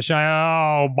reminds you of The Shining,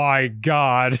 oh my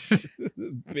God.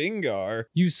 Bingar.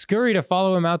 You scurry to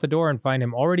follow him out the door and find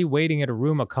him already waiting at a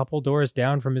room a couple doors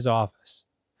down from his office.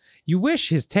 You wish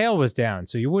his tail was down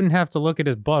so you wouldn't have to look at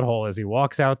his butthole as he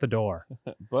walks out the door.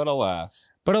 But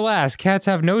alas. But alas, cats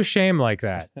have no shame like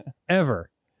that. Ever.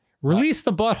 Release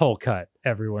the butthole cut,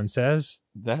 everyone says.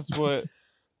 That's what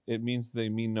it means. They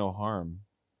mean no harm.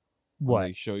 What? When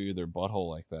they show you their butthole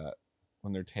like that.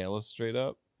 When their tail is straight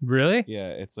up. Really? Yeah,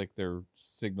 it's like their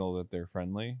signal that they're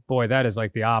friendly. Boy, that is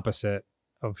like the opposite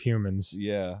of humans.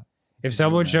 Yeah. If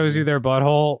someone shows you their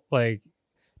butthole,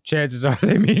 chances are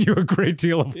they mean you a great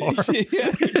deal of harm. Yeah,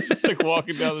 it's just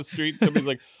walking down the street, somebody's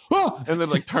like, oh, and then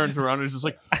turns around and is just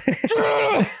like,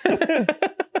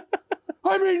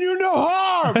 I mean you no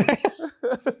harm.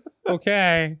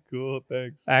 Okay. Cool,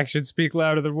 thanks. Actions speak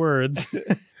louder than words.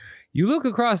 You look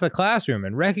across the classroom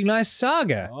and recognize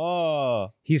Saga.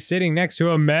 Oh. He's sitting next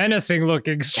to a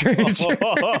menacing-looking stranger.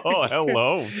 Oh,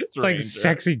 hello, stranger. It's like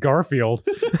sexy Garfield.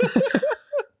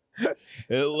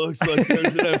 It looks like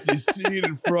there's an empty seat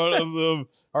in front of them.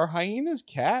 Are hyenas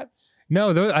cats?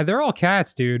 No, they're all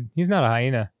cats, dude. He's not a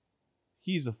hyena.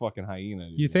 He's a fucking hyena.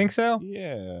 Dude. You think so?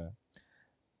 Yeah.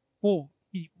 Well,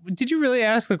 did you really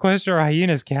ask the question, are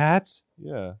hyenas cats?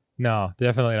 Yeah. No,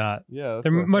 definitely not. Yeah, that's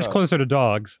they're what I much thought. closer to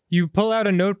dogs. You pull out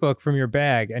a notebook from your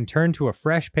bag and turn to a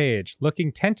fresh page,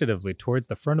 looking tentatively towards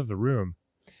the front of the room.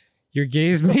 Your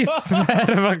gaze meets that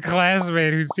of a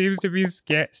classmate who seems to be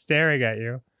staring at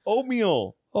you.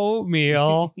 Oatmeal.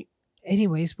 Oatmeal.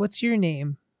 Anyways, what's your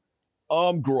name?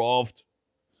 Groft.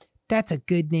 That's a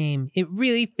good name. It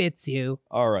really fits you.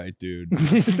 All right, dude.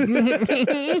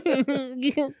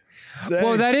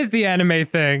 Well, that is the anime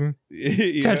thing.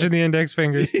 Yeah. Touching the index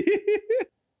fingers.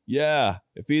 Yeah.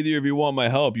 If either of you want my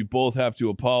help, you both have to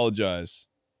apologize.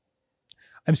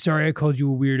 I'm sorry I called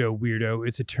you a weirdo.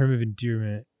 It's a term of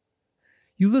endearment.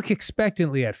 You look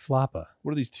expectantly at Floppa.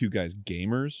 What are these two guys,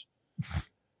 gamers?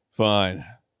 Fine.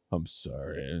 I'm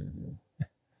sorry.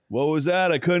 What was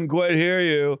that? I couldn't quite hear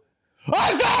you.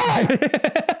 I'm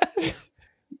sorry!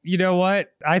 You know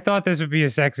what? I thought this would be a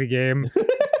sexy game.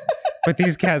 But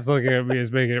these cats looking at me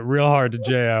is making it real hard to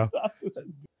JO.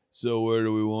 So where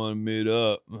do we want to meet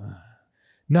up?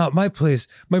 Not my place.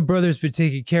 My brother's been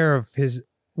taking care of his...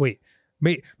 Wait.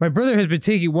 My brother has been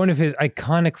taking one of his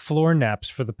iconic floor naps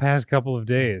for the past couple of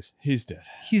days. He's dead.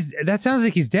 That sounds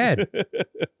like he's dead.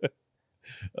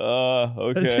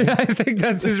 Okay. I think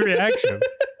that's his reaction.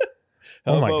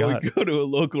 How Oh my about God. we go to a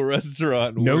local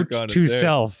restaurant and Note work on to it there?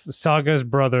 self, Saga's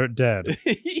brother dead.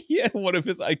 Yeah, one of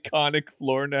his iconic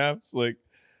floor naps. Like,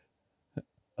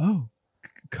 oh,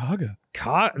 Kaga.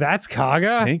 That's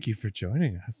Kaga? Thank you for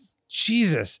joining us.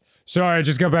 Jesus. Sorry, I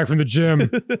just got back from the gym.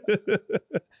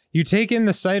 You take in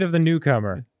the sight of the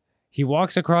newcomer. He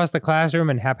walks across the classroom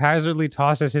and haphazardly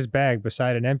tosses his bag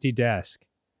beside an empty desk.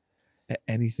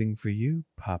 Anything for you,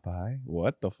 Popeye?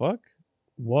 What the fuck?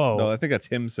 Whoa. No, I think that's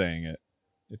him saying it.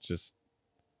 It's just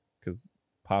because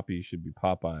Poppy should be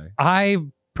Popeye. I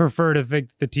prefer to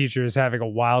think the teacher is having a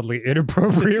wildly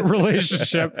inappropriate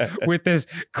relationship with this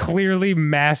clearly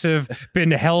massive,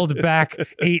 been held back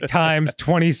 8 times,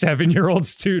 27-year-old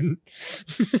student.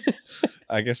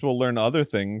 I guess we'll learn other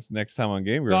things next time on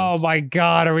Game Grumps. Oh my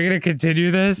God, are we going to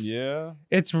continue this? Yeah.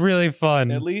 It's really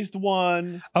fun. At least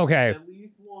one. Okay. At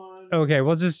least one. Okay,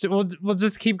 we'll just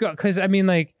keep going, because I mean,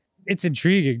 like, it's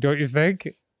intriguing, don't you think?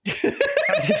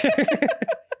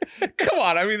 Come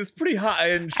on, I mean, it's pretty hot,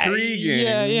 intriguing.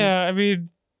 Yeah. I mean,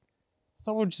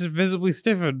 someone just visibly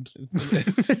stiffened.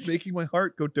 It's making my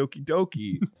heart go doki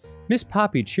doki. Miss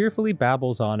Poppy cheerfully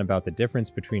babbles on about the difference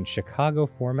between Chicago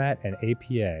format and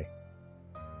APA.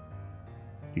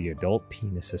 The Adult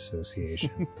Penis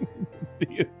Association.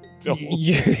 The adult.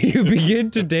 You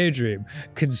begin to daydream,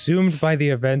 consumed by the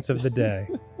events of the day.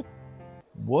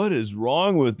 What is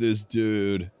wrong with this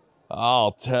dude?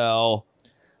 I'll tell.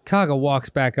 Kaga walks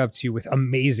back up to you with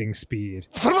amazing speed.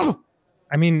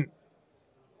 I mean,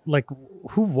 like,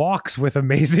 who walks with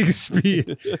amazing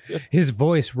speed? His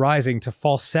voice rising to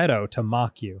falsetto to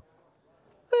mock you.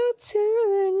 I'm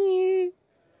telling you.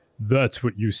 That's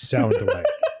what you sound like.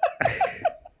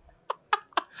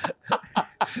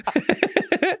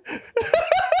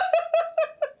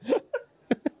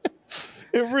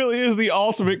 It really is the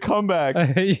ultimate comeback.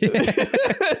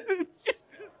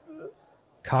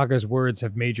 Kaga's words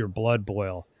have made your blood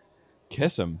boil.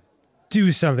 Kiss him.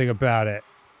 Do something about it.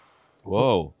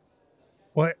 Whoa.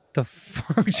 What the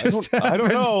fuck just happened? I don't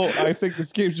know. I think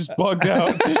this game's just bugged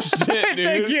out. Shit, dude.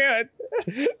 I can't.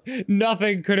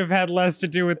 Nothing could have had less to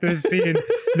do with this scene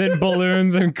than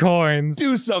balloons and coins.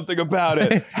 Do something about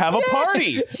it. Have a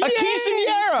party. A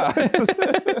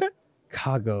quinceañera.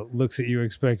 Kaga looks at you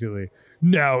expectantly.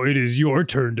 Now it is your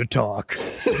turn to talk.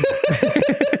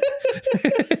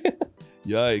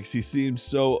 Yikes, he seems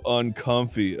so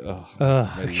uncomfy.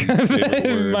 My least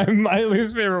favorite word. my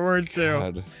least favorite word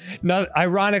too.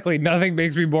 Ironically, nothing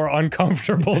makes me more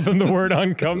uncomfortable than the word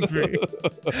uncomfy.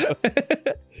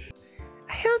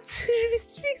 I hope to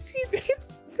speak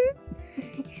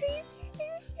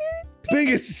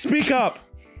Bingus, speak up!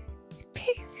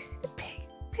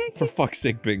 For fuck's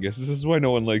sake, Bingus, this is why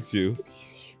no one likes you.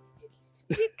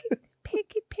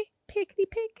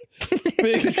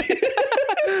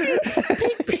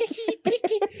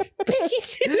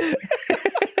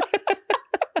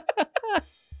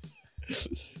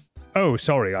 Oh,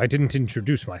 sorry, I didn't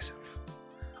introduce myself.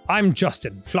 I'm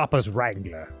Justin, Floppa's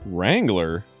Wrangler.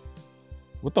 Wrangler?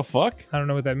 What the fuck? I don't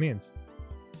know what that means.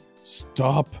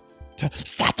 Stop telling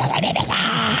me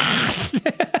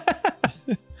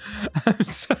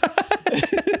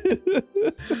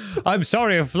I'm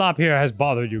sorry if Flop here has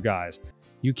bothered you guys.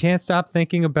 You can't stop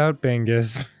thinking about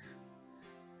Bingus.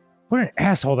 What an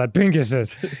asshole that Bingus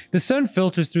is. The sun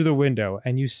filters through the window,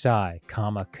 and you sigh,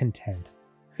 content.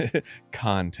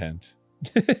 Content.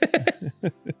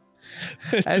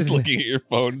 Just looking at your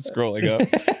phone, scrolling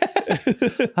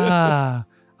up.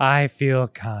 I feel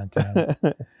content.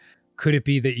 Could it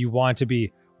be that you want to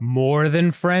be more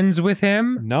than friends with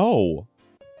him? No.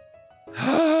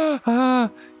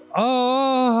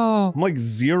 Oh, I'm like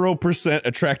 0%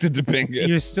 attracted to Bingus.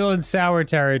 You're still in sour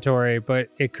territory, but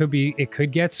it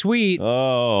could get sweet.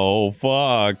 Oh,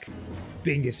 fuck.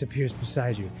 Bingus appears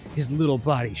beside you, his little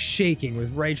body shaking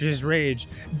with righteous rage.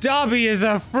 Dobby is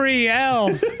a free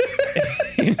elf!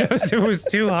 He knows it was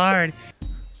too hard.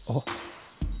 Oh.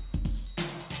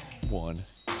 1,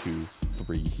 2,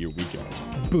 3, here we go.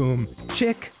 Boom,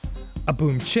 chick. A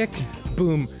boom, chick.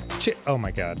 Boom, chick. Oh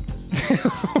my god.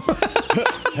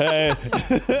 Hey.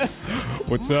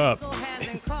 What's up?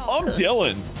 I'm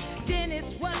Dylan.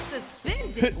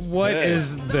 What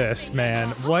is this,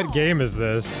 man? What game is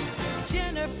this?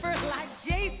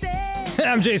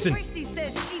 I'm Jason. Tracy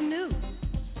says she knew.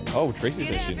 Oh, Tracy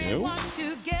says she knew? One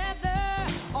thing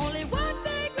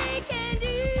we can do.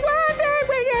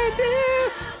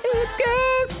 It's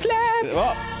Ghost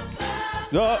Club.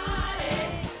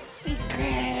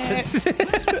 Secret.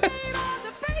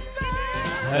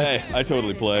 Hey, I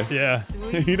totally play. Yeah.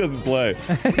 He doesn't play.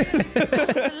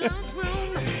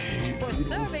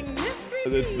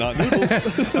 It's not noodles.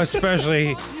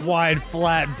 Especially wide,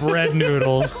 flat bread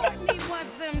noodles.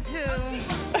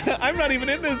 I'm not even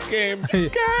in this game.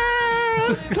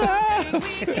 Girls Club.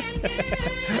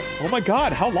 Oh my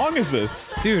god, how long is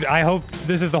this? Dude, I hope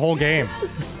this is the whole game.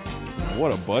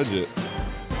 What a budget.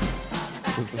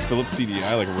 Was the Philips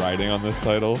CDI like riding on this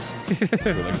title?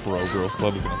 They're like, bro, Girls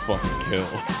Club is gonna fucking kill.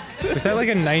 Was that like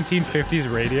a 1950s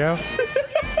radio?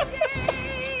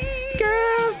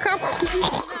 Girls Club.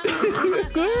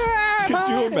 Could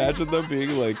you imagine them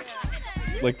being like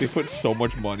they put so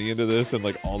much money into this and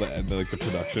like all the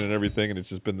production and everything, and it's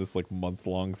just been this like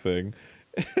month-long thing,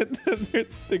 and then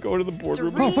they go to the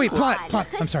boardroom. Oh wait, plot.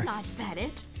 I'm sorry. It's not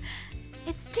Bennett.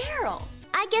 It's Daryl.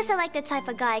 I guess I like the type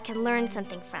of guy I can learn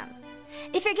something from.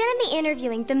 If you're gonna be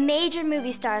interviewing the major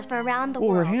movie stars from around the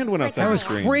world, her hand went outside that was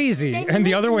crazy, and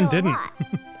the other one didn't.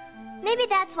 Maybe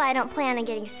that's why I don't plan on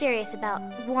getting serious about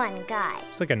one guy.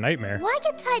 It's like a nightmare. Why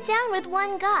get tied down with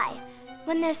one guy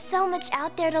when there's so much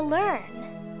out there to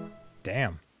learn?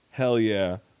 Damn. Hell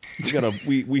yeah.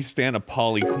 We stand a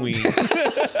poly queen.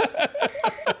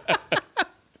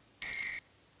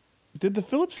 Did the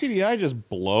Philips CDI just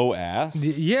blow ass?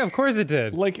 Yeah, of course it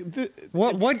did. Like,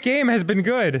 what game has been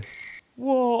good?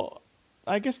 Well,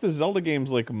 I guess the Zelda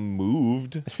games like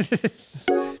moved.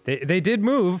 They did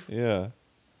move. Yeah.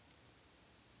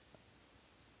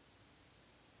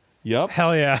 Yup.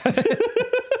 Hell yeah.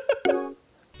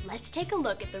 Let's take a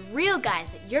look at the real guys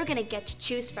that you're gonna get to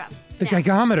choose from. The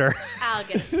gigometer. I'll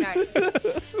get us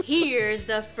started. Here's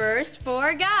the first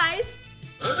 4 guys.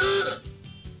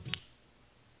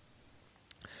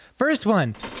 First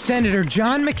one, Senator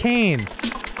John McCain.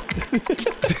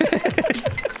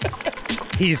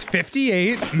 He's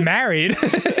 58, married.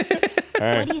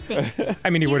 What do you think? I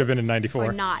mean, he would have been in 94.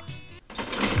 Or not?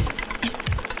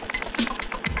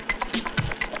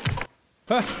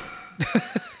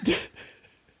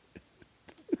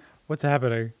 What's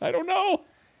happening? I don't know.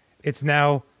 It's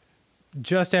now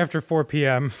just after 4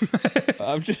 p.m.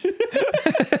 I'm just...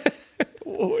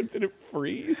 Whoa, did it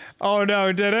freeze? Oh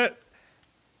no, did it?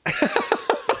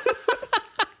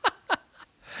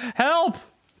 Help!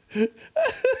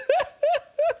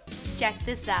 Check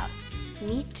this out.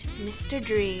 Meet Mr.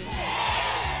 Dream.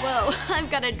 Whoa, I've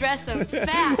got to dress so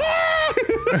fast.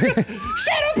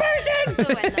 Shadow person!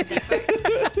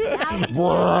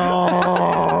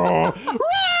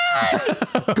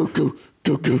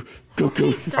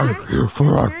 Go. I'm here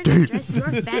for our date. Dress your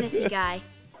fantasy guy.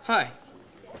 Hi.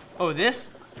 Oh,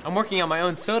 this? I'm working on my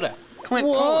own soda. Clint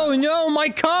Whoa, Cola. no, my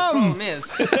cum! Problem is,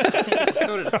 I can't get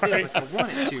soda to feel like I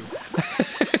want it to.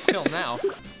 Till now.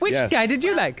 Which guy did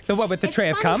you like? The one with the tray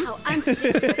of cum? How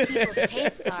unpredictable people's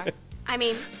tastes are. I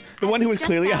mean, the one who was just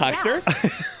clearly a found huckster?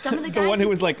 some of the The guys one who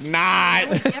was like, not.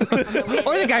 Or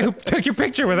the guy who took your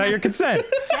picture without your consent.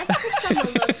 Just for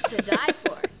someone looks to die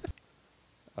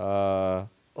for.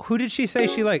 Who did she say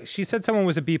she liked? She said someone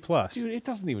was a B+. Dude, it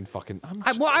doesn't even fucking...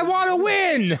 I want to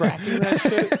win! Tracking that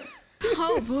shit.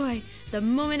 Oh boy, the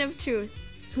moment of truth.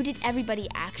 Who did everybody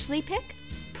actually pick?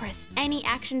 Press any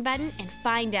action button and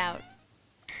find out.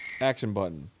 Action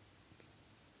button.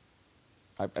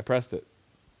 I pressed it.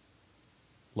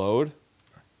 Load.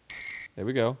 There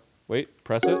we go. Wait,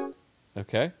 press it.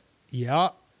 Okay. Yeah.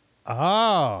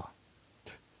 Oh.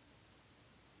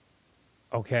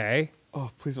 Okay. Oh,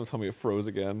 please don't tell me it froze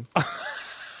again.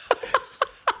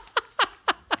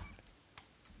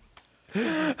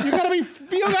 You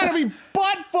gotta be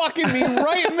butt fucking me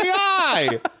right in the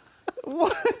eye.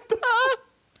 What the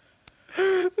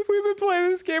We've been playing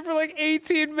this game for like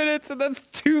 18 minutes and then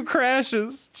 2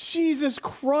 crashes. Jesus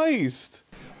Christ.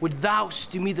 Would thou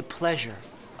do me the pleasure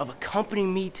of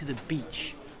accompanying me to the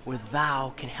beach, where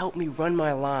thou can help me run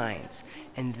my lines,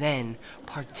 and then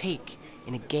partake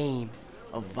in a game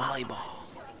of volleyball?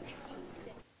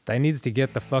 That needs to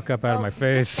get the fuck up out of my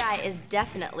face. This guy is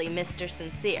definitely Mr.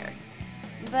 Sincere.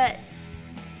 But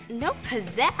no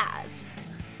pizzazz.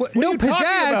 What, no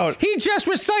pizzazz? He just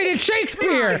recited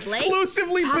Shakespeare!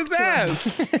 Exclusively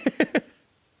pizzazz!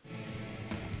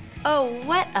 Oh,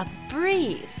 what a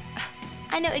breeze.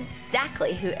 I know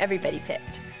exactly who everybody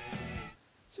picked.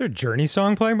 Is there a Journey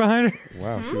song playing behind it?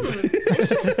 Wow.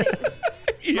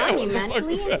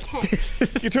 Monumentally intense.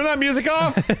 You turn that music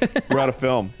off? We're out of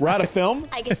film. We're out of film?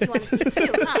 I guess you want to see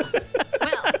too, huh?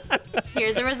 Well,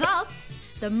 here's the results.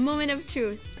 The moment of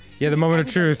truth. Yeah, the moment of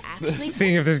truth.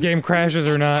 Seeing if this game crashes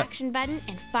or not. Action button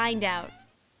and find out.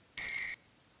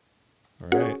 All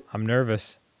right. I'm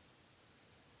nervous.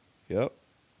 Yep.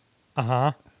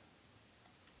 Uh-huh.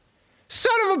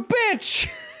 Son of a bitch!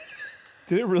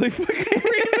 Did it really fucking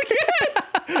freeze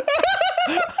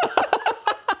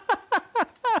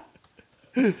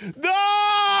again?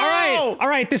 No! All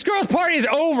right, this girl's party is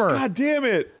over. God damn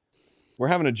it. We're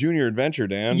having a junior adventure,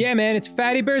 Dan. Yeah, man, it's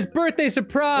Fatty Bear's birthday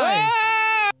surprise.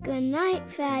 Ah! Good night,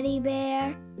 Fatty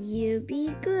Bear. You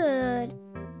be good.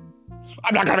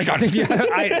 I'm not gonna be good. Yeah,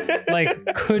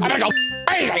 could... I'm gonna go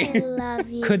crazy! I love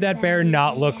you, Could that bear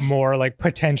not look more, like,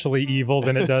 potentially evil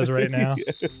than it does right now?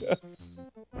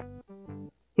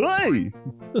 Hey!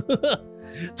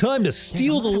 Time to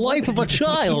steal the life of a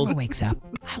child. Wakes up.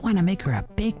 I want to make her a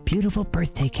big, beautiful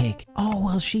birthday cake. Oh,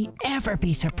 will she ever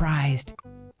be surprised?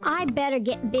 I better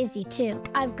get busy too.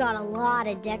 I've got a lot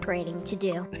of decorating to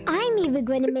do. I'm even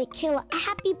going to make Kayla a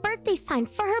happy birthday sign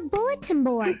for her bulletin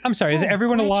board. I'm sorry, is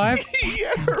everyone alive?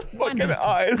 Yeah, her fucking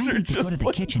eyes are just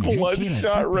like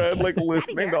bloodshot red, like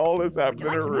listening to all this happen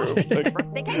in her room. Like,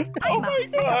 oh my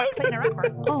god.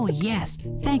 Oh, yes.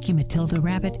 Thank you, Matilda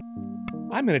Rabbit.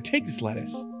 I'm gonna take this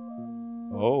lettuce.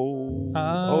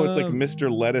 Oh, it's like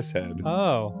Mr. Lettuce Head.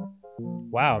 Oh.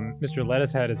 Wow, Mr.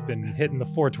 Lettuce Head has been hitting the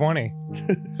 420.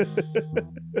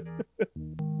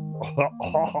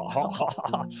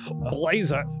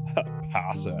 Blaze it.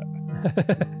 Pass it.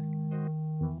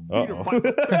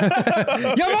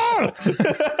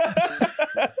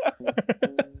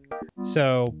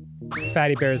 So,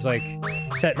 Fatty Bear's like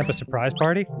setting up a surprise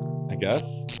party? I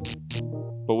guess.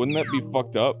 But wouldn't that be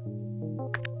fucked up?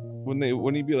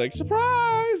 Wouldn't he be like,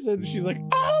 surprise? And she's like,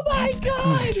 oh my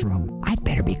god! I'd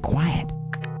better be quiet.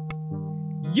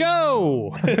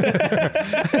 Yo!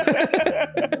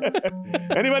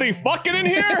 Anybody fucking in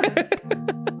here?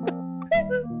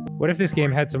 What if this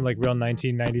game had some like real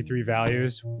 1993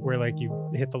 values where like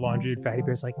you hit the laundry and Fatty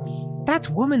Bear's like, that's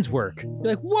woman's work.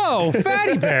 You're like, whoa,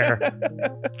 Fatty Bear!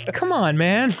 Come on,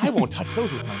 man. I won't touch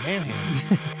those with my man hands.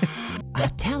 A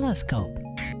telescope.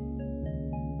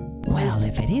 Well,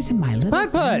 if it isn't my little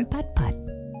Putt-Putt. Putt-Putt.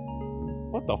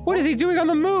 What the fuck? What is he doing on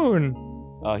the moon?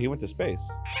 He went to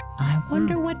space. I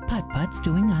wonder what Putt-Putt's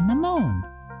doing on the moon.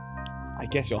 I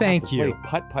guess you'll have to play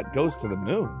Putt-Putt Goes to the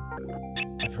Moon.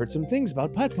 I've heard some things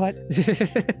about Putt-Putt.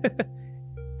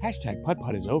 Hashtag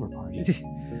Putt-Putt is over party.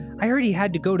 I heard he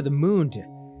had to go to the moon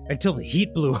until the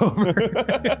heat blew over.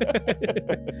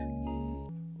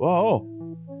 Whoa.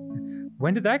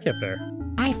 When did that get there?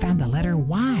 I found the letter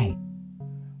Y.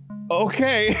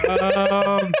 Okay.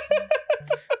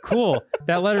 Cool.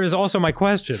 That letter is also my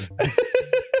question.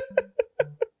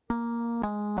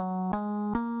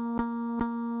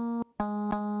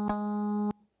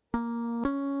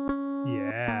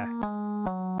 Yeah.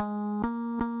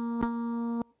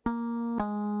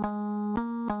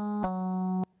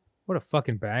 What a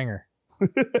fucking banger.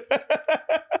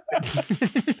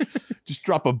 Just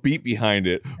drop a beat behind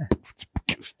it.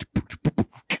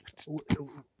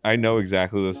 I know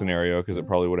exactly the scenario because it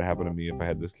probably would have happened to me if I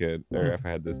had this kid, or if I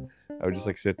had this. I would just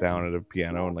like sit down at a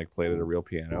piano and like play it at a real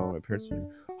piano. And my parents would be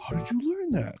like, how did you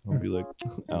learn that? I'd be like,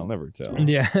 I'll never tell.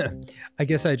 Yeah. I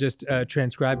guess I just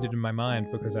transcribed it in my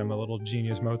mind because I'm a little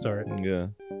genius Mozart. Yeah.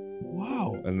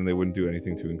 Wow. And then they wouldn't do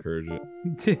anything to encourage it.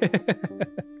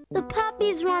 The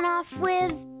puppies run off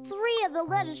with 3 of the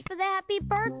letters for the happy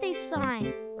birthday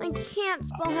sign. I can't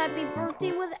spell happy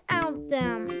birthday without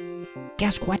them.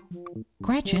 Guess what?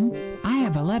 Gretchen, I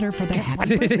have a letter for the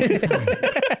happy birthday sign.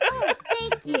 Oh,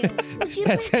 thank Thank you. Would you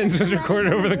That please sentence was put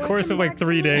recorded over the course of like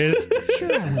 3 days.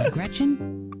 Sure I will,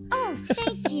 Gretchen. Oh,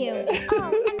 thank you.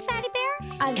 Oh, and Fatty Bear?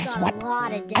 I've Guess got what? a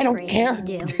lot of I don't decorating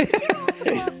to do.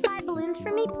 Can you 5 balloons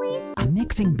for me, please? A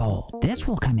mixing bowl. This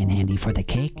will come in handy for the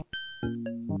cake.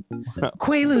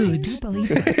 Quaaludes. Do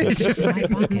believe it. It's just In my like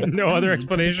pocket. no other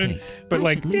explanation, but I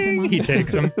like should leave them ding, on he the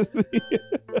takes them.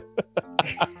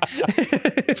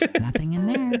 Nothing in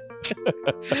there.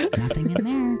 Nothing in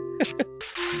there.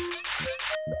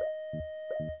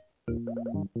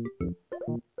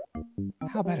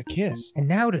 How about a kiss? And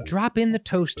now to drop in the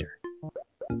toaster.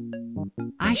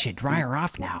 I should dry her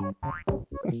off now.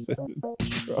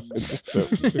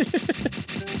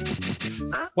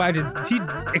 Wow, did he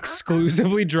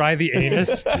exclusively dry the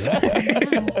anus?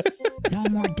 No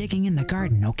more digging in the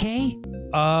garden, okay?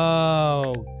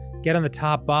 Oh, get on the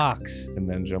top box And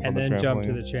then jump on and the then trampoline. jump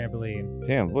to the trampoline.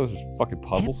 Damn, what is this fucking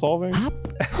puzzle solving?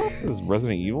 This is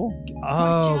Resident Evil? Watch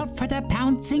Oh, out for the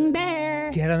pouncing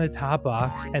bear. get on the top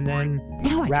box and then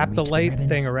Now I wrap can the reach the light ribbons.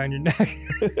 thing around your neck.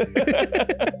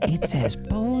 It says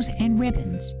bows and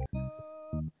ribbons.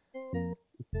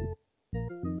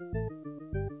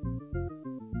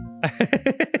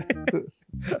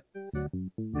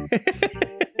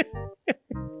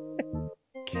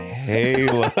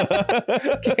 Kayla.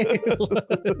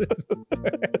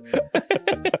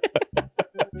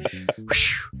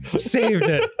 Saved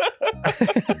it.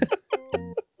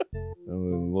 A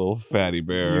little fatty You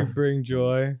bear. bring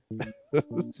joy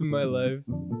to my life.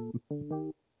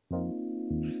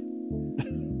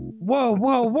 Whoa,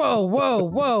 whoa, whoa, whoa,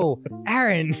 whoa.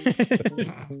 Aaron.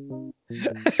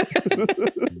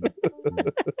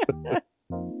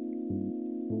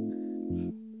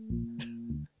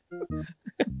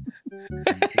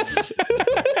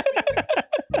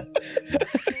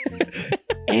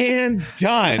 And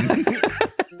done.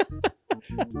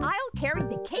 I'll carry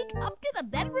the cake up to the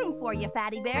bedroom for you,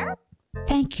 Fatty Bear.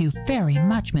 Thank you very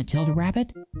much, Matilda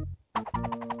Rabbit.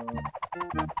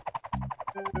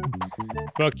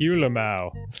 Fuck you,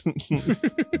 Lamau.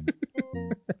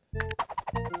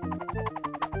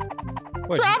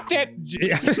 Dropped it!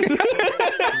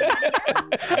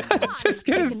 I was just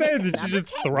gonna say, did you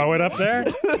just throw it up there?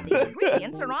 The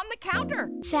ingredients are on the counter.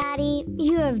 Fatty,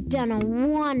 you have done a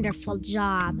wonderful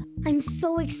job. I'm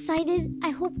so excited.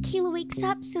 I hope Kayla wakes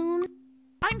up soon.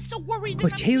 I'm so worried.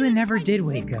 But Kayla never did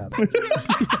wake up. And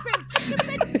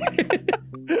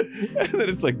then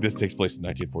it's like, this takes place in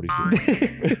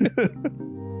 1942.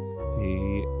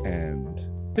 The end.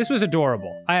 This was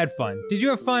adorable. I had fun. Did you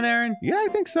have fun, Aaron? Yeah, I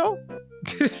think so.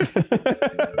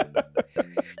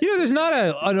 You know, there's not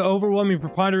an overwhelming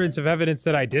preponderance of evidence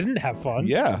that I didn't have fun.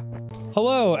 Yeah.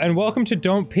 Hello, and welcome to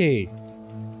Don't Pee.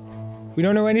 We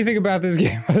don't know anything about this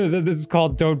game other than this is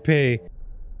called Don't Pee.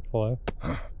 Hello?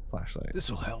 Flashlight.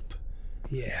 This'll help.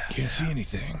 Yeah. Can't see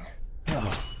anything. Oh,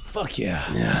 fuck yeah.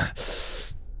 Yeah.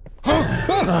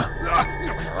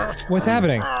 What's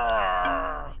happening?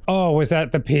 Oh, was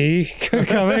that the pee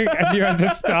coming and you had to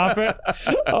stop it?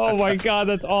 Oh my god,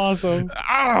 that's awesome.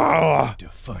 To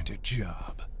find a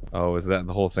job. Oh, is that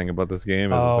the whole thing about this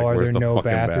game? Is Oh, it's like, are where's there the no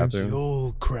fucking bathrooms? The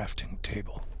old crafting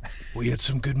table. We had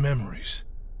some good memories.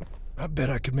 I bet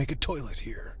I could make a toilet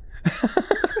here.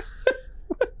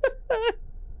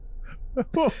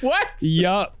 What?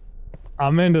 Yup.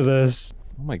 I'm into this.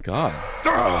 Oh my god.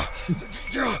 No!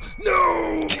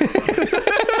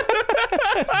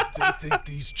 They think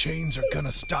these chains are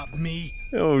gonna stop me?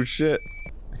 Oh shit.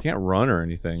 I can't run or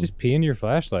anything. Just pee into your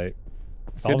flashlight.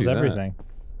 Solves do that. everything.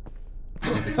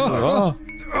 Oh,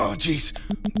 Oh, jeez.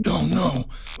 Oh, no.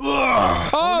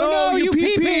 Oh, no, you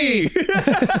pee-pee!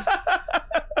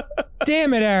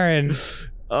 Damn it, Aaron.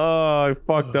 Oh, I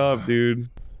fucked up, dude.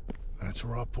 That's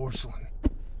raw porcelain.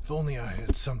 If only I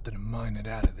had something to mine it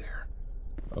out of there.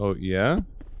 Oh, yeah?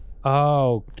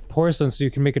 Oh, porcelain so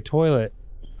you can make a toilet.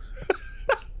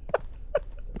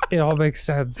 It all makes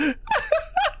sense.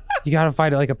 You gotta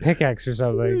find like a pickaxe or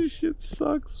something. This shit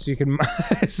sucks. So you can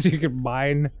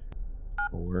mine.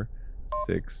 4,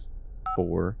 6,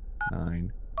 4,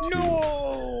 9, 2.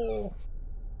 No!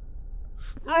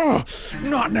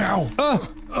 Not now.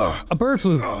 A bird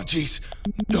flew. Oh, jeez.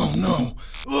 Oh, no.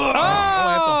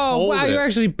 Oh, wow, you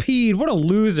actually peed. What a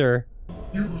loser.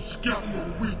 Use gather your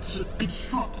wits and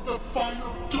construct the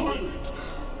final toilet.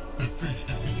 The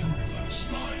fate of the universe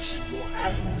lies in your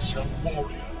hands, young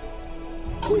warrior.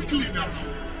 Quickly now.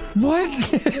 What?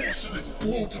 Porcelain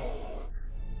portal.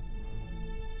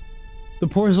 The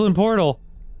porcelain portal.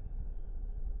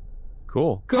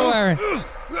 Cool. Go, Aaron.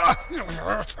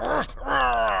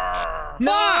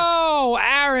 No,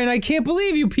 Aaron, I can't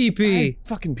believe you pee-pee.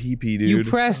 Fucking pee-pee, dude. You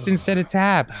pressed instead of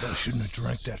tapped. I shouldn't have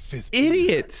drank that fifth.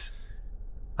 Idiot!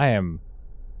 I am,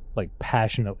 like,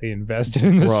 passionately invested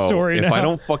in this Bro, story now. if I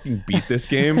don't fucking beat this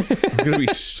game, I'm gonna be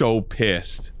so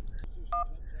pissed.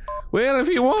 Well, if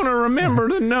you want to remember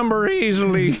the number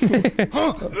easily. Z.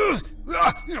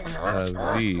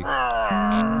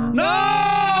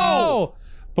 No!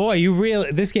 Boy, you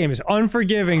really- this game is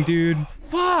unforgiving, dude.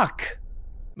 Fuck!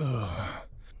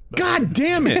 God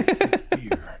damn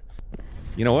it!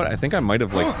 You know what? I think I might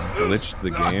have, like, glitched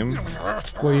the game.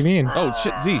 What do you mean? Oh,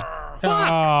 shit, Z.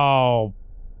 Fuck! Oh,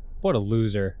 what a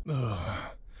loser.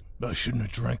 I shouldn't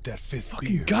have drank that fifth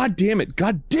beer. God damn it!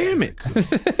 God damn it!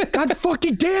 God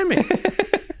fucking damn it!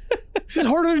 This is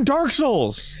harder than Dark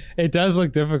Souls! It does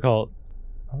look difficult.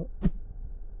 All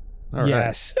right.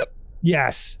 Yes.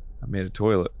 Yes. I made a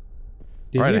toilet.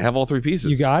 Did All right, you? I have all 3 pieces.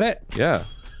 You got it? Yeah.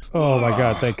 Oh my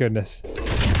god, thank goodness.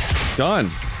 Done.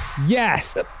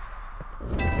 Yes!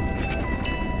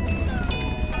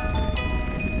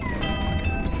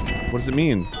 What does it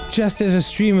mean? Just as a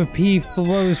stream of pee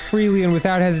flows freely and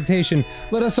without hesitation,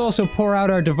 let us also pour out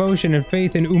our devotion and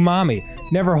faith in umami,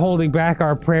 never holding back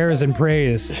our prayers and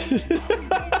praise.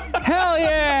 Hell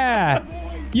yeah!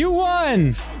 You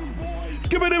won!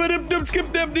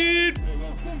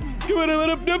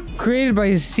 Created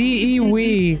by C.E.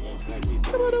 Wee.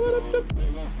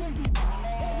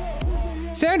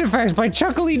 Sound effects by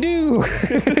Chuckly Doo.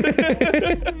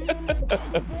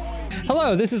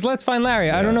 Hello, this is Let's Find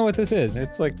Larry. I don't know what this is.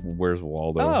 It's like, where's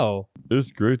Waldo? Oh.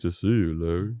 It's great to see you,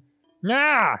 Larry.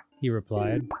 Ah! He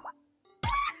replied.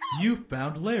 You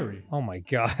found Larry. Oh my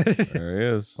god. There he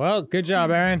is. Well, good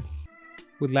job, Aaron.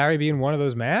 Would Larry be in one of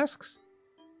those masks?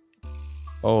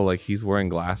 Oh, like he's wearing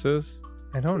glasses?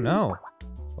 I don't know.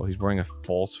 Oh, he's wearing a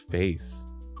false face.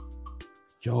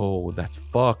 Yo, that's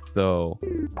fucked, though.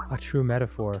 A true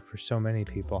metaphor for so many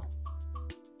people.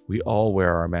 We all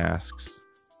wear our masks.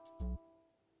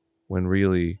 When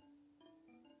really,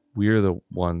 we're the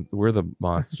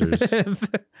monsters.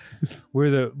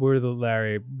 we're the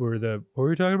Larry, what were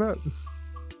we talking about?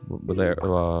 But they're,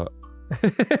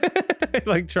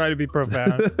 like, try to be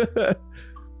profound.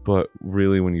 But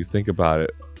really, when you think about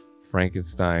it,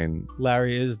 Frankenstein...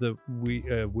 Larry is the we,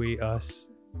 us.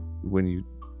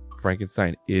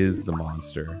 Frankenstein is the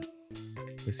monster.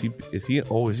 Is he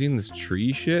in this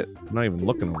tree shit? I'm not even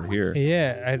looking over here.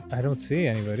 Yeah, I don't see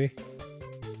anybody.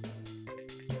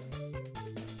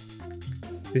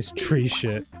 This tree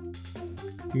shit.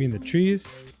 You mean the trees?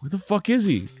 Where the fuck is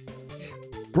he?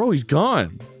 Bro, he's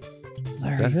gone.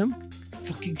 Larry, is that him?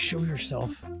 Fucking show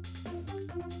yourself.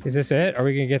 Is this it? Are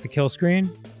we gonna get the kill screen?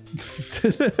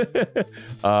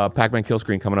 Pac-Man kill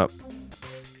screen coming up.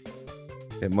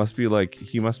 It must be like,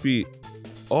 he must be...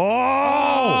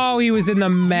 Oh! Oh, he was in the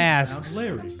masks.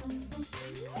 Larry.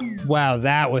 Wow,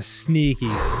 that was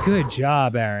sneaky. Good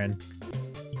job, Aaron.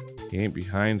 He ain't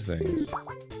behind things.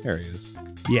 There he is.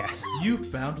 Yes. You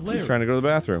found Larry. He's trying to go to the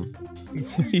bathroom.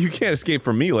 You can't escape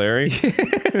from me, Larry.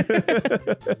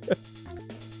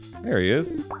 There he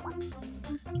is.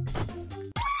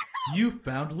 You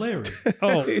found Larry.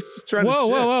 Oh, he's just trying whoa,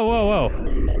 to shit. whoa.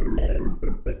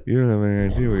 You don't have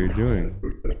any idea what you're doing.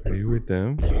 Are you with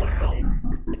them?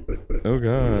 Oh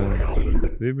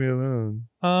god. Leave me alone.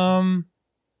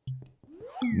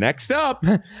 Next up!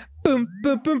 Boom,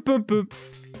 boom, boom, boom, boom.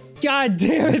 God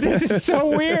damn it, this is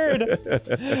so weird.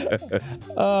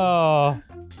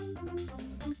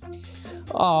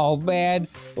 Oh man,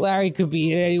 Larry could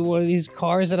be in any one of these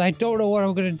cars and I don't know what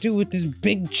I'm gonna do with this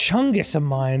big chungus of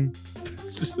mine.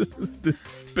 This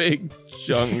big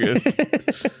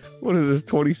chungus. What is this,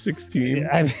 2016?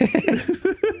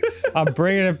 I'm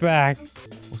bringing it back.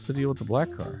 What's the deal with the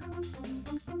black car?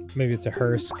 Maybe it's a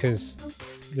hearse, because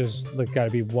there's like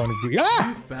gotta be one.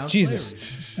 Ah!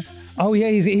 Jesus. Oh yeah,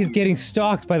 he's getting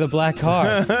stalked by the black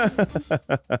car.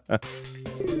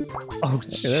 Oh,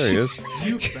 hey, there he is.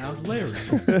 You found Larry.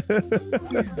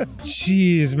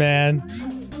 Jeez, man.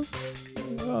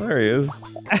 Oh, there he is.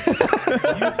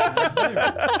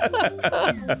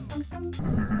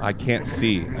 I can't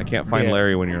see. I can't find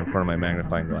Larry when you're in front of my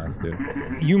magnifying glass, dude.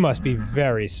 You must be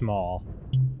very small.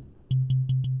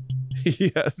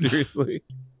 Yeah, seriously.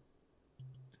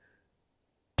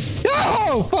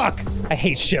 Oh, fuck! I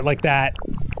hate shit like that.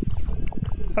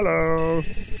 Hello.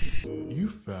 You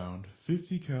found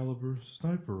 50 caliber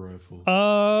sniper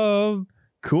rifle.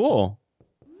 Cool.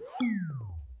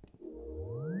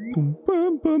 Boom,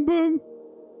 boom, boom, boom.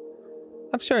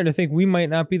 I'm starting to think we might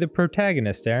not be the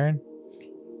protagonist, Aaron.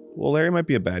 Well, Larry might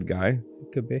be a bad guy.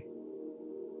 It could be.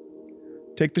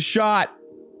 Take the shot.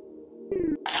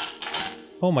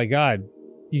 Oh my god.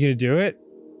 You gonna do it?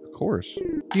 Of course.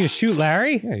 You gonna shoot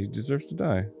Larry? Yeah, he deserves to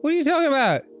die. What are you talking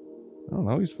about? I don't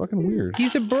know, he's fucking weird.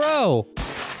 He's a bro.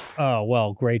 Oh,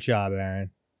 well, great job, Aaron.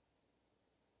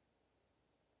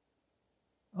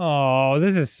 Oh,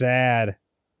 this is sad.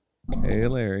 Hey,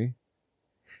 Larry.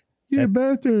 You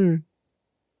bastard.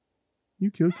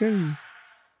 You killed Kenny.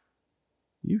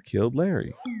 You killed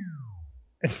Larry.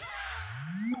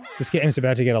 This game's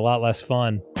about to get a lot less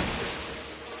fun.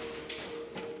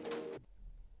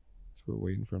 So we're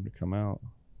waiting for him to come out.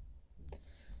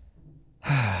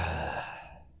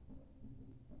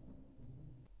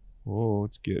 Whoa,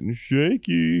 it's getting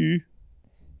shaky.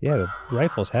 Yeah, the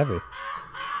rifle's heavy.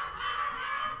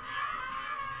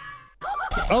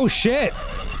 Oh shit!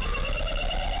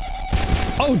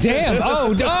 Oh damn!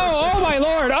 Oh my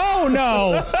lord! Oh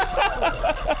no!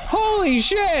 Holy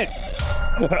shit!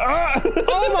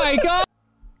 Oh my god!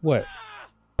 What?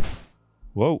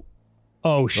 Whoa.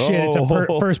 Oh shit, it's a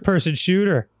first-person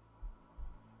shooter.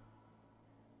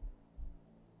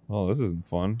 Oh, this isn't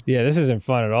fun. Yeah, this isn't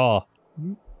fun at all.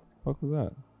 What the fuck was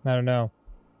that? I don't know.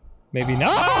 Maybe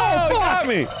not. Oh, fuck! got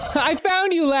me! I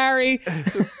found you, Larry!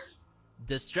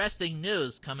 Distressing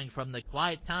news coming from the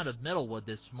quiet town of Middlewood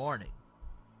this morning,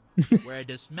 where a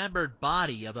dismembered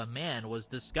body of a man was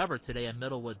discovered today in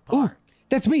Middlewood Park. Ooh,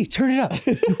 that's me! Turn it up!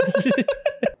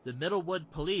 The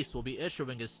Middlewood police will be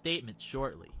issuing a statement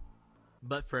shortly.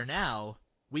 But for now,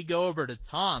 we go over to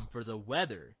Tom for the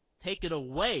weather. Take it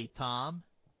away, Tom.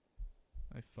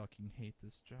 I fucking hate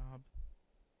this job.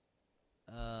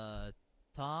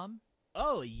 Tom?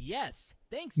 Oh, yes.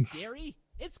 Thanks, Jerry.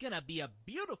 It's gonna be a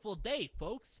beautiful day,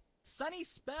 folks. Sunny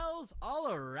spells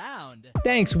all around.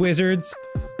 Thanks, wizards.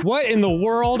 What in the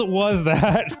world was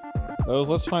that? That was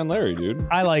Let's Find Larry, dude.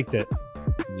 I liked it.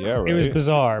 Yeah, right. It was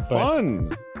bizarre, but...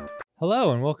 Fun!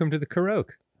 Hello, and welcome to the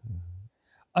Karaoke.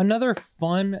 Another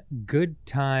fun, good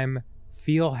time,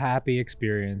 feel happy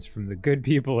experience from the good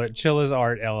people at Chilla's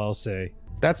Art LLC.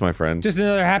 That's my friend. Just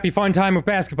another happy, fun time with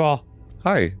basketball.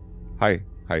 Hi. Hi.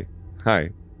 Hi. Hi.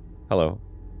 Hello.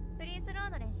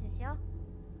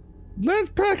 Let's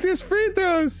practice free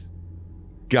throws!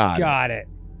 Got it.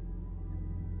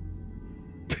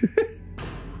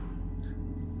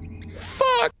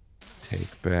 Fuck!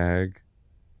 Take bag.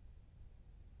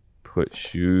 Put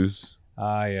shoes.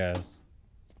 Ah, yes.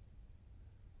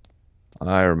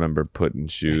 I remember putting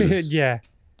shoes. Yeah.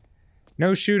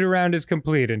 No shoot around is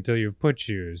complete until you've put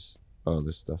shoes. Oh,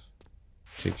 this stuff.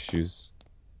 Take shoes.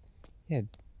 Yeah.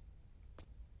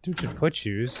 Dude, to put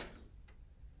shoes.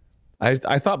 I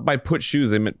thought by put shoes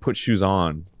they meant put shoes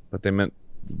on, but they meant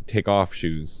take off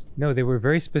shoes. No, they were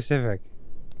very specific.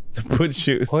 To put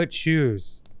shoes. Put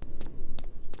shoes.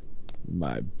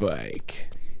 My bike.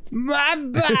 My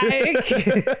bike!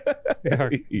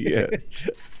 Yeah.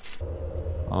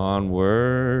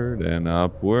 Onward and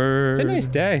upward. It's a nice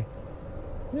day.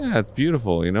 Yeah, it's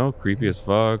beautiful, you know? Creepy as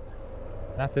fuck.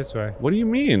 Not this way. What do you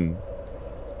mean?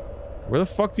 Where the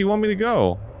fuck do you want me to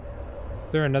go? Is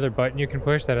there another button you can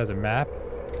push that has a map?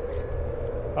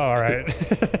 Oh, alright.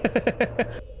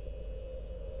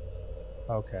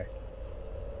 Okay.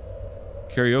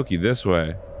 Karaoke this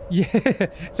way. Yeah,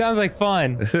 sounds like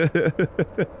fun. Is it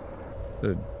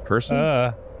a person?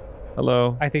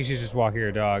 Hello. I think she's just walking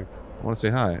her dog. I want to say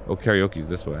hi. Oh, karaoke's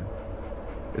this way.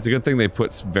 It's a good thing they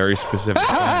put very specific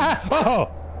signs. Oh!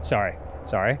 Sorry.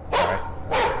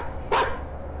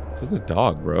 This is a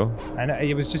dog, bro. I know,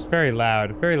 it was just very loud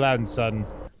and sudden.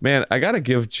 Man, I gotta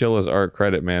give Chilla's art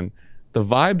credit, man. The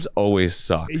vibes always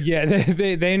suck. Yeah,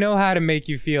 they know how to make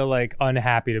you feel like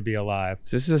unhappy to be alive.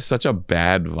 This is such a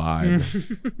bad vibe.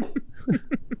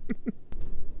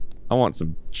 I want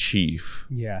some Chief.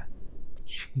 Yeah.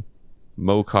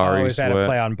 Mokari Oh, is that Sweat. a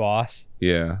play on Boss?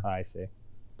 Yeah. Oh, I see.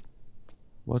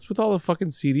 What's with all the fucking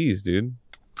CDs, dude?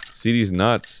 CDs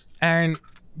nuts. Aaron,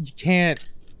 you can't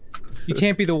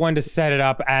be the one to set it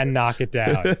up and knock it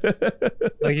down.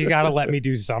 Like, you gotta let me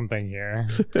do something here.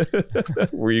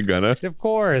 Were you gonna? Of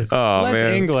course. Oh, Let's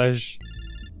man. English.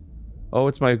 Oh,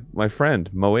 it's my friend,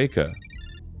 Moeka.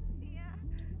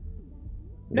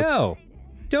 No.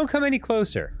 Don't come any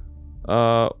closer.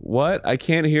 What? I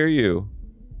can't hear you.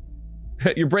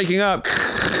 You're breaking up.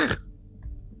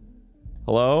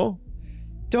 Hello?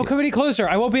 Don't come any closer.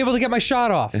 I won't be able to get my shot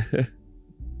off.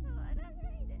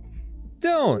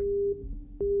 Don't.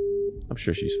 I'm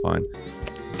sure she's fine.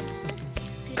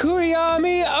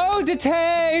 Kuriyami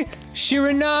odate,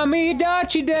 Shiranami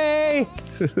dachide.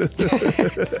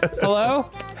 Hello?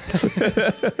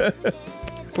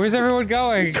 Where's everyone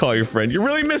going? Call your friend. You're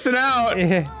really missing out.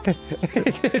 Help!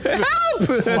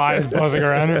 Flies buzzing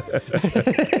around her.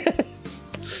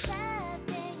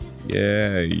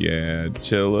 Yeah, yeah.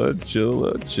 Chilla,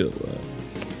 chilla, chilla.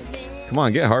 Come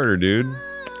on, get harder, dude.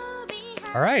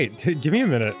 All right, give me a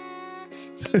minute.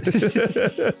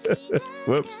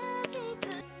 Whoops.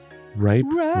 Ripe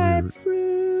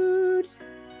fruit.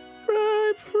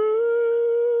 Ripe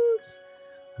fruit.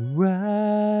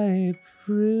 Ripe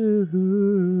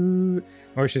fruit.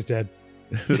 Or she's dead.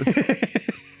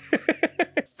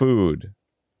 Food.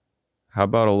 How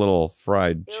about a little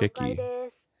fried chickie?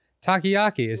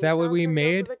 Takoyaki, is that what we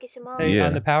made Yeah.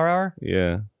 on the Power Hour?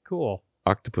 Yeah. Cool.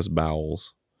 Octopus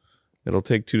bowels. It'll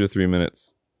take 2 to 3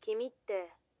 minutes.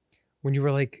 When you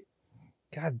were like,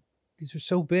 God, these are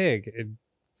so big. And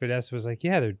Vanessa was like,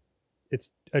 yeah, it's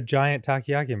a giant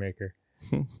takoyaki maker.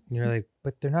 And you're like,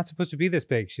 but they're not supposed to be this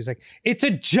big. She was like, it's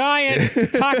a giant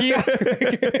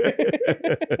takoyaki maker.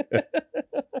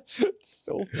 It's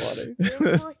so funny.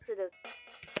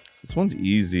 This one's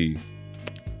easy.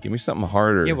 Give me something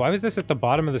harder. Yeah, why was this at the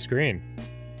bottom of the screen?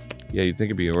 Yeah, you'd think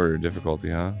it'd be order of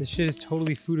difficulty, huh? This shit is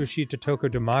totally Futoshita Toko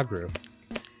de Magaru.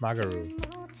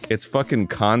 It's fucking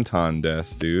Kanton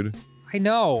Des, dude. I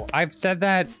know. I've said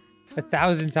that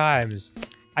 1,000 times.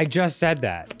 I just said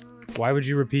that. Why would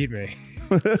you repeat me?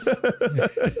 You're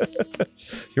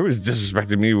always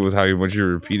disrespecting me with how much you're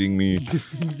repeating me.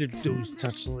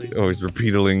 Always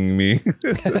repeating me.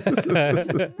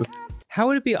 How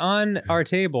would it be on our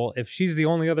table if she's the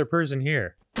only other person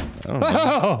here? I don't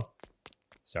know.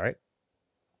 Sorry.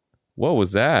 What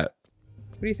was that?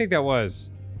 What do you think that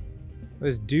was? It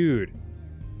was dude.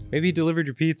 Maybe he delivered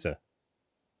your pizza.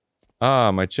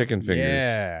 Ah, my chicken fingers.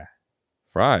 Yeah.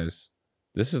 Fries.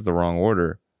 This is the wrong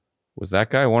order. Was that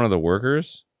guy one of the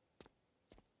workers?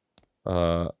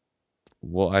 Well,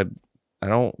 I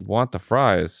don't want the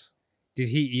fries. Did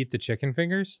he eat the chicken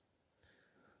fingers?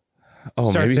 Oh,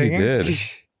 Start maybe singing? he did.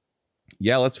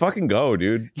 Yeah, let's fucking go,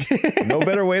 dude. No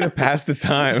better way to pass the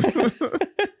time.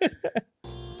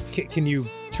 Can you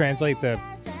translate the...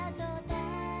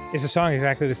 Is the song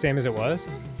exactly the same as it was?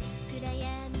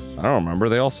 I don't remember.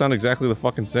 They all sound exactly the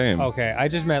fucking same. Okay, I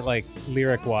just meant like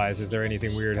lyric-wise. Is there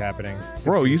anything weird happening?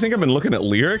 Bro, you think I've been looking at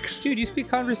lyrics? Dude, you speak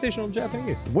conversational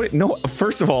Japanese. Wait, no.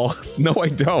 First of all, no, I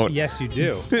don't. Yes, you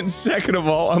do. And second of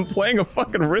all, I'm playing a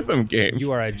fucking rhythm game.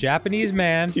 You are a Japanese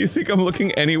man. You think I'm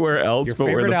looking anywhere else? Your but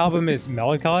favorite album is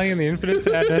Melancholy and the Infinite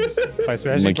Sadness by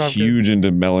Smashing I'm like Pumpkins. huge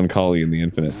into Melancholy and the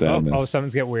Infinite Sadness. Oh,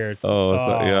 something's get weird. Oh,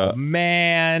 so, yeah.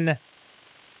 Man.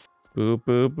 Boop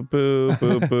boop boop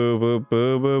boop boop boop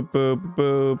boop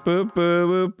boop boop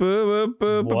boop boop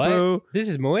boop. What? This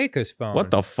is Moeka's phone. What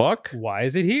the fuck? Why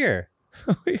is it here?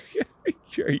 Are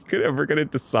you ever gonna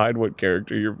decide what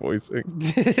character you're voicing?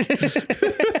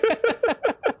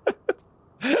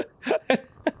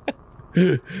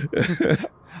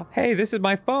 Hey, this is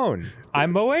my phone.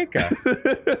 I'm Moeka.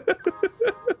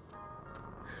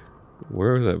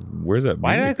 Where's that?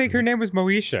 Why did I think her name was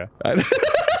Moesha?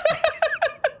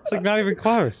 It's like not even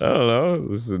close. I don't know.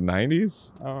 This is the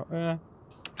 90s. Oh, yeah.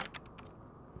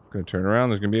 Gonna turn around.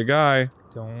 There's gonna be a guy.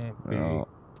 Don't be. Oh.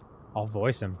 I'll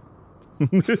voice him.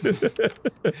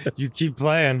 You keep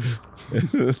playing.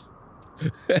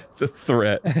 That's a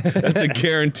threat. That's a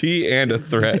guarantee and a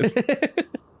threat.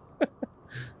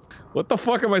 What the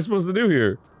fuck am I supposed to do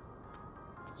here?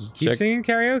 Keep singing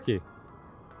karaoke.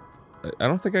 I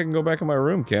don't think I can go back in my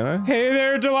room, can I? Hey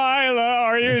there, Delilah,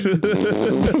 are you?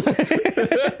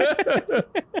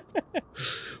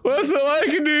 What's it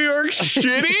like in New York?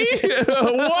 Shitty?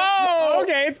 Whoa!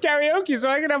 Okay, it's karaoke, so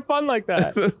I can have fun like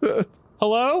that.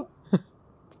 Hello?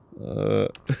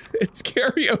 It's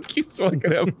karaoke, so I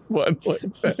can have fun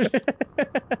like that.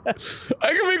 I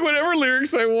can make whatever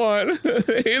lyrics I want.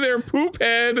 Hey there, poop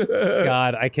head.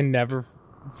 God, I can never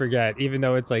forget, even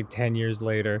though it's like 10 years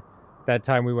later, that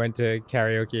time we went to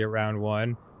karaoke at round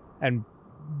 1, and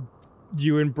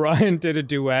you and Brian did a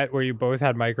duet where you both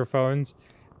had microphones,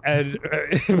 and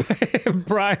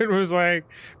Brian was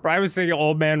singing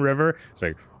Old Man River. It's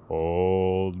like,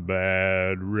 Old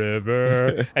Man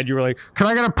River. And you were like, can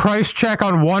I get a price check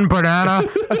on one banana?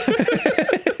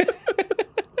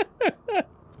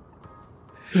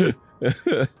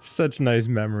 Such nice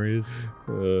memories.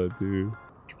 Oh, dude.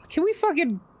 Can we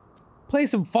fucking play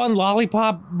some fun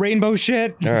lollipop rainbow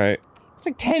shit? All right. It's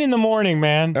like 10 in the morning,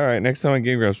 man. All right, next time on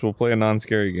Game Grumps, we'll play a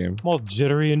non-scary game. I'm all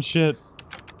jittery and shit.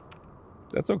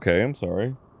 That's okay, I'm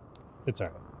sorry. It's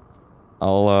alright.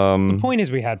 The point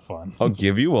is we had fun. I'll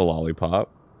give you a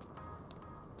lollipop.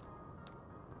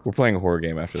 We're playing a horror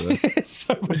game after this.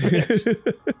 I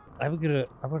want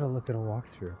to look at a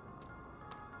walkthrough.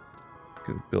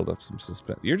 Could build up some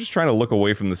suspense. You're just trying to look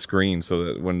away from the screen so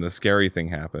that when the scary thing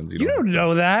happens, You don't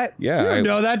know that. Yeah, You don't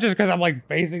know that just because I'm like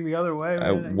facing the other way.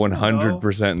 I Man.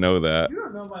 100% know that. You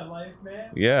don't know my life,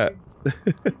 man. Yeah. You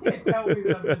can't tell me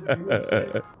that I'm gonna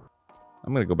do it.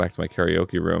 I'm gonna go back to my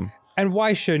karaoke room. And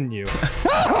why shouldn't you?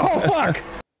 Oh, fuck!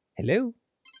 Hello?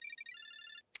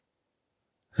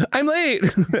 I'm late!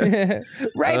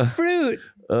 Ripe fruit!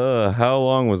 How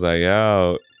long was I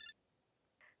out?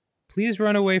 Please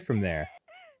run away from there.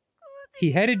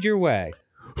 He headed your way.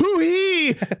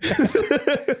 Hoo-hee!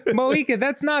 Moika,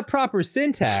 that's not proper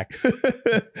syntax.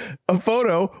 A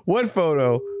photo? What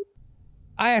photo?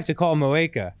 I have to call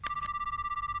Moika.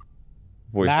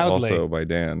 Voiced Loudly. also by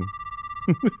Dan.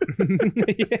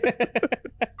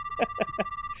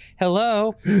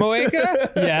 Hello?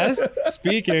 Moika? Yes,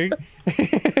 speaking.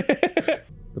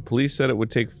 The police said it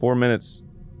would take 4 minutes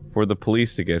for the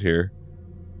police to get here.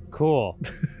 Cool.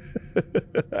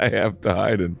 I have to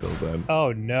hide until then.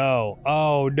 Oh no.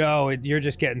 Oh no, you're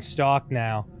just getting stalked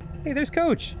now. Hey, there's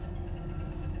Coach.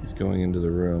 He's going into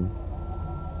the room.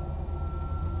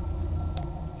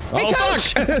 Hey, Oh,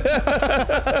 Coach!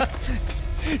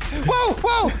 Whoa,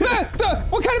 whoa!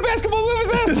 What kind of basketball move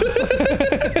is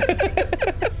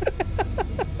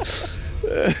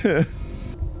this?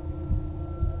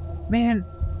 Man,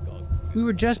 we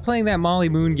were just playing that Molly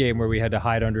Moon game where we had to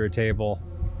hide under a table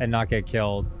and not get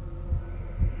killed.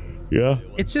 Yeah.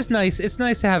 It's just nice. It's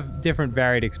nice to have different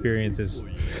varied experiences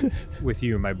with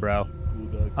you, my bro.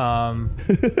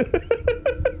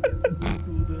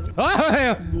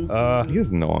 He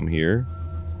doesn't know I'm here.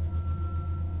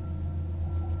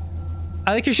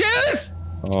 I like your shoes!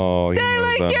 Oh, he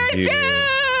knows I'm here.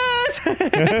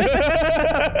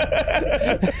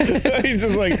 He's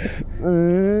just like,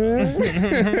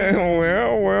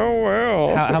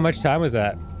 well. How much time was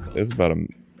that? It's about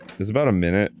a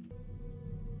minute.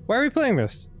 Why are we playing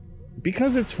this?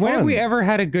 Because it's fun. When have we ever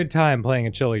had a good time playing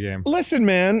a chili game? Listen,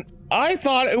 man, I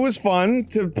thought it was fun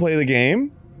to play the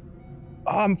game.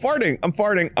 I'm farting.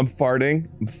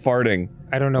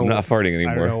 I don't know. I'm not farting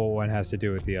anymore. I don't know what one has to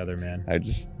do with the other, man. I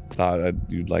just thought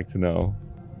you'd like to know.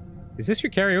 Is this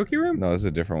your karaoke room? No, this is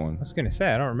a different one. I was gonna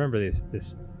say, I don't remember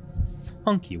this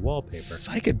funky wallpaper.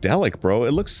 Psychedelic, bro.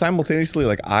 It looks simultaneously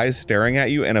like eyes staring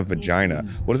at you and a vagina.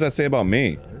 What does that say about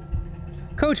me?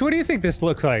 Coach, what do you think this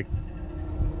looks like?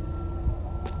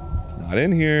 Not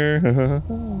in here.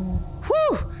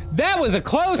 Whew! That was a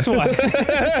close one!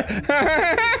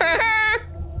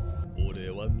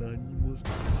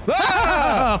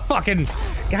 Ah! Fucking...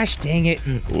 Gosh dang it.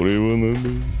 What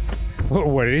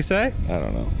did he say? I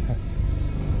don't know.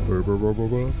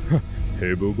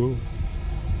 Hey, boo-boo.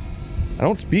 I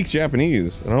don't speak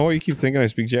Japanese. I don't know why you keep thinking I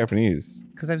speak Japanese.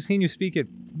 Because I've seen you speak it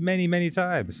many, many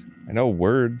times. I know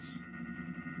words.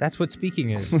 That's what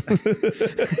speaking is. Oh,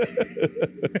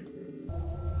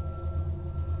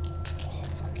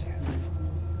 fuck yeah.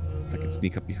 If I could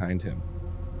sneak up behind him.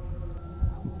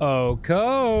 Oh,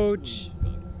 Coach.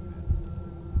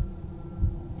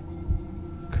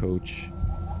 Coach.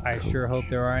 I sure hope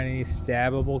there aren't any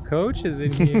stabbable coaches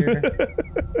in here.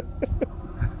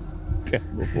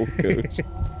 Stabbable coach.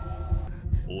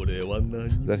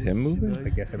 Is that him moving? I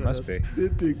guess it must be.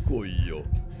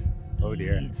 Oh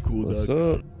dear. What's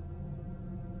up?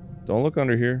 Don't look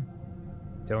under here.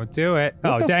 Don't do it.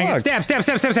 What Oh, the dang fuck? it. Stab, stab,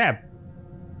 stab, stab, stab.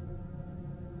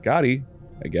 Got he,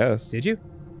 I guess. Did you?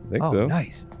 I think Oh, so.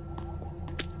 nice.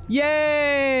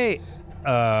 Yay!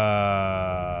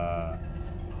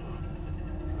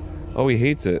 Oh, he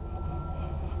hates it.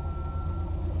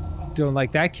 Don't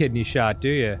like that kidney shot, do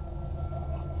you?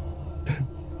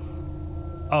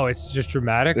 Oh, it's just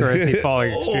dramatic, or is he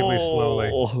falling extremely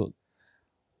slowly?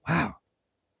 Wow.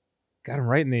 Got him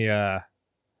right in the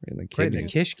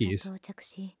kidneys. kishkis.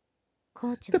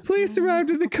 The police arrived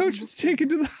and the coach was taken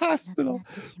to the hospital,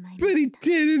 but he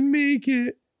didn't make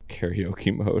it.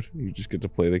 Karaoke mode. You just get to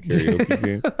play the karaoke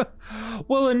game.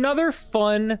 Well, another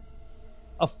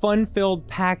fun-filled,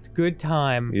 packed good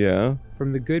time. Yeah.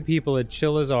 From the good people at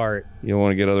Chilla's Art. You don't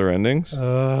want to get other endings?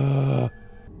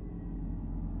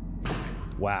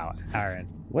 Wow, Aaron.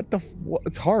 What the what?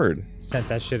 It's hard. Sent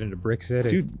that shit into Brick City.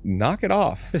 Dude, knock it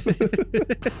off.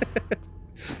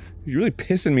 You're really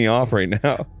pissing me off right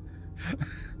now.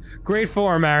 Great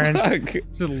form, Aaron.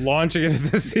 Just launching it at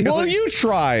the ceiling. Well, you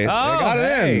try. Oh, I got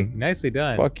it in. Nicely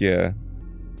done. Fuck yeah.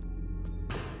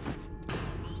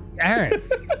 Aaron.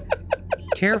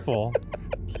 Careful.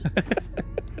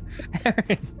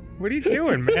 Aaron, what are you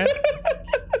doing, man?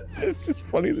 It's just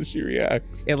funny that she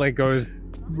reacts. It like goes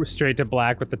straight to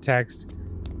black with the text.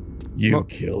 You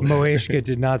killed her. Moeshka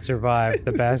did not survive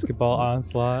the basketball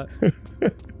onslaught.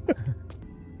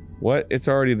 What? It's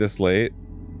already this late?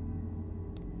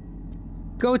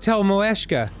 Go tell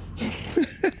Moeshka.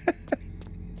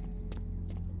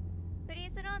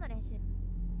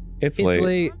 It's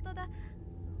late.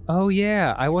 Oh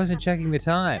yeah, I wasn't checking the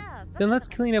time. Then let's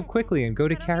clean up quickly and go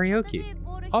to karaoke.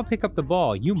 I'll pick up the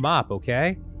ball, you mop,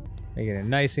 okay? Make it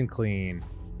nice and clean.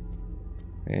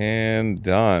 And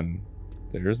done.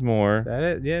 There's more. Is that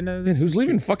it? Yeah, no. Who's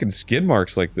leaving fucking skid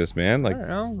marks like this, man? Like, I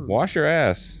don't know. wash your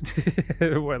ass.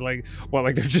 What, like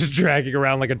they're just dragging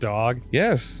around like a dog?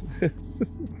 Yes.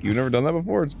 You've never done that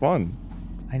before? It's fun.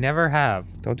 I never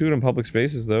have. Don't do it in public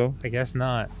spaces, though. I guess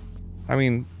not. I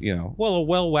mean, you know. Well, a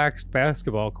well-waxed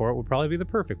basketball court would probably be the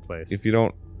perfect place. If you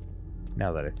don't...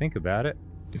 Now that I think about it.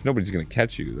 If nobody's gonna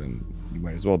catch you, then you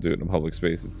might as well do it in a public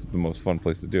space. It's the most fun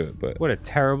place to do it, but... What a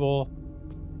terrible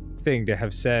thing to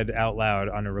have said out loud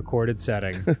on a recorded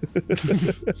setting.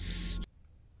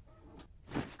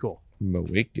 Cool.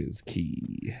 Moeka's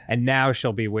key. And now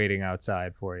she'll be waiting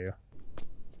outside for you.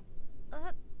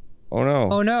 Oh no.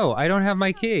 Oh no, I don't have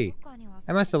my key.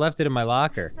 I must have left it in my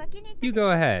locker. You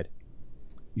go ahead.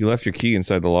 You left your key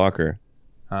inside the locker.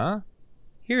 Huh?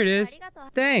 Here it is.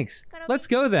 Thanks. Let's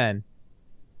go then.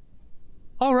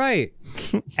 All right.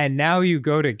 And now you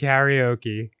go to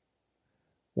karaoke.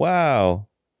 Wow.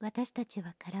 You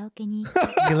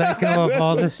let go of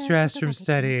all the stress from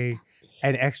studying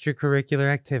and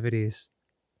extracurricular activities.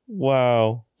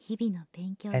 Wow.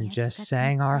 And just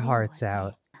sang our hearts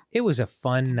out. It was a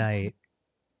fun night.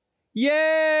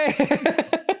 Yay!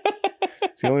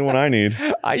 It's the only one I need.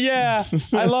 Yeah,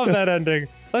 I love that ending.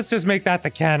 Let's just make that the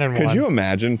canon one. Could you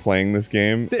imagine playing this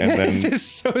game and This then is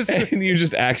so sweet. and you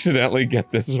just accidentally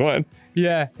get this one?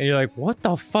 Yeah, and you're like, what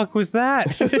the fuck was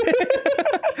that?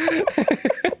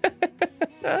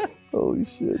 Holy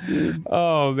shit, dude.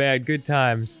 Oh man, good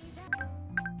times.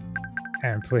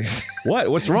 Aaron, please. What?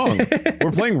 What's wrong?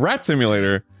 We're playing Rat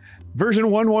Simulator.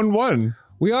 Version 111.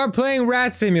 We are playing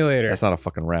Rat Simulator. That's not a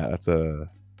fucking rat, that's a...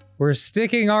 We're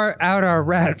sticking out our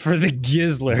rat for the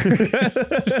Gizzler.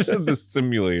 The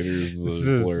simulators.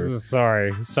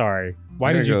 Sorry.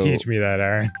 Why did you teach me that,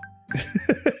 Aaron?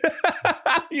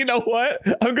 You know what?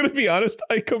 I'm gonna be honest,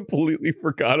 I completely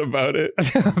forgot about it.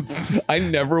 I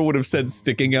never would have said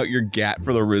sticking out your gat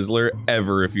for the Rizzler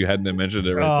ever if you hadn't mentioned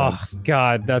it right then.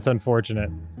 God, that's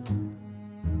unfortunate.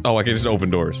 Oh, I can just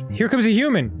open doors. Here comes a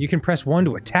human. You can press 1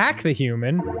 to attack the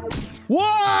human.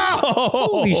 Whoa!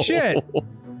 Holy shit!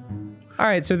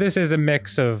 Alright, so this is a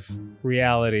mix of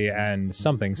reality and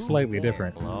something slightly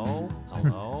different. Hello?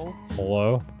 Hello?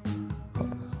 Hello?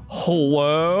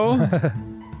 Hello?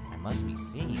 I must be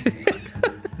seen.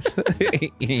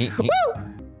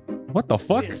 What the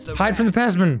fuck? Hide from the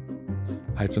pestman.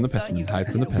 Hide from the pestman.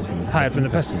 Hide from the pestman. Hide from the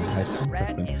pestman. Hide from the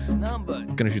pestman.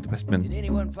 I'm gonna shoot the pestman.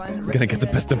 I'm gonna get the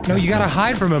best of. No, you gotta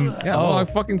hide from him. Yeah, oh, I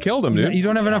fucking killed him, dude. You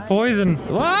don't have enough poison.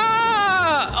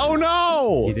 Ah! Oh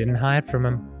no! You didn't hide from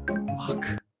him. Fuck.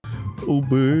 Oh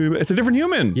baby, it's a different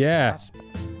human. Yeah.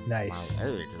 Nice. My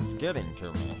age is getting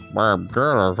to me.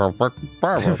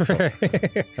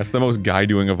 That's the most guy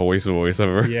doing a voice I've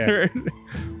ever heard.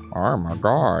 Oh my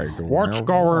god. What's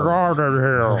going on in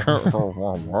here?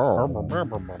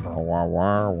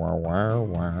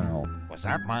 Was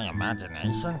that my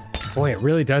imagination? Boy, it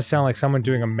really does sound like someone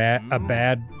doing a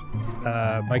bad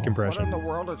mic impression. What in the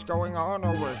world is going on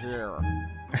over here?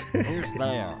 Who's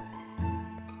there?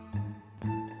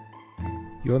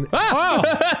 You only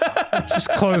just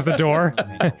close the door.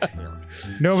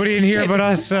 Nobody in here but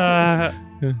us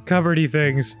cupboardy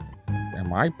things.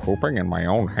 Am I pooping in my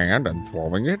own hand and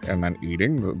throwing it and then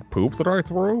eating the poop that I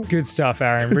threw? Good stuff,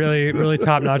 Aaron. Really, really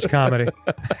top-notch comedy.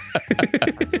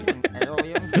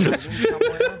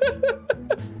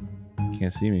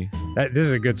 Can't see me. This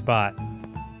is a good spot.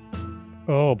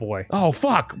 Oh boy. Oh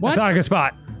fuck! What? That's not a good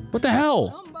spot. What the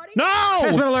hell? No!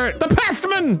 Pestman alert! The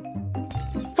pestman!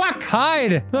 Fuck!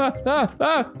 Hide!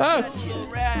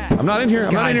 I'm not in here.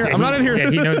 I'm not in here. I'm not in here. Yeah,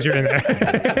 he knows you're in there.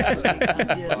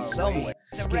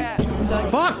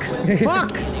 Fuck!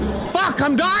 Fuck! Fuck!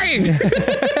 I'm dying!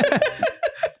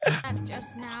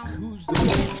 Just now.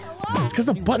 It's because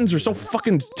the buttons are so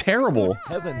fucking terrible.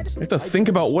 I have to think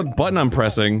about what button I'm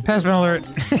pressing. Pestman alert.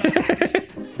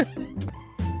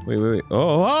 Wait.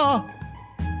 Oh! Ah!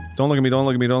 Don't look at me. Don't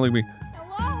look at me. Don't look at me.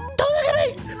 Hello? Don't look at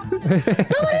me!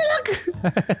 Nobody look!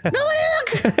 Nobody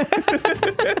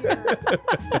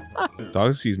look!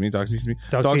 Dog sees me. Dog sees me.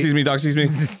 Dog sees me. Dog sees me.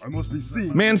 I must be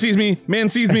seen. Man sees me. Man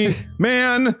sees me.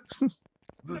 Man!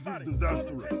 This is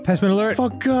disastrous. Pestman alert.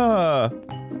 Fuck.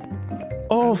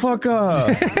 Oh, fuck.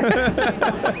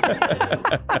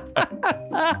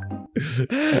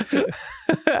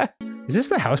 Is this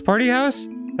the house party house?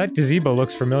 That gazebo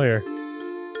looks familiar.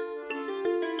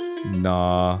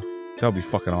 Nah. That would be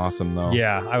fucking awesome, though.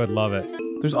 Yeah, I would love it.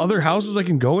 There's other houses I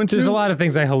can go into? There's a lot of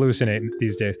things I hallucinate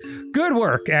these days. Good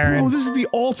work, Aaron. Bro, this is the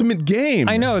ultimate game.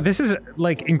 I know, this is,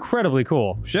 like, incredibly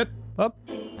cool. Shit. Up.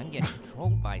 I'm getting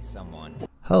trolled by someone.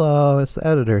 Hello, it's the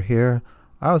editor here.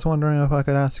 I was wondering if I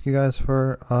could ask you guys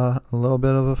for a little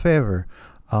bit of a favor.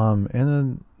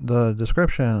 In the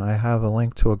description, I have a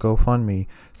link to a GoFundMe.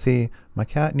 See, my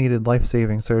cat needed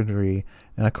life-saving surgery,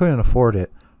 and I couldn't afford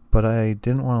it, but I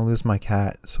didn't want to lose my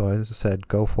cat, so I just said,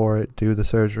 go for it, do the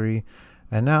surgery.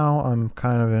 And now I'm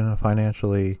kind of in a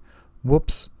financially,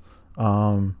 whoops.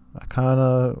 I kind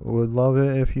of would love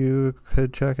it if you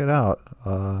could check it out.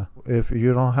 If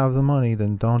you don't have the money,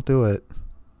 then don't do it.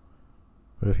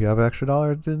 But if you have extra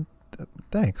dollars, then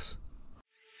thanks.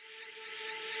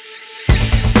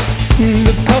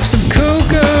 The puffs of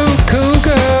cocoa,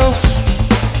 cocoa.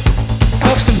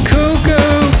 Puffs of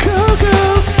cocoa,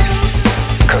 cocoa.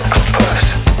 Cocoa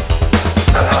puffs.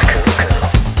 Puffs cocoa.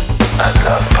 I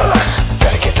love puffs.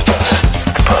 Gotta get the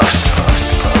puffs.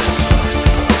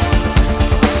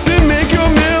 They make your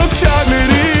milk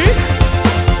chocolatey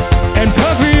and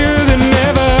puffier than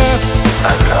ever.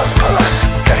 I love puffs.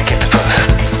 Gotta get the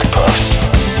puffs.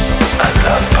 I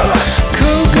love puffs.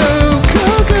 Cocoa,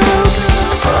 cocoa.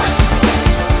 Puffs.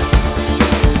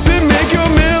 They make your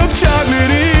milk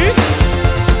chocolatey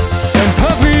and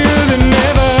puffier than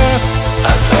ever.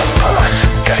 I love puffs.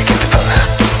 Gotta get the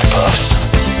puffs.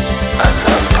 I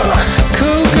love puffs.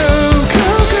 Cocoa,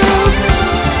 cocoa.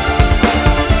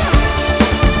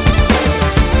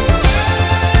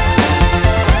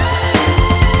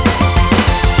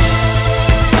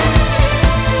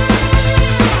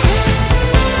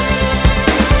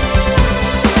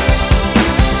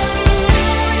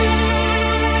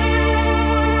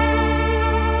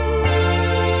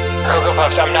 Cocoa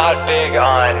Puffs, I'm not big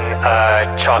on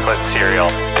chocolate cereal.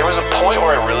 There was a point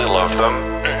where I really loved them,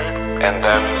 and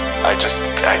then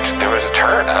there was a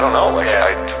turn. I don't know, like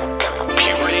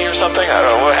puberty or something. I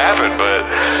don't know what happened, but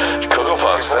Cocoa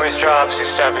Puffs. Your voice drops, you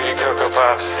stop eating Cocoa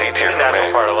Puffs. C tier for me.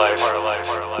 Natural part of life.